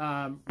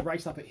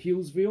 raced up at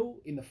Hillsville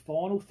in the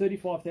final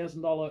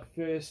 $35,000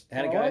 first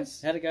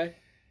prize. How'd it go?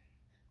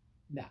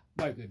 Nah,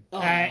 no good. Oh,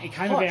 it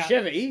came Hot about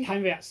Chevy?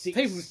 Came about six.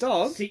 People's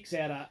Dog? 6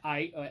 out of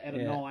 8 out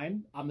of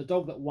 9. The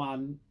dog that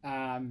won,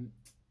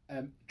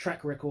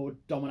 track record,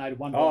 dominated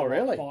one by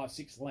really?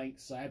 5-6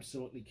 lengths, so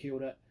absolutely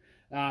killed it.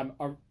 I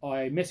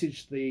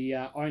messaged the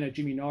owner,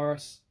 Jimmy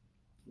Norris,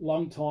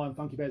 long-time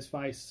Funky Bass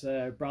Face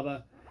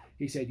brother.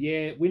 He said,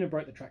 yeah, winner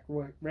broke the track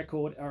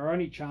record. Our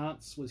only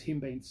chance was him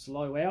being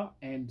slow out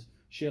and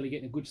Shirley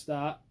getting a good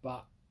start,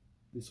 but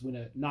this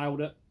winner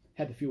nailed it,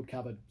 had the field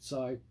covered.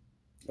 So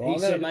Well, I'm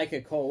going to make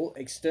a call,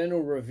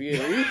 external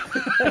review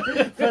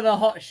for the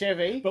hot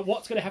Chevy. But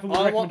what's going to happen with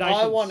recommendations?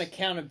 I want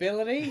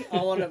accountability.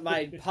 I want it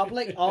made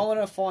public. I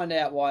want to find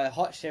out why a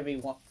hot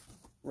Chevy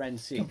ran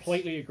 6.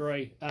 Completely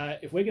agree.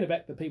 If we're going to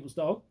back the people's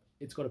dog,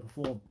 it's got to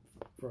perform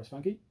for us,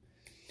 Funky.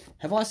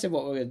 Have I said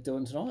what we're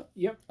doing tonight?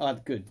 Yep. Oh,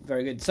 good.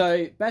 Very good.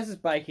 So, Baz's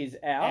Bake is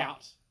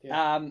out.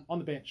 Yeah. On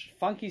the bench.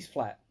 Funky's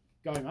flat.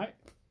 Go, mate.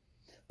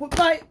 But,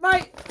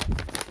 mate,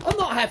 I'm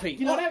not happy.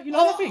 You're not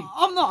happy?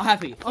 I'm not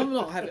happy. I'm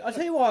not happy. I'll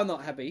tell you why I'm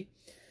not happy.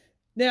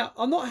 Now,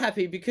 I'm not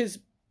happy because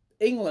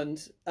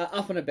England are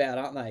up and about,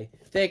 aren't they?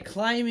 They're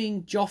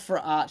claiming Jofra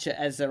Archer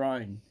as their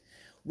own.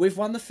 We've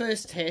won the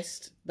first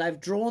test. They've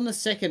drawn the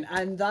second,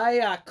 and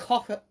they are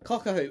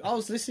cock-a-hoop. I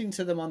was listening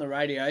to them on the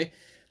radio.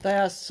 They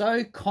are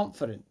so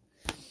confident.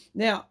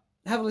 Now,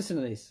 have a listen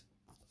to this.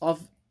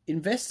 I've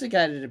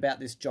investigated about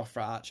this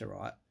Jofra Archer,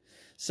 right?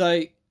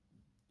 So,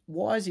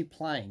 why is he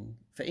playing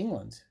for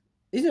England?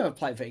 He's never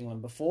played for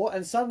England before,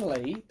 and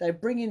suddenly they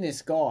bring in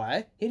this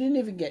guy. He didn't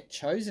even get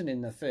chosen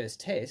in the first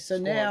test, so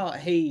now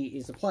he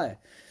is a player.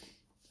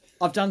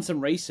 I've done some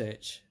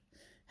research.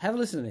 Have a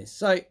listen to this.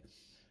 So,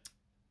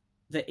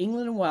 the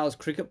England and Wales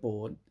Cricket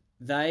Board,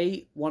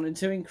 they wanted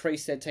to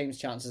increase their team's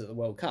chances at the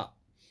World Cup.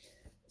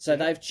 So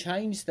they've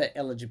changed the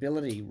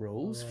eligibility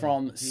rules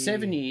from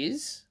 7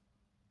 years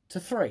to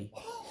 3.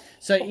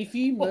 So if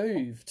you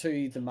move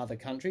to the mother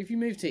country, if you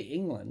move to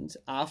England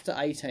after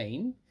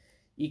 18,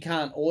 you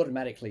can't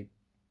automatically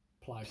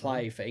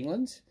play for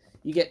England.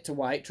 You get to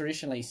wait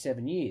traditionally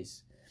 7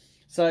 years.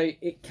 So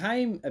it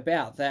came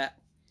about that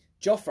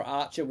Jofra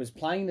Archer was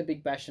playing the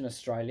Big Bash in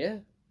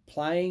Australia,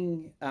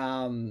 playing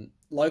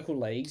local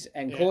leagues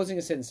and causing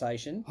a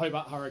sensation.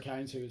 Hobart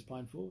Hurricanes, who he was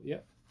playing for,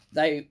 yep.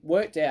 They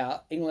worked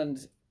out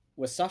England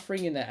were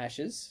suffering in their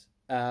ashes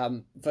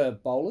for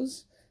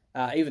bowlers,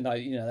 even though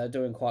they're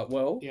doing quite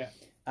well. Yeah.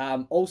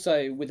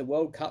 Also, with the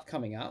World Cup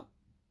coming up,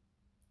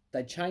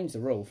 they changed the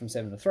rule from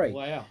 7 to 3.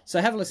 Wow.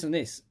 So have a listen to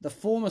this. The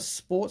former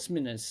sports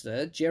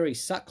minister, Jerry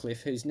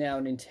Sutcliffe, who's now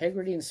an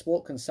integrity and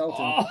sport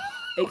consultant,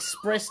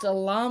 expressed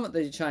alarm at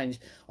the change.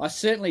 I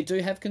certainly do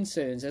have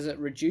concerns as it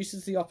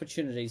reduces the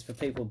opportunities for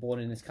people born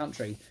in this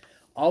country.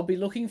 I'll be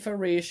looking for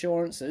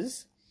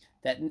reassurances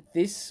that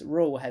this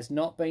rule has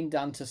not been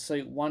done to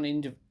suit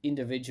one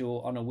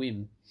individual on a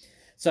whim.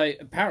 So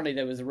apparently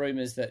there was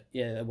rumours that,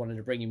 they wanted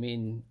to bring him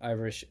in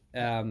over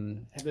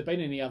Have there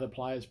been any other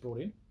players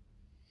brought in?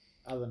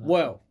 Other than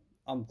well,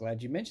 I'm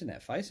glad you mentioned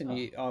that, Face, and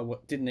I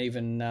didn't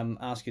even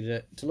ask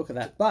you to look at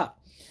that. But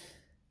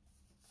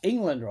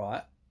England,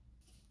 right,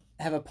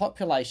 have a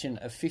population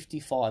of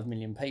 55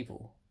 million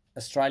people.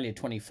 Australia,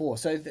 24.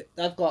 So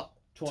they've got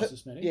twice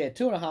as many. Yeah,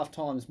 2.5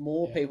 times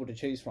more people to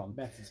choose from.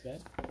 Maths is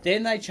bad.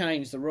 Then they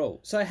changed the rule.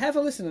 So have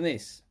a listen to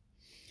this.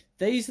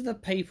 These are the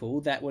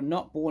people that were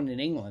not born in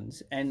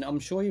England, and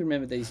I'm sure you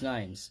remember these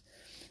names.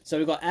 So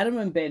we've got Adam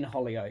and Ben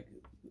Hollioake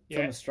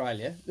from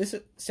Australia. This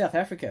is South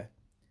Africa.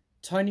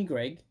 Tony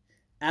Greig,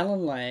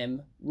 Alan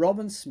Lamb,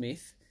 Robin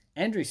Smith,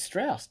 Andrew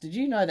Strauss. Did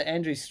you know that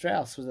Andrew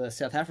Strauss was a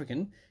South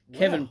African?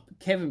 Wow.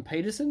 Kevin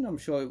Peterson, I'm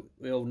sure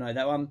we all know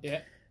that one.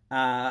 Yeah.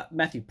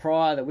 Matthew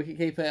Pryor, the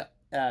wicketkeeper.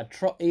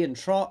 Ian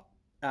Trott,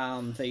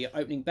 the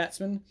opening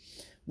batsman.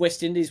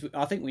 West Indies,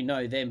 I think we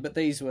know them, but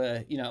these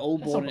were, all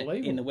born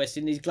in the West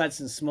Indies.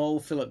 Gladstone Small,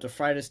 Philip De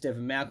Freitas,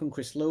 Devon Malcolm,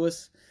 Chris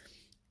Lewis.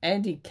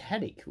 Andy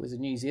Caddick was a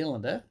New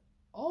Zealander.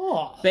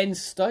 Oh. Ben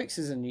Stokes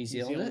is a New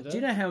Zealander. Do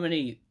you know how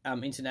many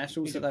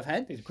internationals that they've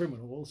had? He's a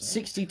criminal also.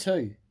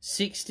 62.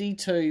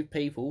 62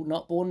 people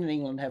not born in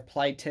England have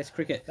played Test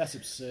cricket. That's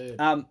absurd.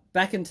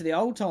 Back into the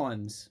old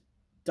times,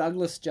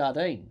 Douglas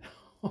Jardine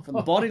from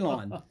the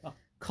Bodyline.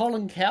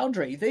 Colin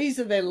Cowdrey. These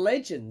are their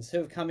legends who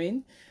have come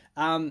in.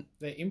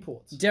 They're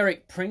imports.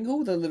 Derek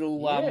Pringle, the little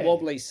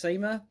wobbly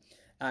seamer.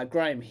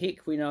 Graham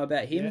Hick, we know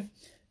about him.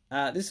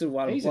 Yeah. This is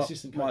one. He's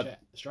assistant coach at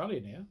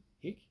Australia now.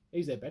 Hick.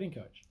 He's their batting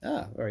coach.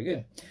 Ah, very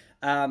good.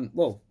 Yeah.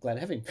 Well, glad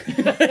to have him.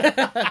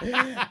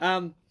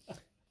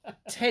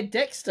 Ted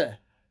Dexter.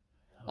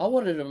 I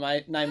wanted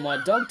to name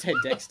my dog Ted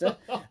Dexter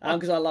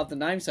because I love the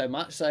name so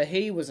much. So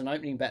he was an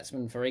opening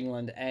batsman for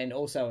England and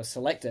also a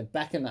selector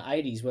back in the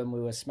 80s when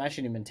we were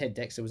smashing him, and Ted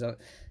Dexter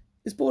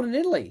was born in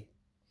Italy.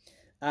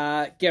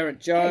 Garrett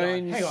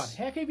Jones. Hang on.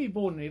 How can he be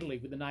born in Italy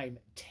with the name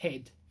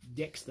Ted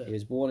Dexter? He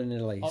was born in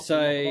Italy.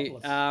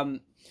 So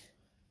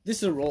this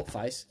is a rort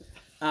face.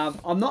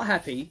 I'm not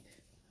happy.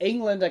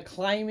 England are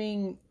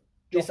claiming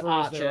this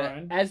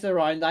Archer as their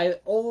own. They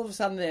all of a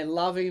sudden they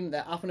love him.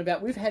 They're up and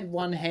about. We've had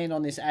one hand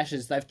on this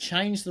Ashes. They've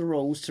changed the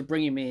rules to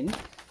bring him in.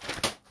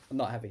 I'm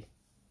not happy.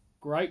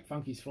 Great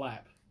Funky's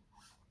flap.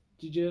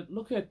 Did you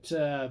look at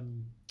the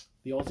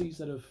Aussies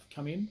that have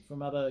come in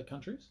from other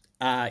countries?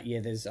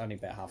 There's only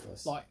about half of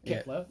us. Like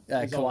Kepler,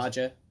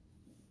 Kawaja.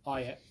 Oh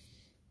yeah.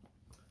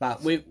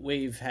 But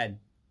we've had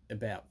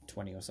about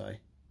 20 or so.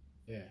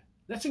 Yeah.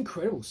 That's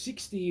incredible.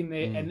 60 in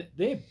there, and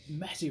they're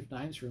massive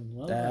names for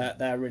England.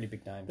 They're really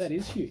big names. That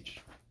is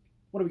huge.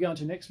 What are we going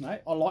to next, mate?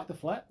 I like the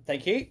flat.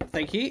 Thank you. Baz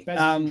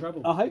is in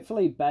trouble.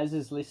 Hopefully Baz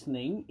is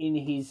listening in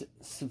his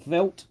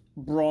svelte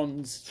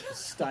bronzed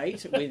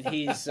state with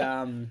his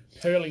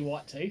pearly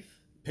white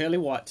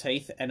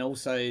teeth, and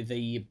also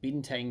the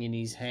bintang in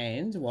his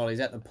hand while he's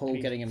at the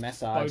pool getting a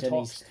massage. And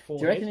do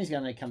you reckon he's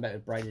going to come back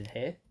with braided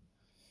hair?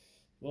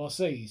 Well, I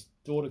see his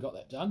daughter got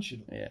that done.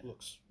 She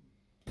looks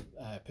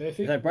perfect.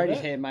 If they braid his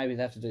hair, maybe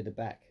they have to do the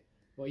back.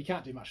 Well, you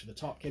can't do much of the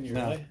top, can you?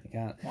 No, really? You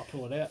can't. Might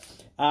pull it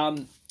out.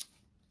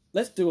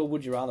 Let's do a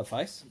would you rather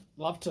face.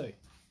 Love to.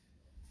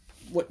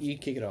 What you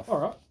kick it off?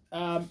 All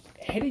right.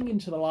 Heading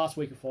into the last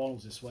week of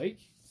finals this week,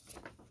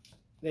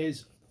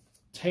 there's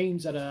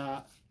teams that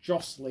are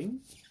jostling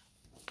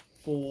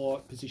for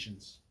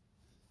positions.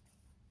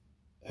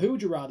 Who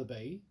would you rather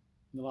be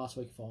in the last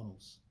week of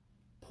finals?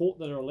 Port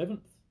that are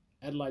 11th,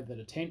 Adelaide that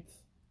are 10th,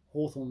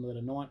 Hawthorn that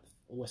are 9th,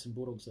 or Western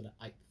Bulldogs that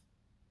are 8th?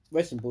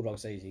 Western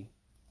Bulldogs easy.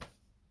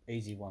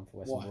 Easy one for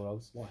Western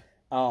Bulldogs. Why?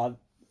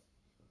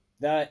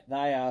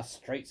 They are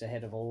streets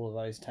ahead of all of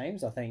those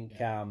teams. I think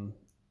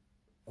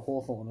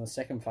Hawthorn are the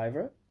second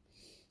favourite,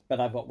 but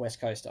they've got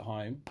West Coast at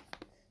home.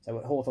 So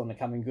Hawthorn are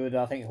coming good.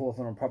 I think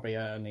Hawthorn are probably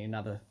only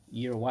another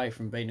year away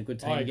from being a good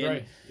team again. I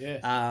agree,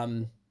 yeah.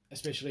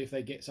 Especially if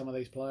they get some of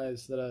these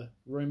players that are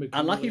rumoured.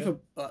 Unlucky for...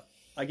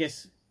 I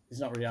guess it's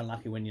not really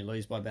unlucky when you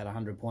lose by about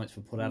 100 points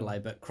for Port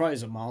Adelaide, but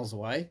Crows are miles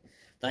away.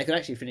 They could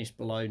actually finish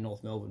below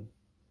North Melbourne,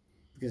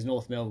 because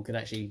North Melbourne could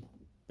actually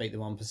beat the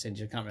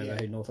 1%. I can't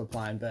remember who North are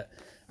playing, but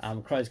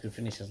Crows could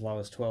finish as low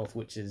as 12th,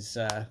 which is...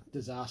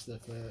 disaster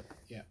for...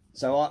 Yeah.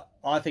 So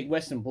I think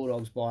Western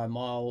Bulldogs by a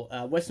mile.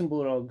 Western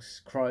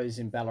Bulldogs, Crows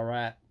in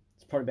Ballarat.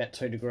 It's probably about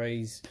 2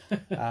 degrees.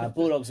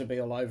 Bulldogs will be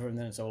all over and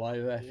then it's all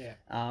over. Yeah.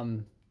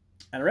 And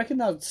I reckon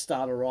they'll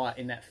start all right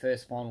in that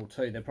first final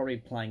too. They're probably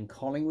playing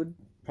Collingwood,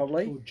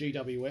 probably. Or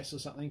GWS or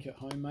something at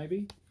home,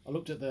 maybe. I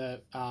looked at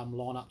the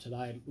lineup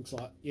today. It looks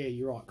like,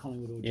 you're right,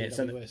 Collingwood or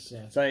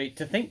GWS. So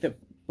to think that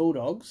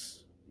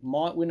Bulldogs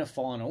might win a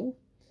final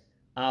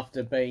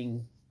after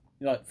being,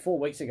 4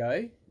 weeks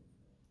ago...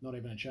 Not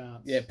even a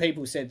chance. Yeah,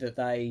 people said that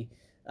they...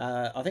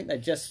 I think they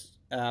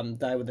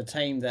were the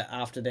team that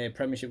after their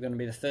premiership were going to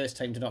be the first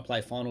team to not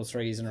play finals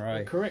 3 years in a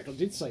row. Correct, I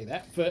did see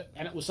that.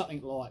 And it was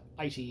something like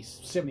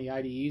 70,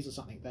 80 years or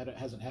something that it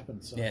hasn't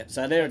happened. So yeah,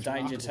 so they're a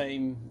danger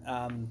team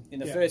in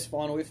the first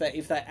final. If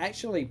they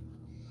actually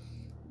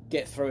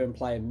get through and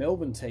play a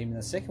Melbourne team in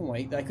the second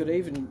week, they could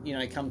even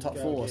come top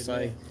 4.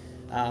 So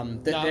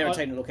they're a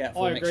team to look out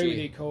for next year. I agree with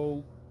you,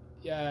 Cole.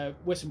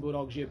 Western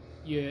Bulldogs,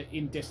 you're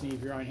in destiny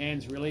of your own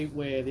hands, really,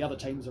 where the other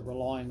teams are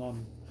relying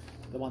on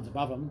the ones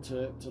above them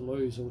to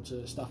lose or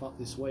to stuff up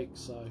this week.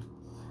 So,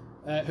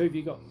 who have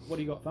you got? What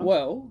do you got, Fun?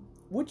 Well,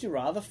 would you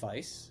rather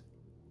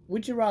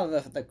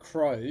the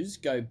Crows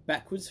go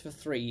backwards for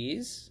 3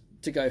 years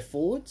to go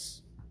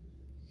forwards,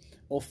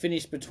 or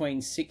finish between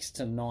 6th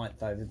to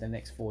 9th over the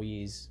next 4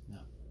 years? No.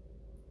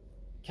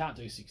 Can't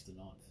do 6th to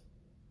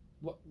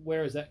 9th.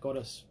 Where has that got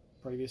us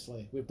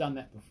previously? We've done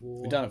that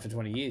before. We've done it for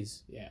 20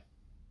 years. Yeah.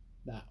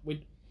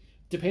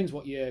 Depends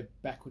what your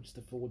backwards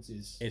to forwards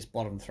is. It's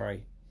bottom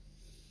 3.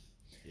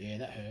 Yeah,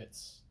 that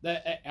hurts.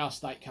 Our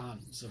state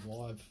can't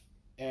survive.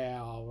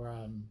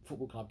 Our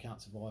football club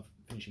can't survive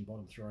finishing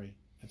bottom 3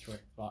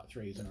 for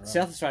 3 years in a row.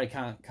 South Australia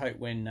can't cope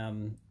when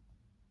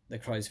the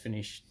Crows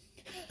finish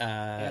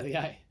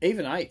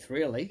even 8th,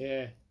 really.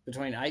 Yeah.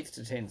 Between 8th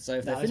to 10th. So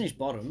if they finish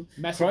bottom,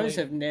 massively... Crows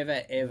have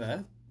never,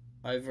 ever,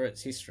 over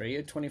its history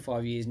of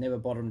 25 years, never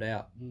bottomed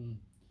out.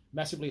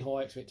 Massively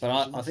high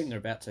expectations. But I think they're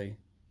about to.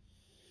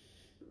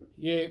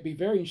 Yeah, it'd be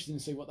very interesting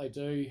to see what they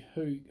do,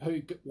 who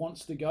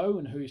wants to go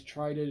and who's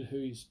traded,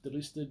 who's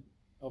delisted.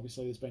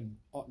 Obviously, there's been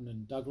Otten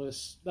and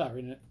Douglas. They're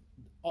in it.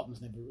 Otten's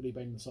never really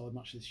been in the side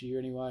much this year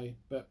anyway.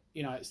 But,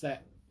 it's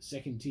that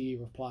second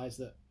tier of players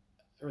that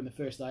are in the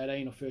first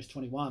 18 or first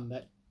 21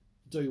 that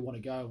do want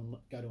to go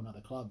to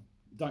another club.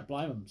 Don't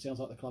blame them. Sounds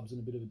like the club's in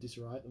a bit of a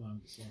disarray at the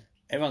moment. So.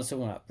 Everyone's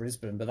talking about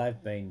Brisbane,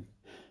 but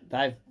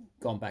they've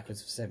gone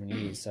backwards for 7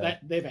 years. So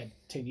they've had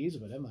 10 years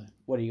of it, haven't they?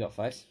 What do you got,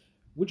 Face?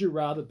 Would you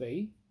rather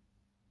be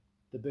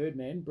the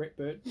Birdman, Brett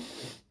Burton,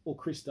 or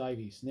Chris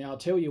Davies? Now, I'll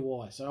tell you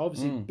why. So,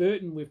 obviously,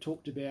 Burton, we've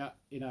talked about,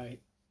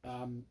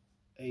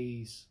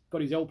 he's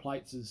got his L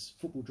plates as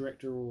football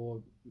director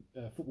or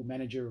football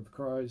manager of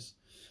Crows.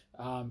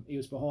 He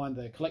was behind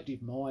the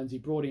collective minds. He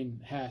brought in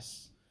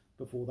Haas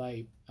before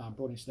they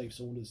brought in Steve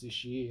Saunders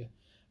this year.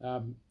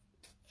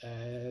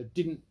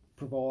 Didn't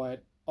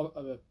provide...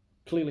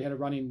 clearly had a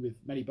run-in with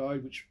Matty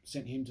Bode, which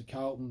sent him to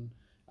Carlton.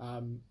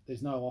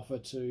 There's no offer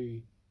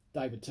to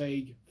David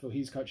Teague for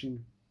his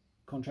coaching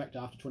contract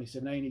after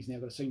 2017. He's now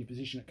got a senior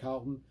position at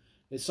Carlton.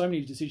 There's so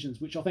many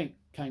decisions, which I think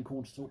Kane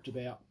Corns talked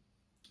about,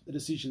 the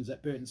decisions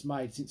that Burton's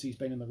made since he's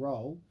been in the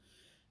role,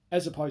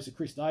 as opposed to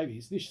Chris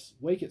Davies. This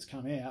week it's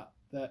come out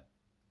that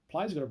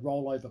players have got to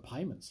roll over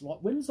payments. Like,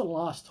 when was the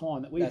last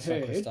time that we've heard... That's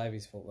not Chris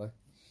Davies' fault, though.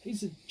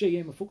 He's the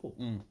GM of football.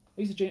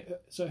 He's the GM.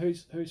 So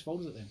whose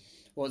fault is it then?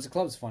 Well, it's the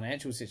club's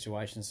financial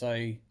situation.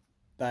 So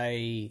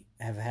they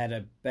have had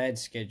a bad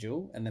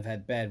schedule and they've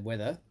had bad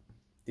weather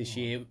this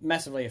year.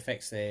 Massively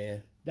affects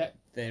their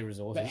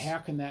resources. But how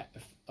can that...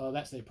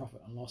 that's their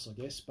profit and loss,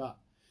 I guess. But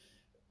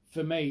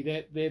for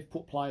me, they've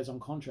put players on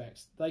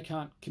contracts. They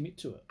can't commit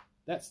to it.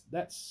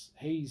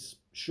 He's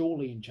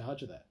surely in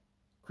charge of that.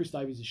 Chris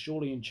Davies is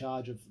surely in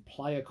charge of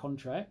player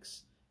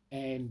contracts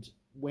and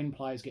when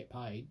players get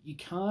paid. You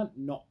can't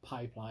not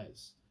pay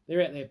players.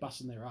 They're out there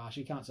busting their ass.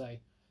 You can't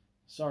say,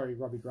 sorry,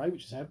 Robbie Gray,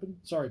 which has happened.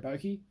 Sorry,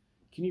 Boakey.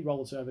 Can you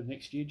roll this over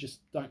next year? Just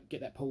don't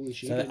get that pool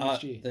this year.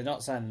 Next year. They're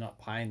not saying they're not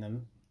paying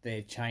them.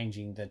 They're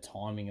changing the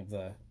timing of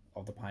the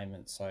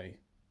payment. So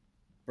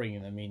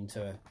bringing them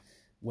into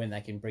when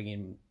they can bring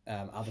in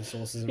other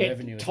sources of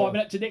revenue as well.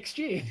 Timing it to next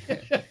year.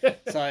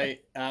 So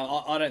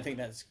I don't think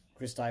that's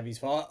Chris Davies'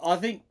 fault. I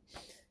think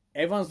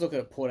everyone's looking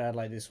at Port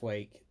Adelaide this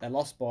week. They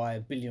lost by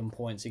 1 billion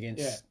points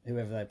against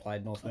whoever they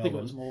played, North Melbourne. I think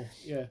it was more,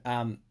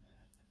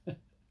 yeah.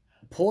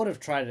 Port have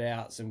traded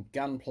out some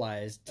gun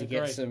players to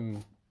get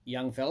some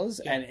young fellas,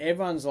 and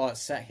everyone's like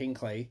Zach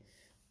Hinkley.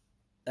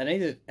 They need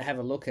to have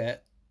a look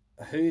at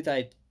who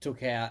they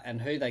took out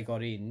and who they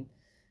got in.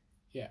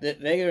 Yeah,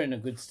 they're in a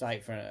good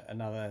state for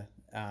another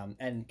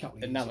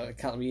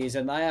couple of years,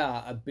 and they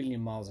are 1 billion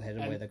miles ahead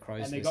of where the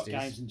Crows and they got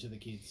games into the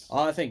kids.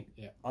 I think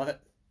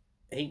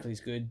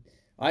Hinkley's good.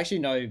 I actually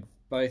know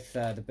both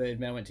the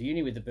Birdman. I went to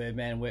uni with the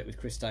Birdman and worked with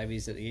Chris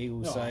Davies at the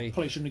Eagles. So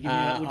probably shouldn't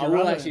have given you that. I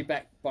will actually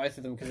back both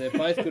of them because they're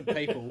both good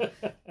people.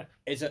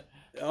 I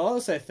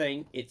also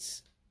think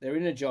they're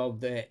in a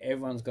job that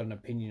everyone's got an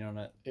opinion on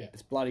it. Yeah.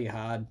 It's bloody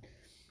hard.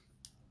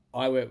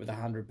 I work with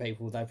 100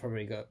 people. There's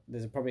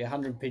probably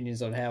 100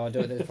 opinions on how I do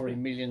it. There's probably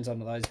millions on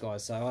those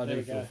guys. So I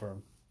do feel for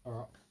them. All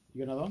right.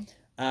 You got another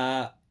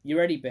one? You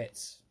ready,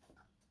 Bets?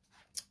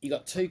 You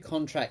got 2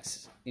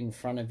 contracts in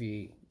front of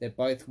you. They're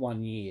both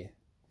 1 year.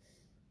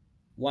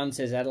 One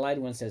says Adelaide,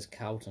 one says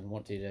Carlton.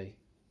 What do you do?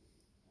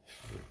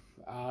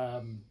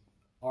 I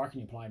reckon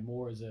you play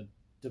more as a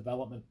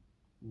development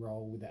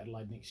role with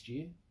Adelaide next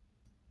year.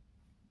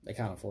 They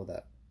can't afford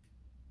that.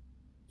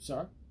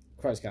 Sorry?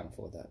 Crows can't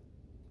afford that.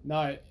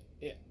 No.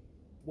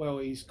 Well,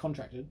 he's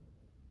contracted,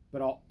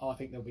 but I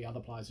think there'll be other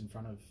players in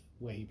front of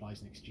where he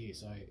plays next year,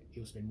 so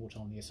he'll spend more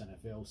time in the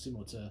SNFL,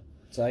 similar to...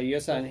 So you're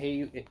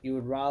saying you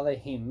would rather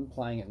him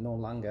playing at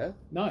Noarlunga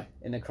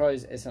in the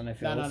Crows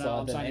SNFL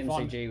side than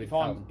MCG with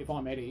Carlton? If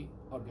I'm Eddie,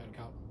 I'd go to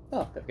Carlton.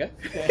 Oh, there we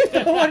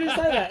go. Why did you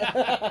say that?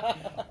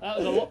 That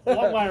was a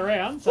long way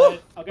around, so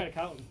I'll go to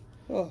Carlton.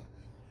 Oh.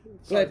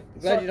 Glad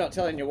you're not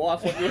telling your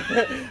wife what you...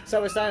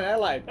 So we're staying in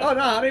Adelaide. Oh,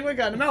 no, honey, we're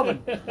going to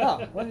Melbourne.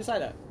 Oh, why did you say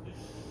that?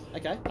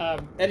 Okay.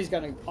 Eddie's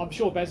going to... I'm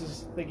sure Baz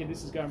is thinking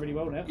this is going really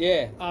well now.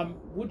 Yeah.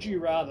 Would you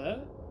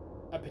rather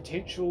a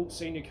potential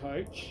senior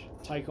coach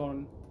take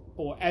on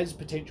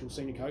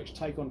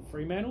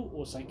Fremantle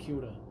or St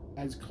Kilda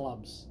as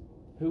clubs?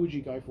 Who would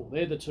you go for?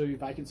 They're the 2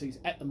 vacancies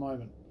at the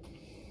moment.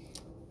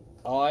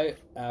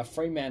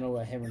 Fremantle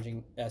are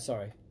hemorrhaging...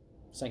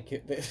 St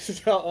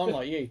Kilda... I'm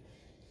like you.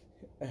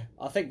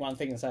 I think one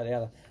thing and say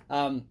the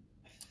other.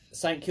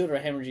 St Kilda are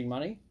hemorrhaging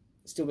money,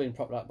 still being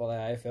propped up by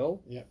the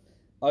AFL. Yep.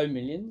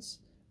 Millions.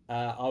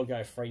 I'll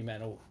go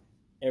Fremantle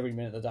every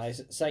minute of the day.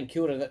 St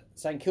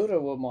Kilda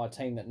were my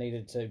team that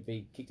needed to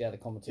be kicked out of the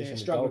competition. Yeah,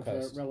 struggling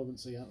for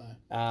relevancy, aren't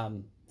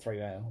they?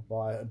 Fremantle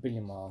by 1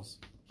 billion miles.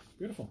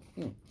 Beautiful.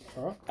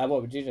 All right.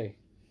 What would you do?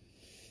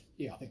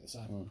 Yeah, I think the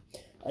same.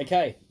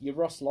 Okay, your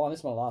Ross Lyon.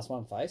 This is my last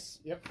one, Face.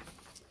 Yep.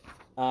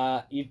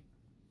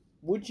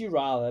 Would you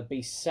rather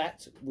be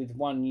sat with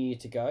 1 year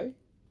to go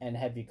and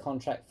have your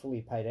contract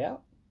fully paid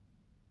out,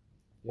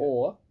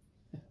 or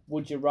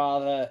would you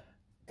rather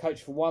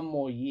coach for 1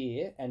 more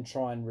year and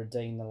try and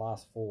redeem the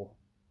last 4? What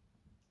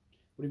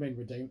do you mean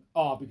redeem?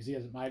 Oh, because he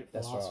hasn't made it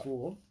for the last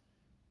 4.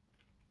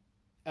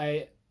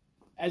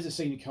 As a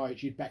senior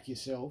coach, you'd back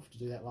yourself to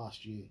do that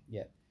last year.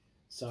 Yeah.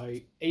 So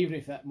even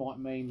if that might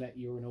mean that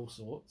you're in all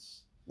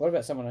sorts. What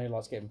about someone who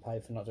likes getting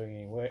paid for not doing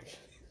any work?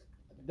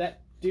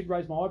 That did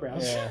raise my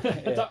eyebrows. Yeah.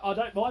 I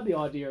don't mind the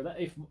idea of that.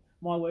 If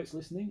my work's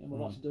listening and would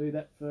like to do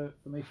that for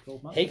me for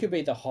 12 months. He could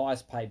be the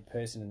highest paid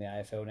person in the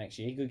AFL next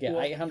year. He could get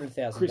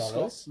 $800,000. Chris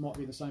Scott might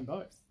be the same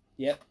both.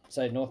 Yep.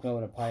 So North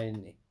Melbourne are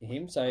paying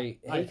him. So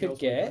he could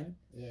get...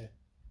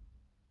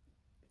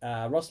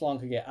 Ross Lyon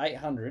could get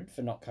 $800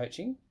 for not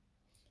coaching.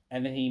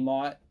 And then he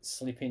might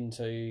slip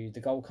into the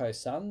Gold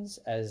Coast Suns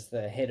as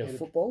the head of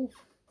football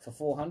for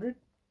 $400.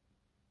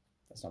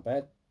 That's not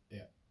bad.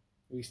 Yeah.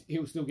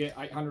 He'll still get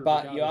 $800.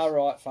 But regardless. You are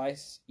right,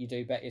 Face. You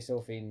do back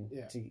yourself in.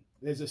 Yeah.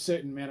 There's a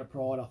certain amount of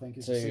pride, I think,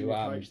 as a senior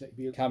coach that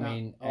you'll come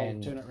in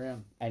and turn it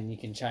around. And you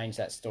can change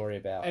that story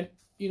about. And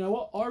you know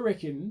what? I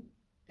reckon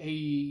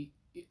he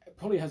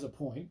probably has a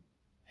point.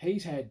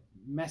 He's had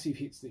massive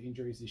hits to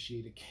injuries this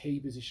year to key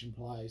position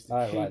players.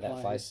 I don't rate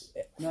that, Face.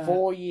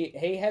 4 years.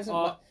 He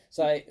hasn't.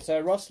 So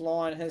Ross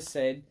Lyon has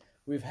said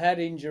we've had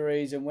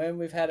injuries, and when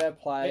we've had our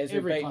players,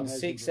 we've beaten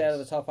 6 out of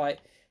the top 8.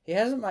 He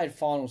hasn't made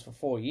finals for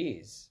 4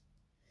 years.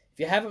 If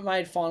you haven't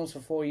made finals for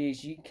 4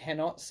 years, you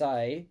cannot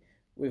say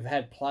we've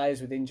had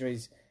players with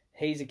injuries.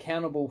 He's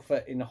accountable for,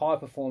 in high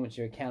performance,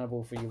 you're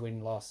accountable for your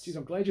win-loss. Jeez,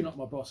 I'm glad you're not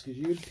my boss, because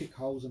you'd pick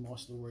holes in my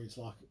stories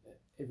like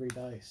every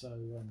day. So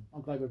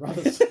I'm glad we're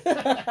brothers.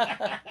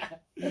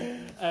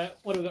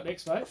 What have we got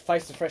next, mate?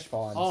 Face the fresh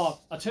finds. Oh,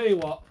 I tell you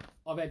what,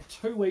 I've had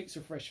 2 weeks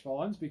of fresh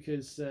finds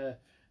because,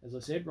 as I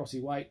said,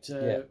 Rossi Waite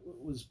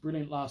was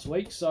brilliant last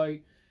week. So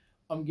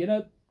I'm going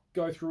to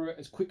go through it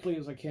as quickly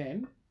as I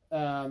can,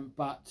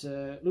 but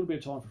a little bit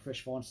of time for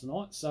fresh finds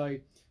tonight. So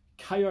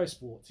KO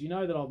Sports. You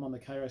know that I'm on the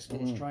KO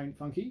Sports train,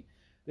 Funky.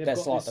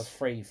 That's like the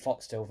free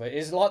Foxtel.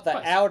 It's like the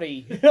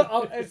Audi.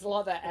 It's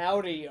like the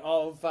Audi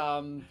of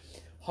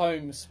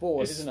home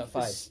sport, isn't it,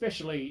 Faith?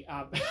 Especially...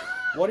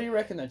 what do you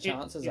reckon the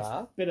chances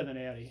are? Better than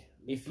Audi.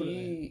 If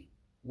you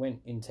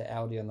went into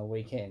Audi on the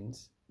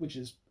weekends... Which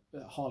is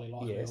highly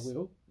likely I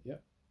will.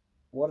 Yep.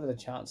 What are the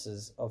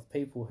chances of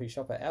people who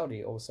shop at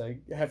Audi also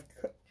have...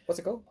 What's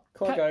it called?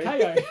 Kygo.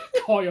 Kygo.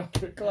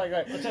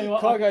 I'll tell you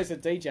what. Kygo's a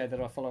DJ that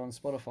I follow on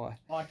Spotify.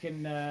 I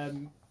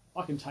can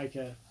take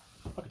a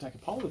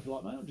poll if you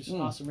like, mate. I'll just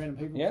ask some random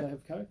people if they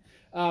have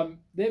code.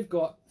 They've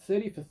got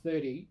 30 for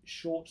 30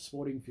 short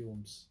sporting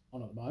films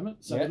on at the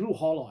moment. So little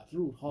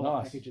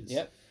highlight packages.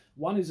 Yep.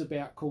 One is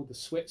called the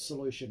Sweat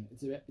Solution.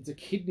 It's a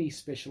kidney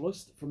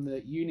specialist from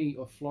the Uni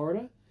of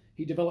Florida.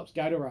 He develops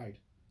Gatorade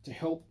to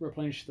help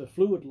replenish the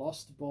fluid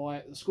lost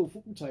by the school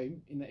football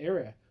team in the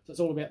area. So it's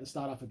all about the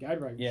startup for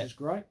Gatorade, which is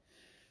great.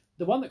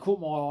 The one that caught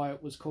my eye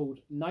was called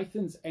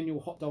Nathan's Annual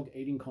Hot Dog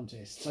Eating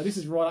Contest. So this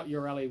is right up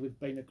your alley with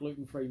being a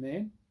gluten-free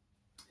man.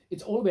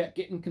 It's all about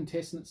getting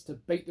contestants to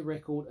beat the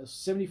record of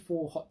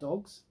 74 hot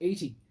dogs,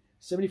 eating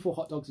 74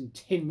 hot dogs in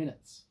 10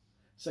 minutes.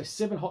 So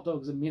 7 hot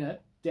dogs a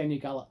minute down your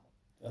gullet.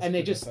 That's and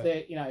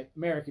they're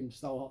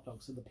American-style hot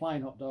dogs. So the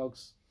plain hot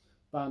dogs,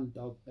 bun,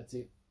 dog, that's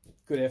it.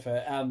 Good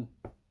effort.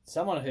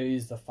 Someone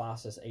who's the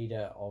fastest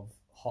eater of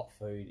hot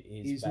food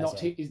is he's Basil.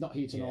 He's not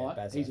here tonight.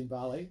 Yeah, he's in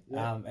Bali.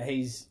 Yeah.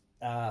 He's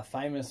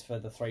famous for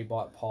the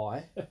 3-bite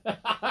pie.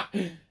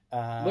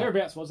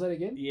 Whereabouts was that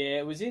again?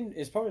 Yeah,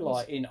 it's probably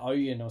like in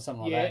Oyen or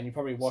something like that, and you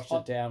probably washed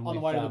it down on with, the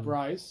way to the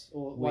Braes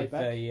or way with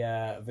back.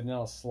 the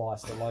vanilla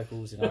slice. The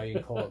locals in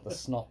Oyen call it the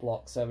snot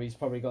block. So he's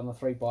probably got the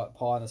 3-bite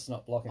pie and the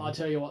snot block. I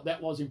tell you what,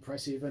 that was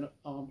impressive, and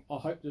I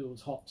hope that it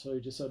was hot too,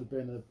 just so to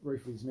burn the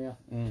roof of his mouth.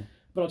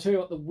 But I'll tell you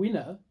what, the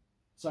winner.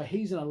 So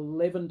he's an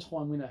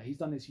 11-time winner. He's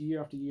done this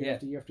year after year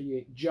after year after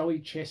year. Joey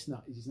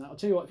Chestnut is his name. I'll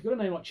tell you what, if you've got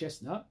a name like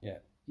Chestnut,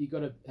 you've got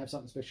to have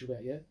something special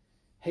about you.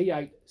 He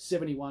ate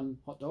 71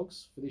 hot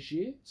dogs for this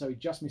year, so he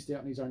just missed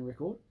out on his own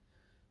record.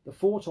 The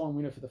 4-time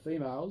winner for the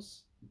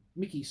females,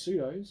 Miki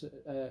Sudo's,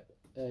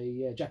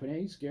 a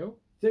Japanese girl,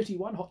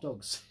 31 hot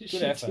dogs.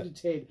 Good effort.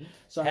 Did 10.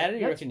 So how do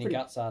you reckon your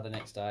guts are the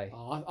next day?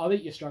 I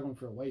think you're struggling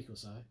for a week or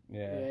so.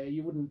 Yeah.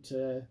 You wouldn't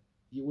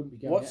be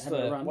going What's out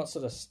having a run. What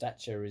sort of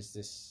stature is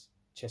this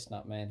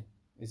Chestnut man?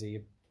 Is he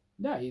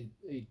a he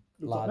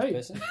looks large like me.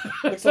 person?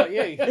 Looks like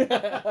you.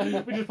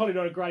 Which is probably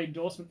not a great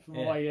endorsement for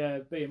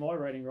my BMI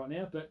rating right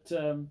now. But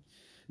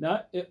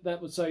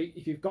that was so.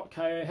 If you've got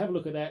KO, have a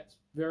look at that. It's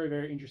very,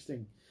 very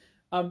interesting.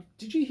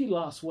 Did you hear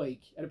last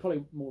week, and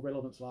probably more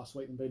relevance last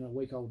week than being a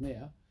week old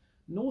now,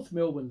 North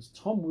Melbourne's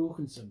Tom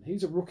Wilkinson,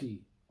 he's a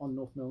rookie on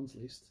North Melbourne's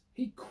list.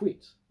 He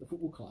quit the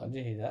football club. Did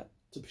you hear that?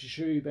 To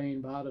pursue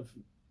being part of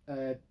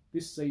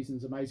this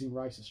season's Amazing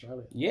Race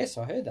Australia. Yes,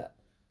 I heard that.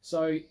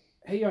 So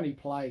he only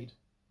played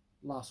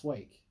last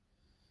week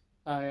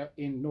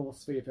in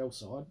North's VFL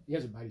side. He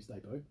hasn't made his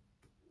debut.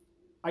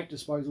 8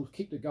 disposals,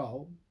 kicked a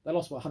goal. They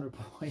lost by 100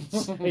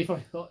 points. He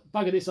thought,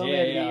 bugger this, I'm out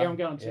of here, I'm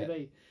going on TV.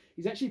 Yeah.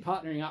 He's actually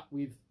partnering up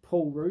with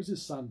Paul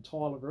Roos's son,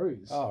 Tyler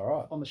Roos,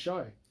 on the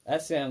show.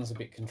 That sounds a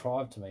bit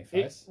contrived to me,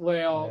 Face.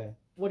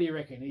 What do you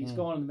reckon? He's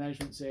gone and the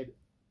management and said,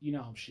 you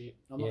know I'm shit.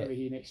 I'm not going to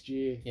be here next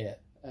year. Yeah.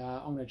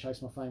 I'm going to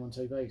chase my fame on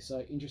TV.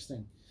 So,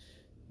 interesting.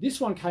 This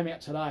one came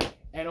out today,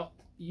 and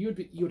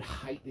you'd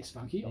hate this,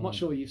 Funky. I'm not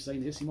sure you've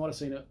seen this. You might have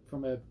seen it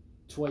from a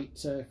tweet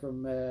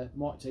from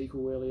Mike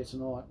Teakle earlier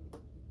tonight.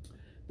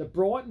 The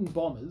Brighton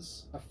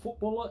Bombers, a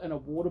footballer and a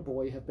water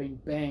boy, have been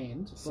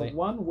banned for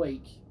 1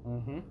 week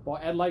by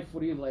Adelaide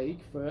Footy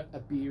League for a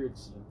beer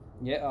incident.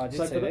 Yeah, I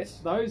did see this.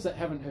 Those that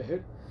haven't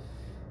heard,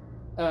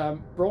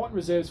 Brighton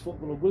Reserves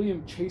footballer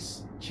William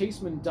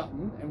Cheeseman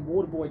Dutton and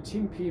water boy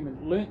Tim Pearman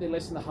learnt their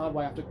lesson the hard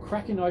way after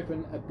cracking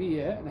open a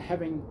beer and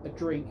having a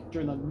drink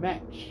during the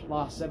match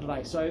last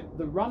Saturday. So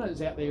the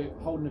runner's out there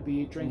holding a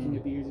beer, drinking a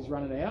beer as he's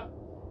running out.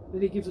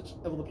 Then he gives it,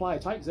 the player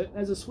takes it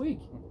as a swig.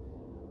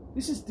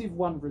 This is Div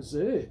 1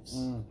 reserves.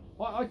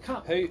 I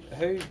can't...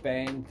 Who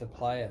banned the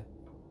player?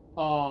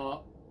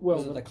 Well,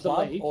 was it the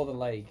club or the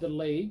league? The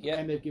league,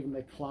 and they've given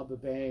their club a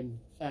ban,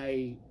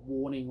 a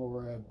warning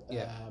or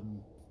a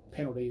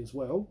penalty as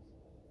well.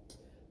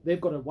 They've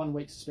got a 1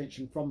 week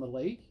suspension from the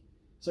league.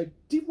 So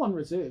Div 1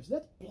 reserves,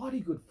 that's bloody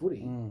good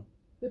footy.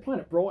 They're playing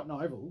at Brighton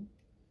Oval.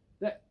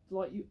 That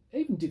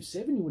even Div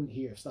 7 you wouldn't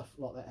hear of stuff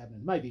like that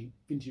happening. Maybe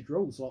vintage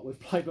rules like we've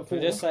played before. Can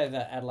we just say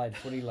that Adelaide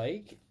Footy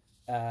League,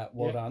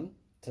 well done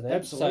to them.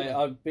 Absolutely. So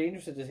I'd be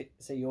interested to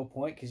see your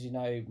point because you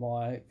know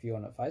my view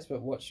on it, Face.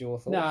 But what's your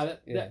thoughts?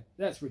 No,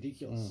 that's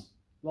ridiculous.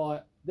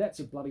 That's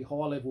a bloody high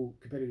level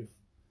competitive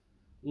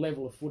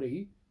level of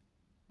footy.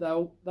 They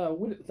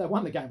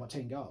won the game by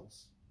 10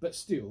 goals, but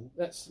still,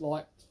 that's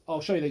like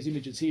I'll show you these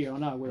images here. I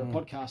know we're a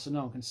podcast, so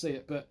no one can see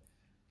it, but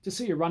to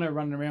see a runner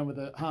running around with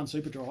a Han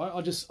Superdry,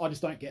 I just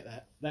don't get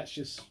that. That's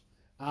just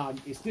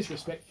It's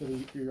disrespect for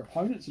your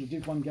opponents in a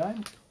Div 1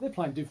 game. They're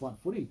playing Div 1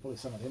 footy, probably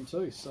some of them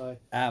too. So,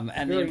 and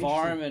the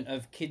environment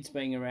of kids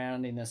being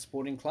around in a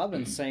sporting club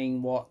and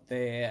seeing what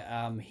their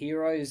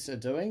heroes are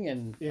doing,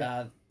 and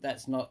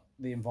that's not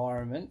the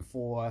environment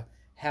for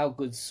how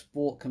good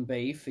sport can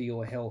be for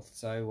your health.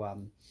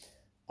 So,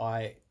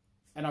 I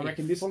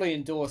reckon this fully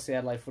endorse the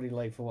Adelaide Footy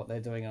League for what they're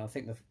doing, and I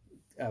think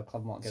the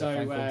club might get a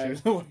phone call during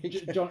the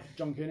week.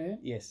 John Kernahan?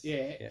 Yes.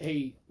 Yeah,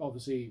 he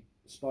obviously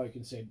spoke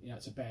and said,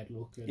 it's a bad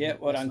look. And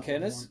well done,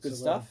 Kernas. Good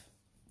stuff.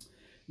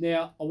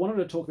 Now, I wanted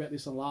to talk about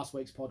this on last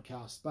week's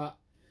podcast, but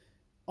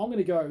I'm going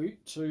to go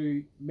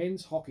to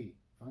men's hockey.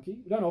 Funky.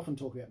 We don't often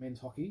talk about men's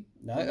hockey.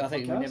 No, I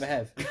think we never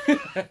have.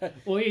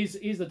 Well,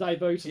 here's the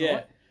debut tonight.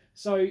 Yeah.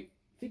 So,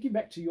 thinking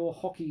back to your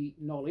hockey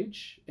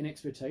knowledge and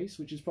expertise,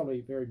 which is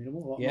probably very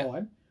minimal, like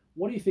mine,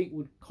 what do you think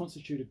would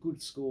constitute a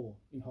good score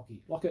in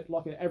hockey? Like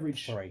an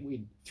average 3.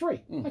 win?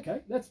 3.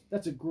 Okay,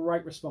 that's a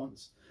great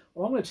response.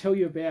 Well, I'm going to tell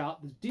you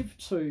about the Div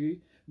 2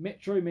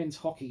 Metro Men's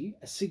Hockey,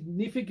 a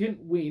significant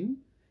win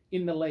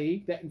in the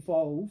league that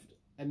involved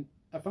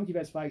a funky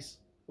face,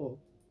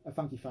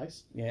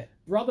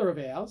 brother of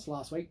ours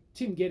last week,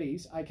 Tim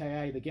Geddes,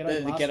 aka the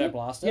Ghetto Blaster. The Ghetto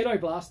Blaster. Ghetto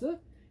Blaster.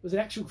 It was an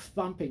actual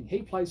thumping.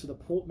 He plays for the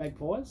Port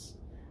Magpies,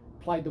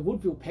 played the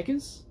Woodville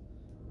Peckers.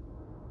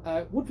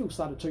 Woodville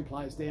started 2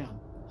 players down.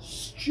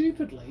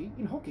 Stupidly,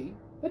 in hockey,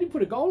 they didn't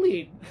put a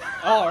goalie in.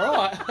 Oh,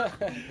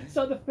 right.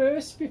 So the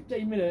first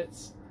 15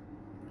 minutes,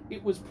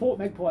 it was Port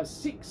Magpies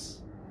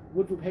 6,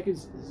 Woodville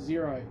Peckers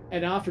 0.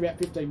 And after about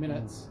 15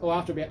 minutes, or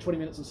after about 20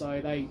 minutes or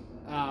so, they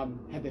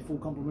had their full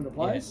complement of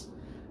players.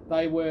 Yeah.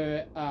 They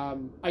were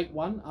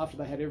 8-1 after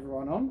they had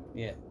everyone on.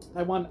 Yeah.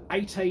 They won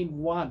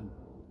 18-1.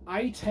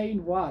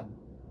 18-1.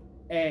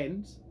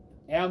 And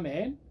our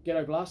man,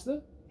 Ghetto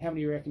Blaster, how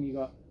many do you reckon you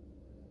got?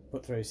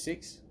 Put through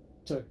 6.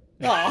 2.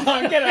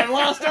 Oh, Ghetto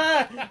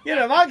Blaster! Get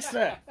amongst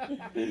it!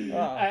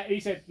 Oh. He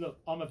said, look,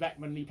 I'm a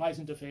backman, he plays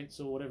in defence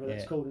or whatever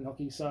that's called in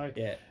hockey. So,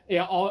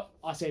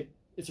 I said,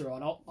 it's all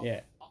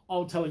right.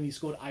 I'll tell him he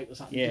scored 8 or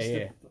something.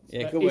 Good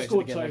he work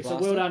scored to 2, so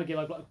well done to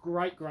Ghetto.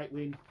 Great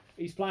win.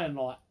 He's playing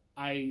like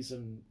A's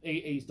and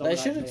he's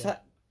dominating.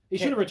 He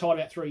should have retired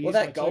about 3 years ago.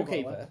 Well, that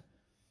goalkeeper,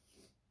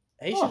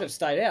 he should have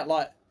stayed out.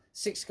 Like,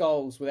 6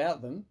 goals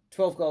without them,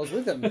 12 goals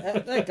with them.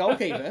 that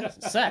goalkeeper,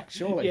 sacked,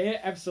 surely. Yeah,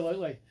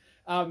 absolutely.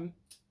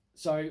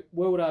 So,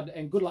 well done,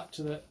 and good luck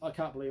to I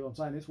can't believe I'm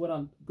saying this, well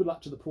done, good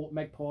luck to the Port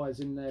Magpies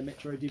in the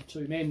Metro Div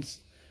 2 men's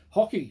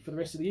hockey for the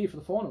rest of the year for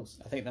the finals.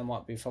 I think they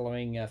might be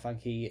following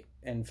Funky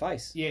and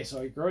Face. Yes,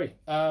 I agree.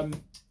 I'm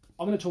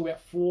going to talk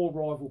about 4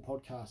 rival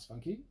podcasts,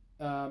 Funky,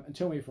 and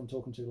tell me if I'm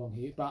talking too long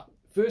here, but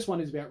first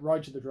one is about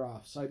Road to the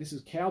Draft. So this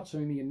is Cal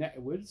Toomey and Nat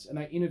Edwards, and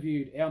they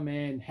interviewed our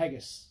man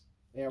Haggis,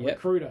 our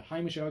recruiter,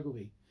 Hamish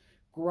Ogilvie.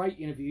 Great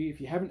interview.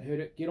 If you haven't heard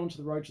it, get onto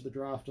the Road to the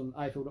Draft on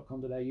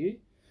afl.com.au.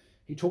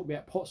 He talked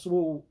about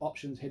possible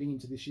options heading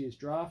into this year's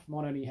draft.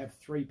 Might only have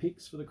 3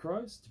 picks for the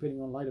Crows,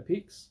 depending on later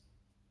picks.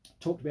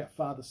 Talked about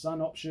father-son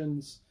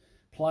options,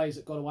 players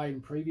that got away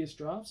in previous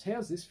drafts.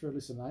 How's this for a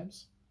list of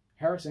names?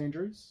 Harris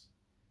Andrews,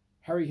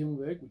 Harry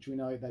Hillenberg, which we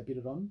know they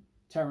bidded on,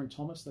 Taron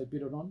Thomas they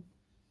bidded on,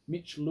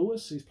 Mitch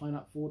Lewis, who's playing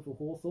up forward for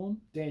Hawthorn,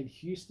 Dan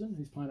Houston,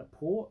 who's playing at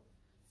Port,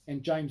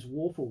 and James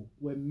Warple.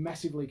 We're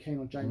massively keen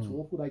on James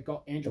Warple. They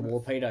got Andrew... The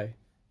Warpedo.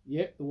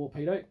 Yep, the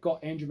Warpedo.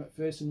 Got Andrew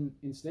McPherson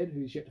instead,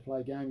 who's yet to play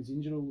a game. He's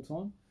injured all the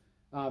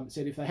time.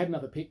 Said if they had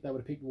another pick, they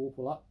would have picked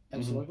Warple up.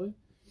 Absolutely.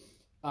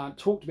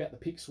 Talked about the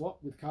pick swap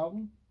with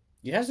Carlton.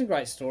 You have some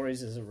great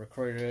stories as a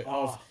recruiter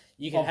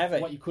you can have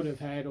it. What you could have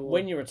had. Or...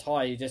 When you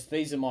retire,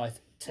 these are my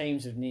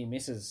teams of near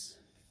misses.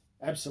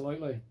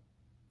 Absolutely.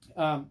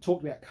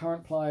 Talked about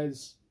current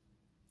players.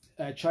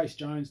 Chase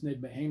Jones,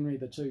 Ned McHenry,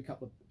 the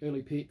couple of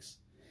early picks.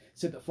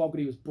 Said that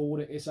Fogarty was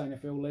bored at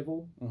SANFL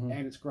level,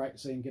 and it's great to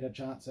see him get a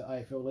chance at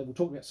AFL level.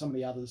 Talked about some of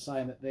the others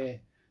saying that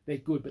they're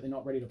good, but they're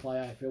not ready to play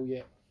AFL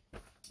yet.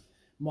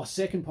 My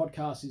second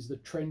podcast is the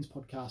Trends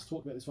podcast.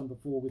 Talked about this one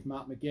before with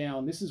Mark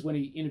McGowan. This is when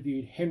he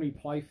interviewed Henry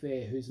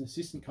Playfair, who's an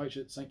assistant coach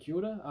at St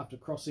Kilda after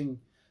crossing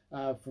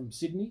from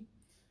Sydney.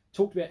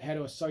 Talked about how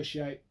to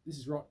associate, this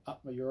is right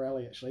up your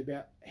alley actually,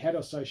 about how to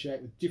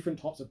associate with different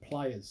types of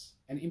players,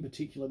 and in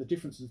particular the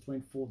differences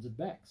between forwards and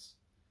backs.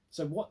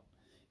 So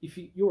if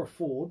you're a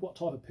forward, what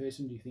type of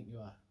person do you think you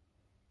are?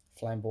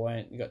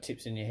 Flamboyant, you got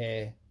tips in your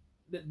hair.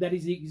 That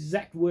is the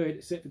exact word,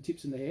 except for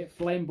tips in the hair.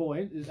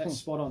 Flamboyant, that's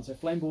spot on. So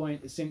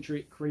flamboyant,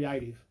 eccentric,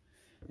 creative.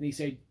 And he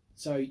said,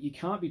 so you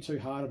can't be too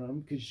hard on them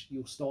because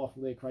you'll stifle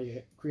their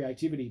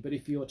creativity. But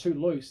if you're too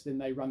loose, then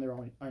they run their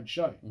own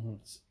show.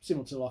 It's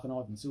similar to like an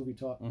Ivan Sylvie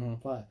type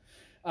player.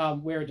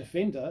 Where a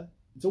defender,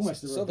 it's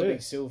almost the reverse. Saw the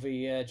big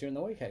Sylvie during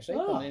the week, actually.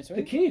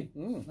 The kid.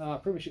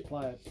 Premiership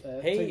player.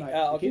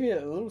 I'll give you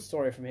a little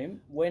story from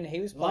him. When he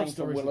was playing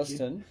for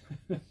Williston,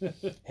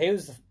 he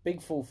was the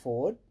big full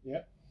forward.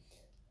 Yep.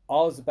 I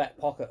was the back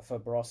pocket for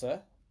Barossa,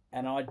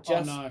 and I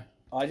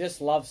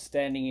just love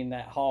standing in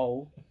that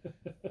hole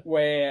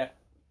where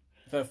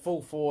the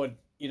full forward,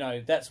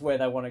 that's where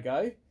they want to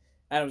go.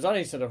 And it was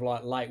only sort of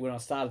like late when I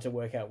started to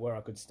work out where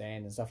I could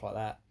stand and stuff like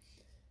that.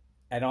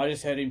 And I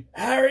just heard him,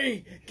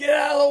 Harry, get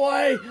out of the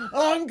way!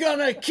 I'm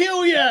gonna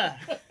kill you!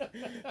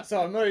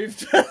 So I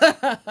moved.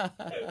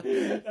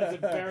 That's a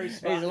very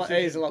smart.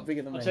 He's a lot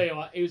bigger than me. I'll tell you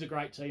what, he was a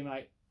great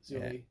teammate,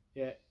 Sylvie.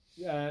 Yeah.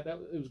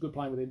 It was good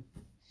playing with him.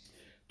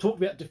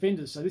 Talked about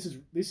defenders. So this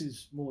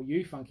is more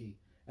you, Funky.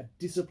 A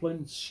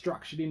disciplined,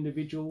 structured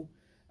individual.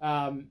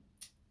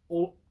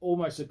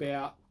 Almost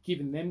about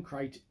giving them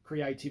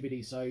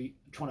creativity. So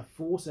trying to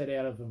force that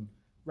out of them,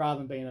 rather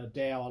than being a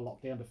dour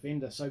lockdown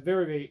defender. So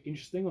very, very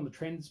interesting on the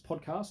Trends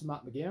podcast with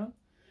Mark McGowan.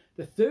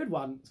 The third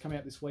one is coming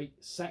out this week,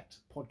 Sacked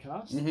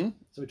podcast. Mm-hmm.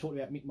 So we talked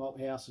about Mick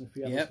Malthouse and a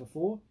few others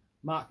before.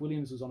 Mark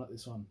Williams was on it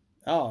this one.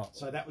 Oh.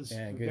 So that was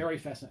very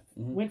fascinating.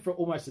 Mm-hmm. Went for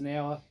almost an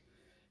hour.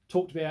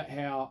 Talked about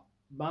how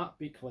Mark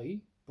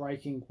Bickley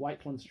breaking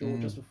Wakeland's draw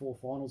just before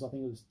finals, I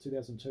think it was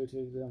 2002,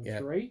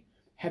 2003,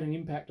 had an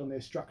impact on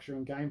their structure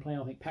and game plan.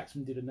 I think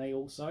Paxman did a knee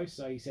also.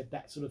 So he said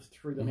that sort of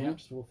threw them out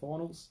just before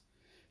finals.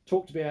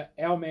 Talked about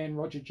our man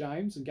Roger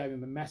James and gave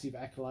him a massive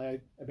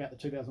accolade about the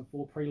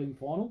 2004 prelim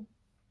final.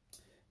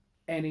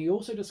 And he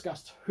also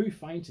discussed who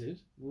fainted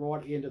right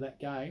at the end of that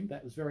game.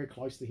 That was very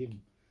close to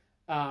him.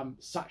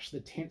 Such the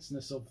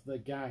tenseness of the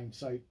game.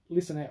 So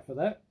listen out for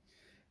that.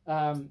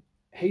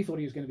 He thought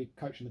he was going to be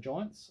coaching the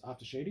Giants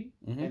after Sheedy,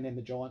 and then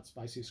the Giants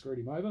basically screwed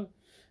him over.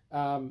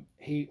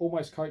 He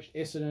almost coached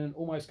Essendon,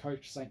 almost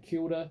coached St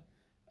Kilda.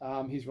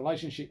 His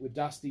relationship with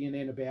Dusty, and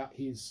then about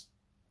his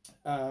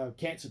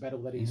cancer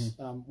battle that he's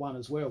won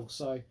as well.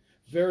 So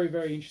very,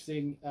 very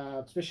interesting,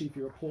 especially if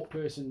you're a Port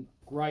person.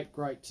 Great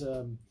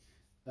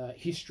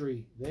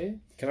history there.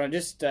 Can I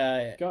just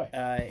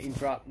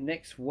interrupt?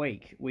 Next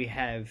week we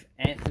have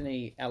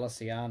Anthony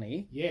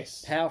Alessiani,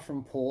 Power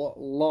from Port,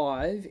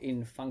 live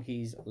in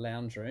Funky's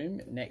Lounge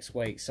Room next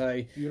week.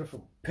 So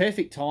beautiful,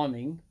 perfect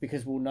timing,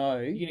 because we'll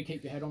know. You gonna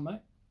keep your hat on, mate?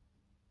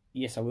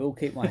 Yes, I will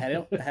keep my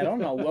hat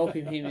on. I'll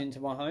welcome him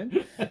into my home.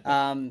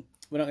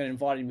 We're not going to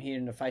invite him here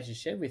in the Faces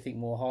Shed. We think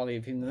more highly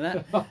of him than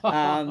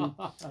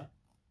that.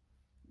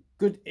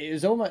 Good. It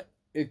was almost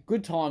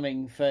good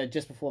timing for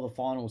just before the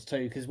finals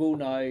too, because we'll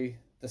know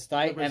the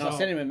state. And I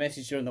sent him a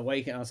message during the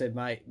week, and I said,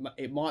 mate,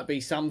 it might be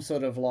some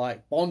sort of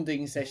like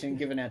bonding session,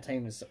 given our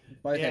team is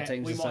both our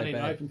teams are so bad. We might need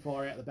an open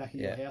fire out the back of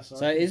your house.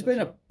 So it's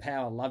been a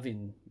power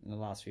loving in the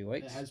last few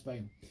weeks. It has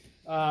been.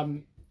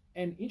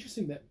 And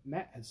interesting that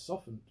Matt has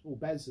softened, or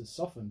Baz has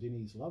softened in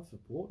his love for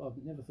Port.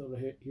 I've never thought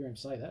I'd hear him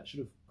say that. Should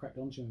have cracked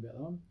on to him about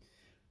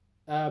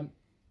that one.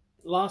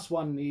 Last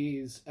one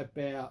is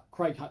about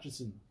Craig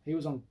Hutchinson. He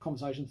was on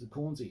Conversations with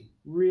Cornsey.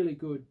 Really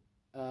good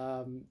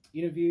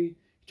interview. He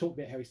talked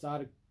about how he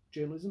started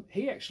journalism.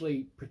 He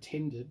actually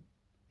pretended,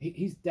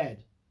 his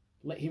dad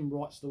let him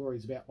write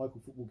stories about local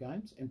football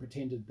games and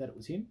pretended that it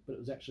was him, but it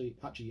was actually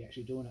Hutchie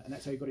actually doing it. And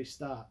that's how he got his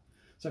start.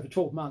 So for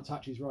 12 months,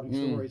 Hutchie's writing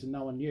stories and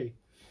no one knew.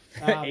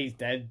 He's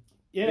dead.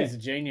 Yeah. He's a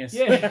genius.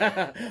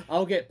 Yeah.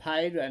 I'll get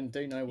paid and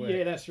do no work.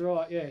 Yeah, that's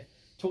right. Yeah.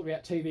 Talked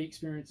about TV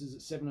experiences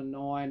at 7 and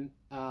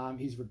 9.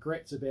 His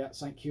regrets about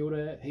St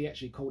Kilda. He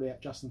actually called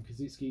out Justin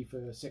Kaczynski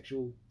for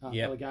sexual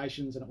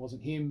allegations, and it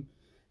wasn't him,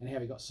 and how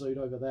he got sued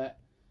over that.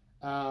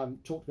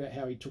 Talked about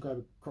how he took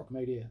over Croc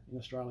Media in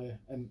Australia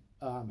and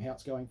how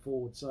it's going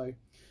forward. So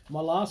my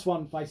last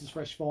one, Faces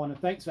Fresh Fine,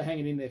 and thanks for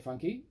hanging in there,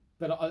 Funky.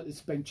 But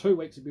it's been 2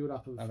 weeks of build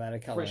up of I've had a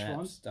couple fresh of naps.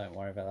 finds. Don't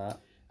worry about that.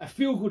 A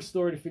feel-good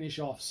story to finish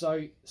off.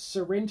 So,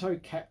 Sorrento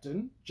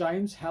captain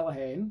James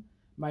Hallahan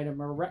made a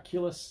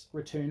miraculous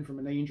return from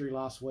a knee injury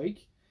last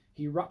week.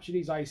 He ruptured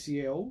his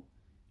ACL,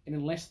 and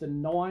in less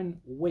than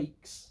 9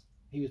 weeks,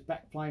 he was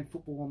back playing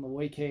football on the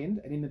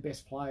weekend and in the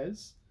best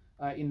players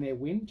in their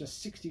win,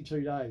 just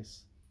 62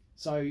 days.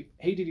 So,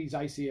 he did his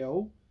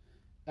ACL.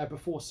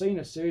 Before seeing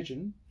a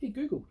surgeon, he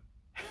Googled.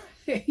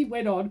 He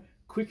went on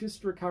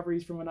quickest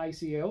recoveries from an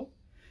ACL.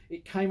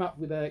 It came up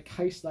with a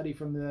case study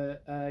from the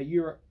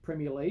Europe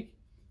Premier League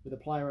with a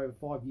player over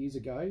 5 years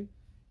ago.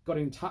 Got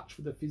in touch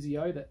with the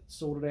physio that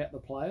sorted out the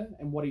player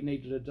and what he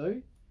needed to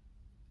do.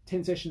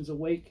 10 sessions a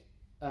week,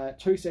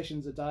 2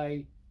 sessions a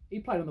day. He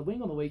played on the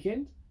wing on the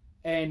weekend.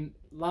 And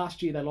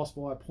last year they lost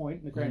by a point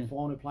in the grand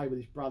final. Played with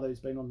his brother who's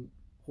been on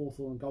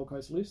Hawthorn and Gold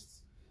Coast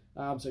lists.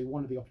 So he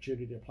wanted the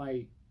opportunity to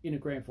play in a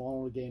grand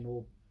final again,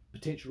 or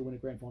potential to win a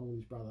grand final with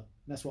his brother.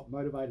 And that's what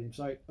motivated him.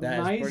 So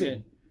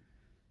amazing.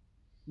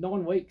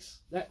 9 weeks.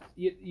 That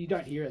you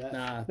don't hear of that.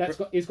 Nah,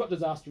 it's got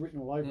disaster written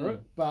all over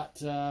it.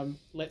 But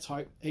let's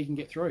hope he can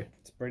get through.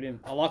 It's brilliant.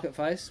 I like it,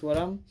 Face. Well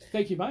done.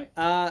 Thank you, mate.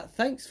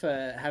 Thanks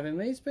for having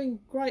me. It's been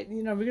great.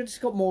 You know, we've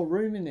just got more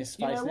room in this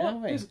space now.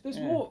 Haven't we? There's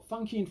more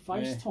Funky and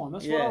Face time.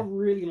 That's what I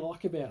really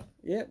like about it.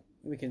 Yep.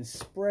 We can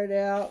spread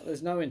out.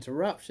 There's no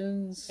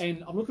interruptions.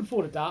 And I'm looking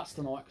forward to darts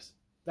tonight, because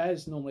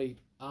Baz normally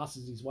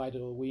asses his way to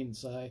a win.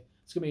 So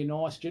it's going to be a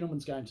nice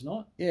gentleman's game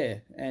tonight. Yeah.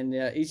 And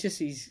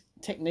his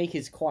technique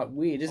is quite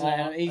weird, isn't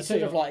it? He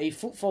sort of like, he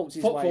foot faults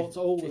his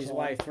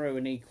way through,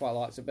 and he quite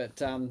likes it. But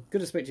good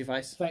to speak to you,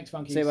 Face. Thanks,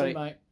 Funky. See you, buddy. Mate.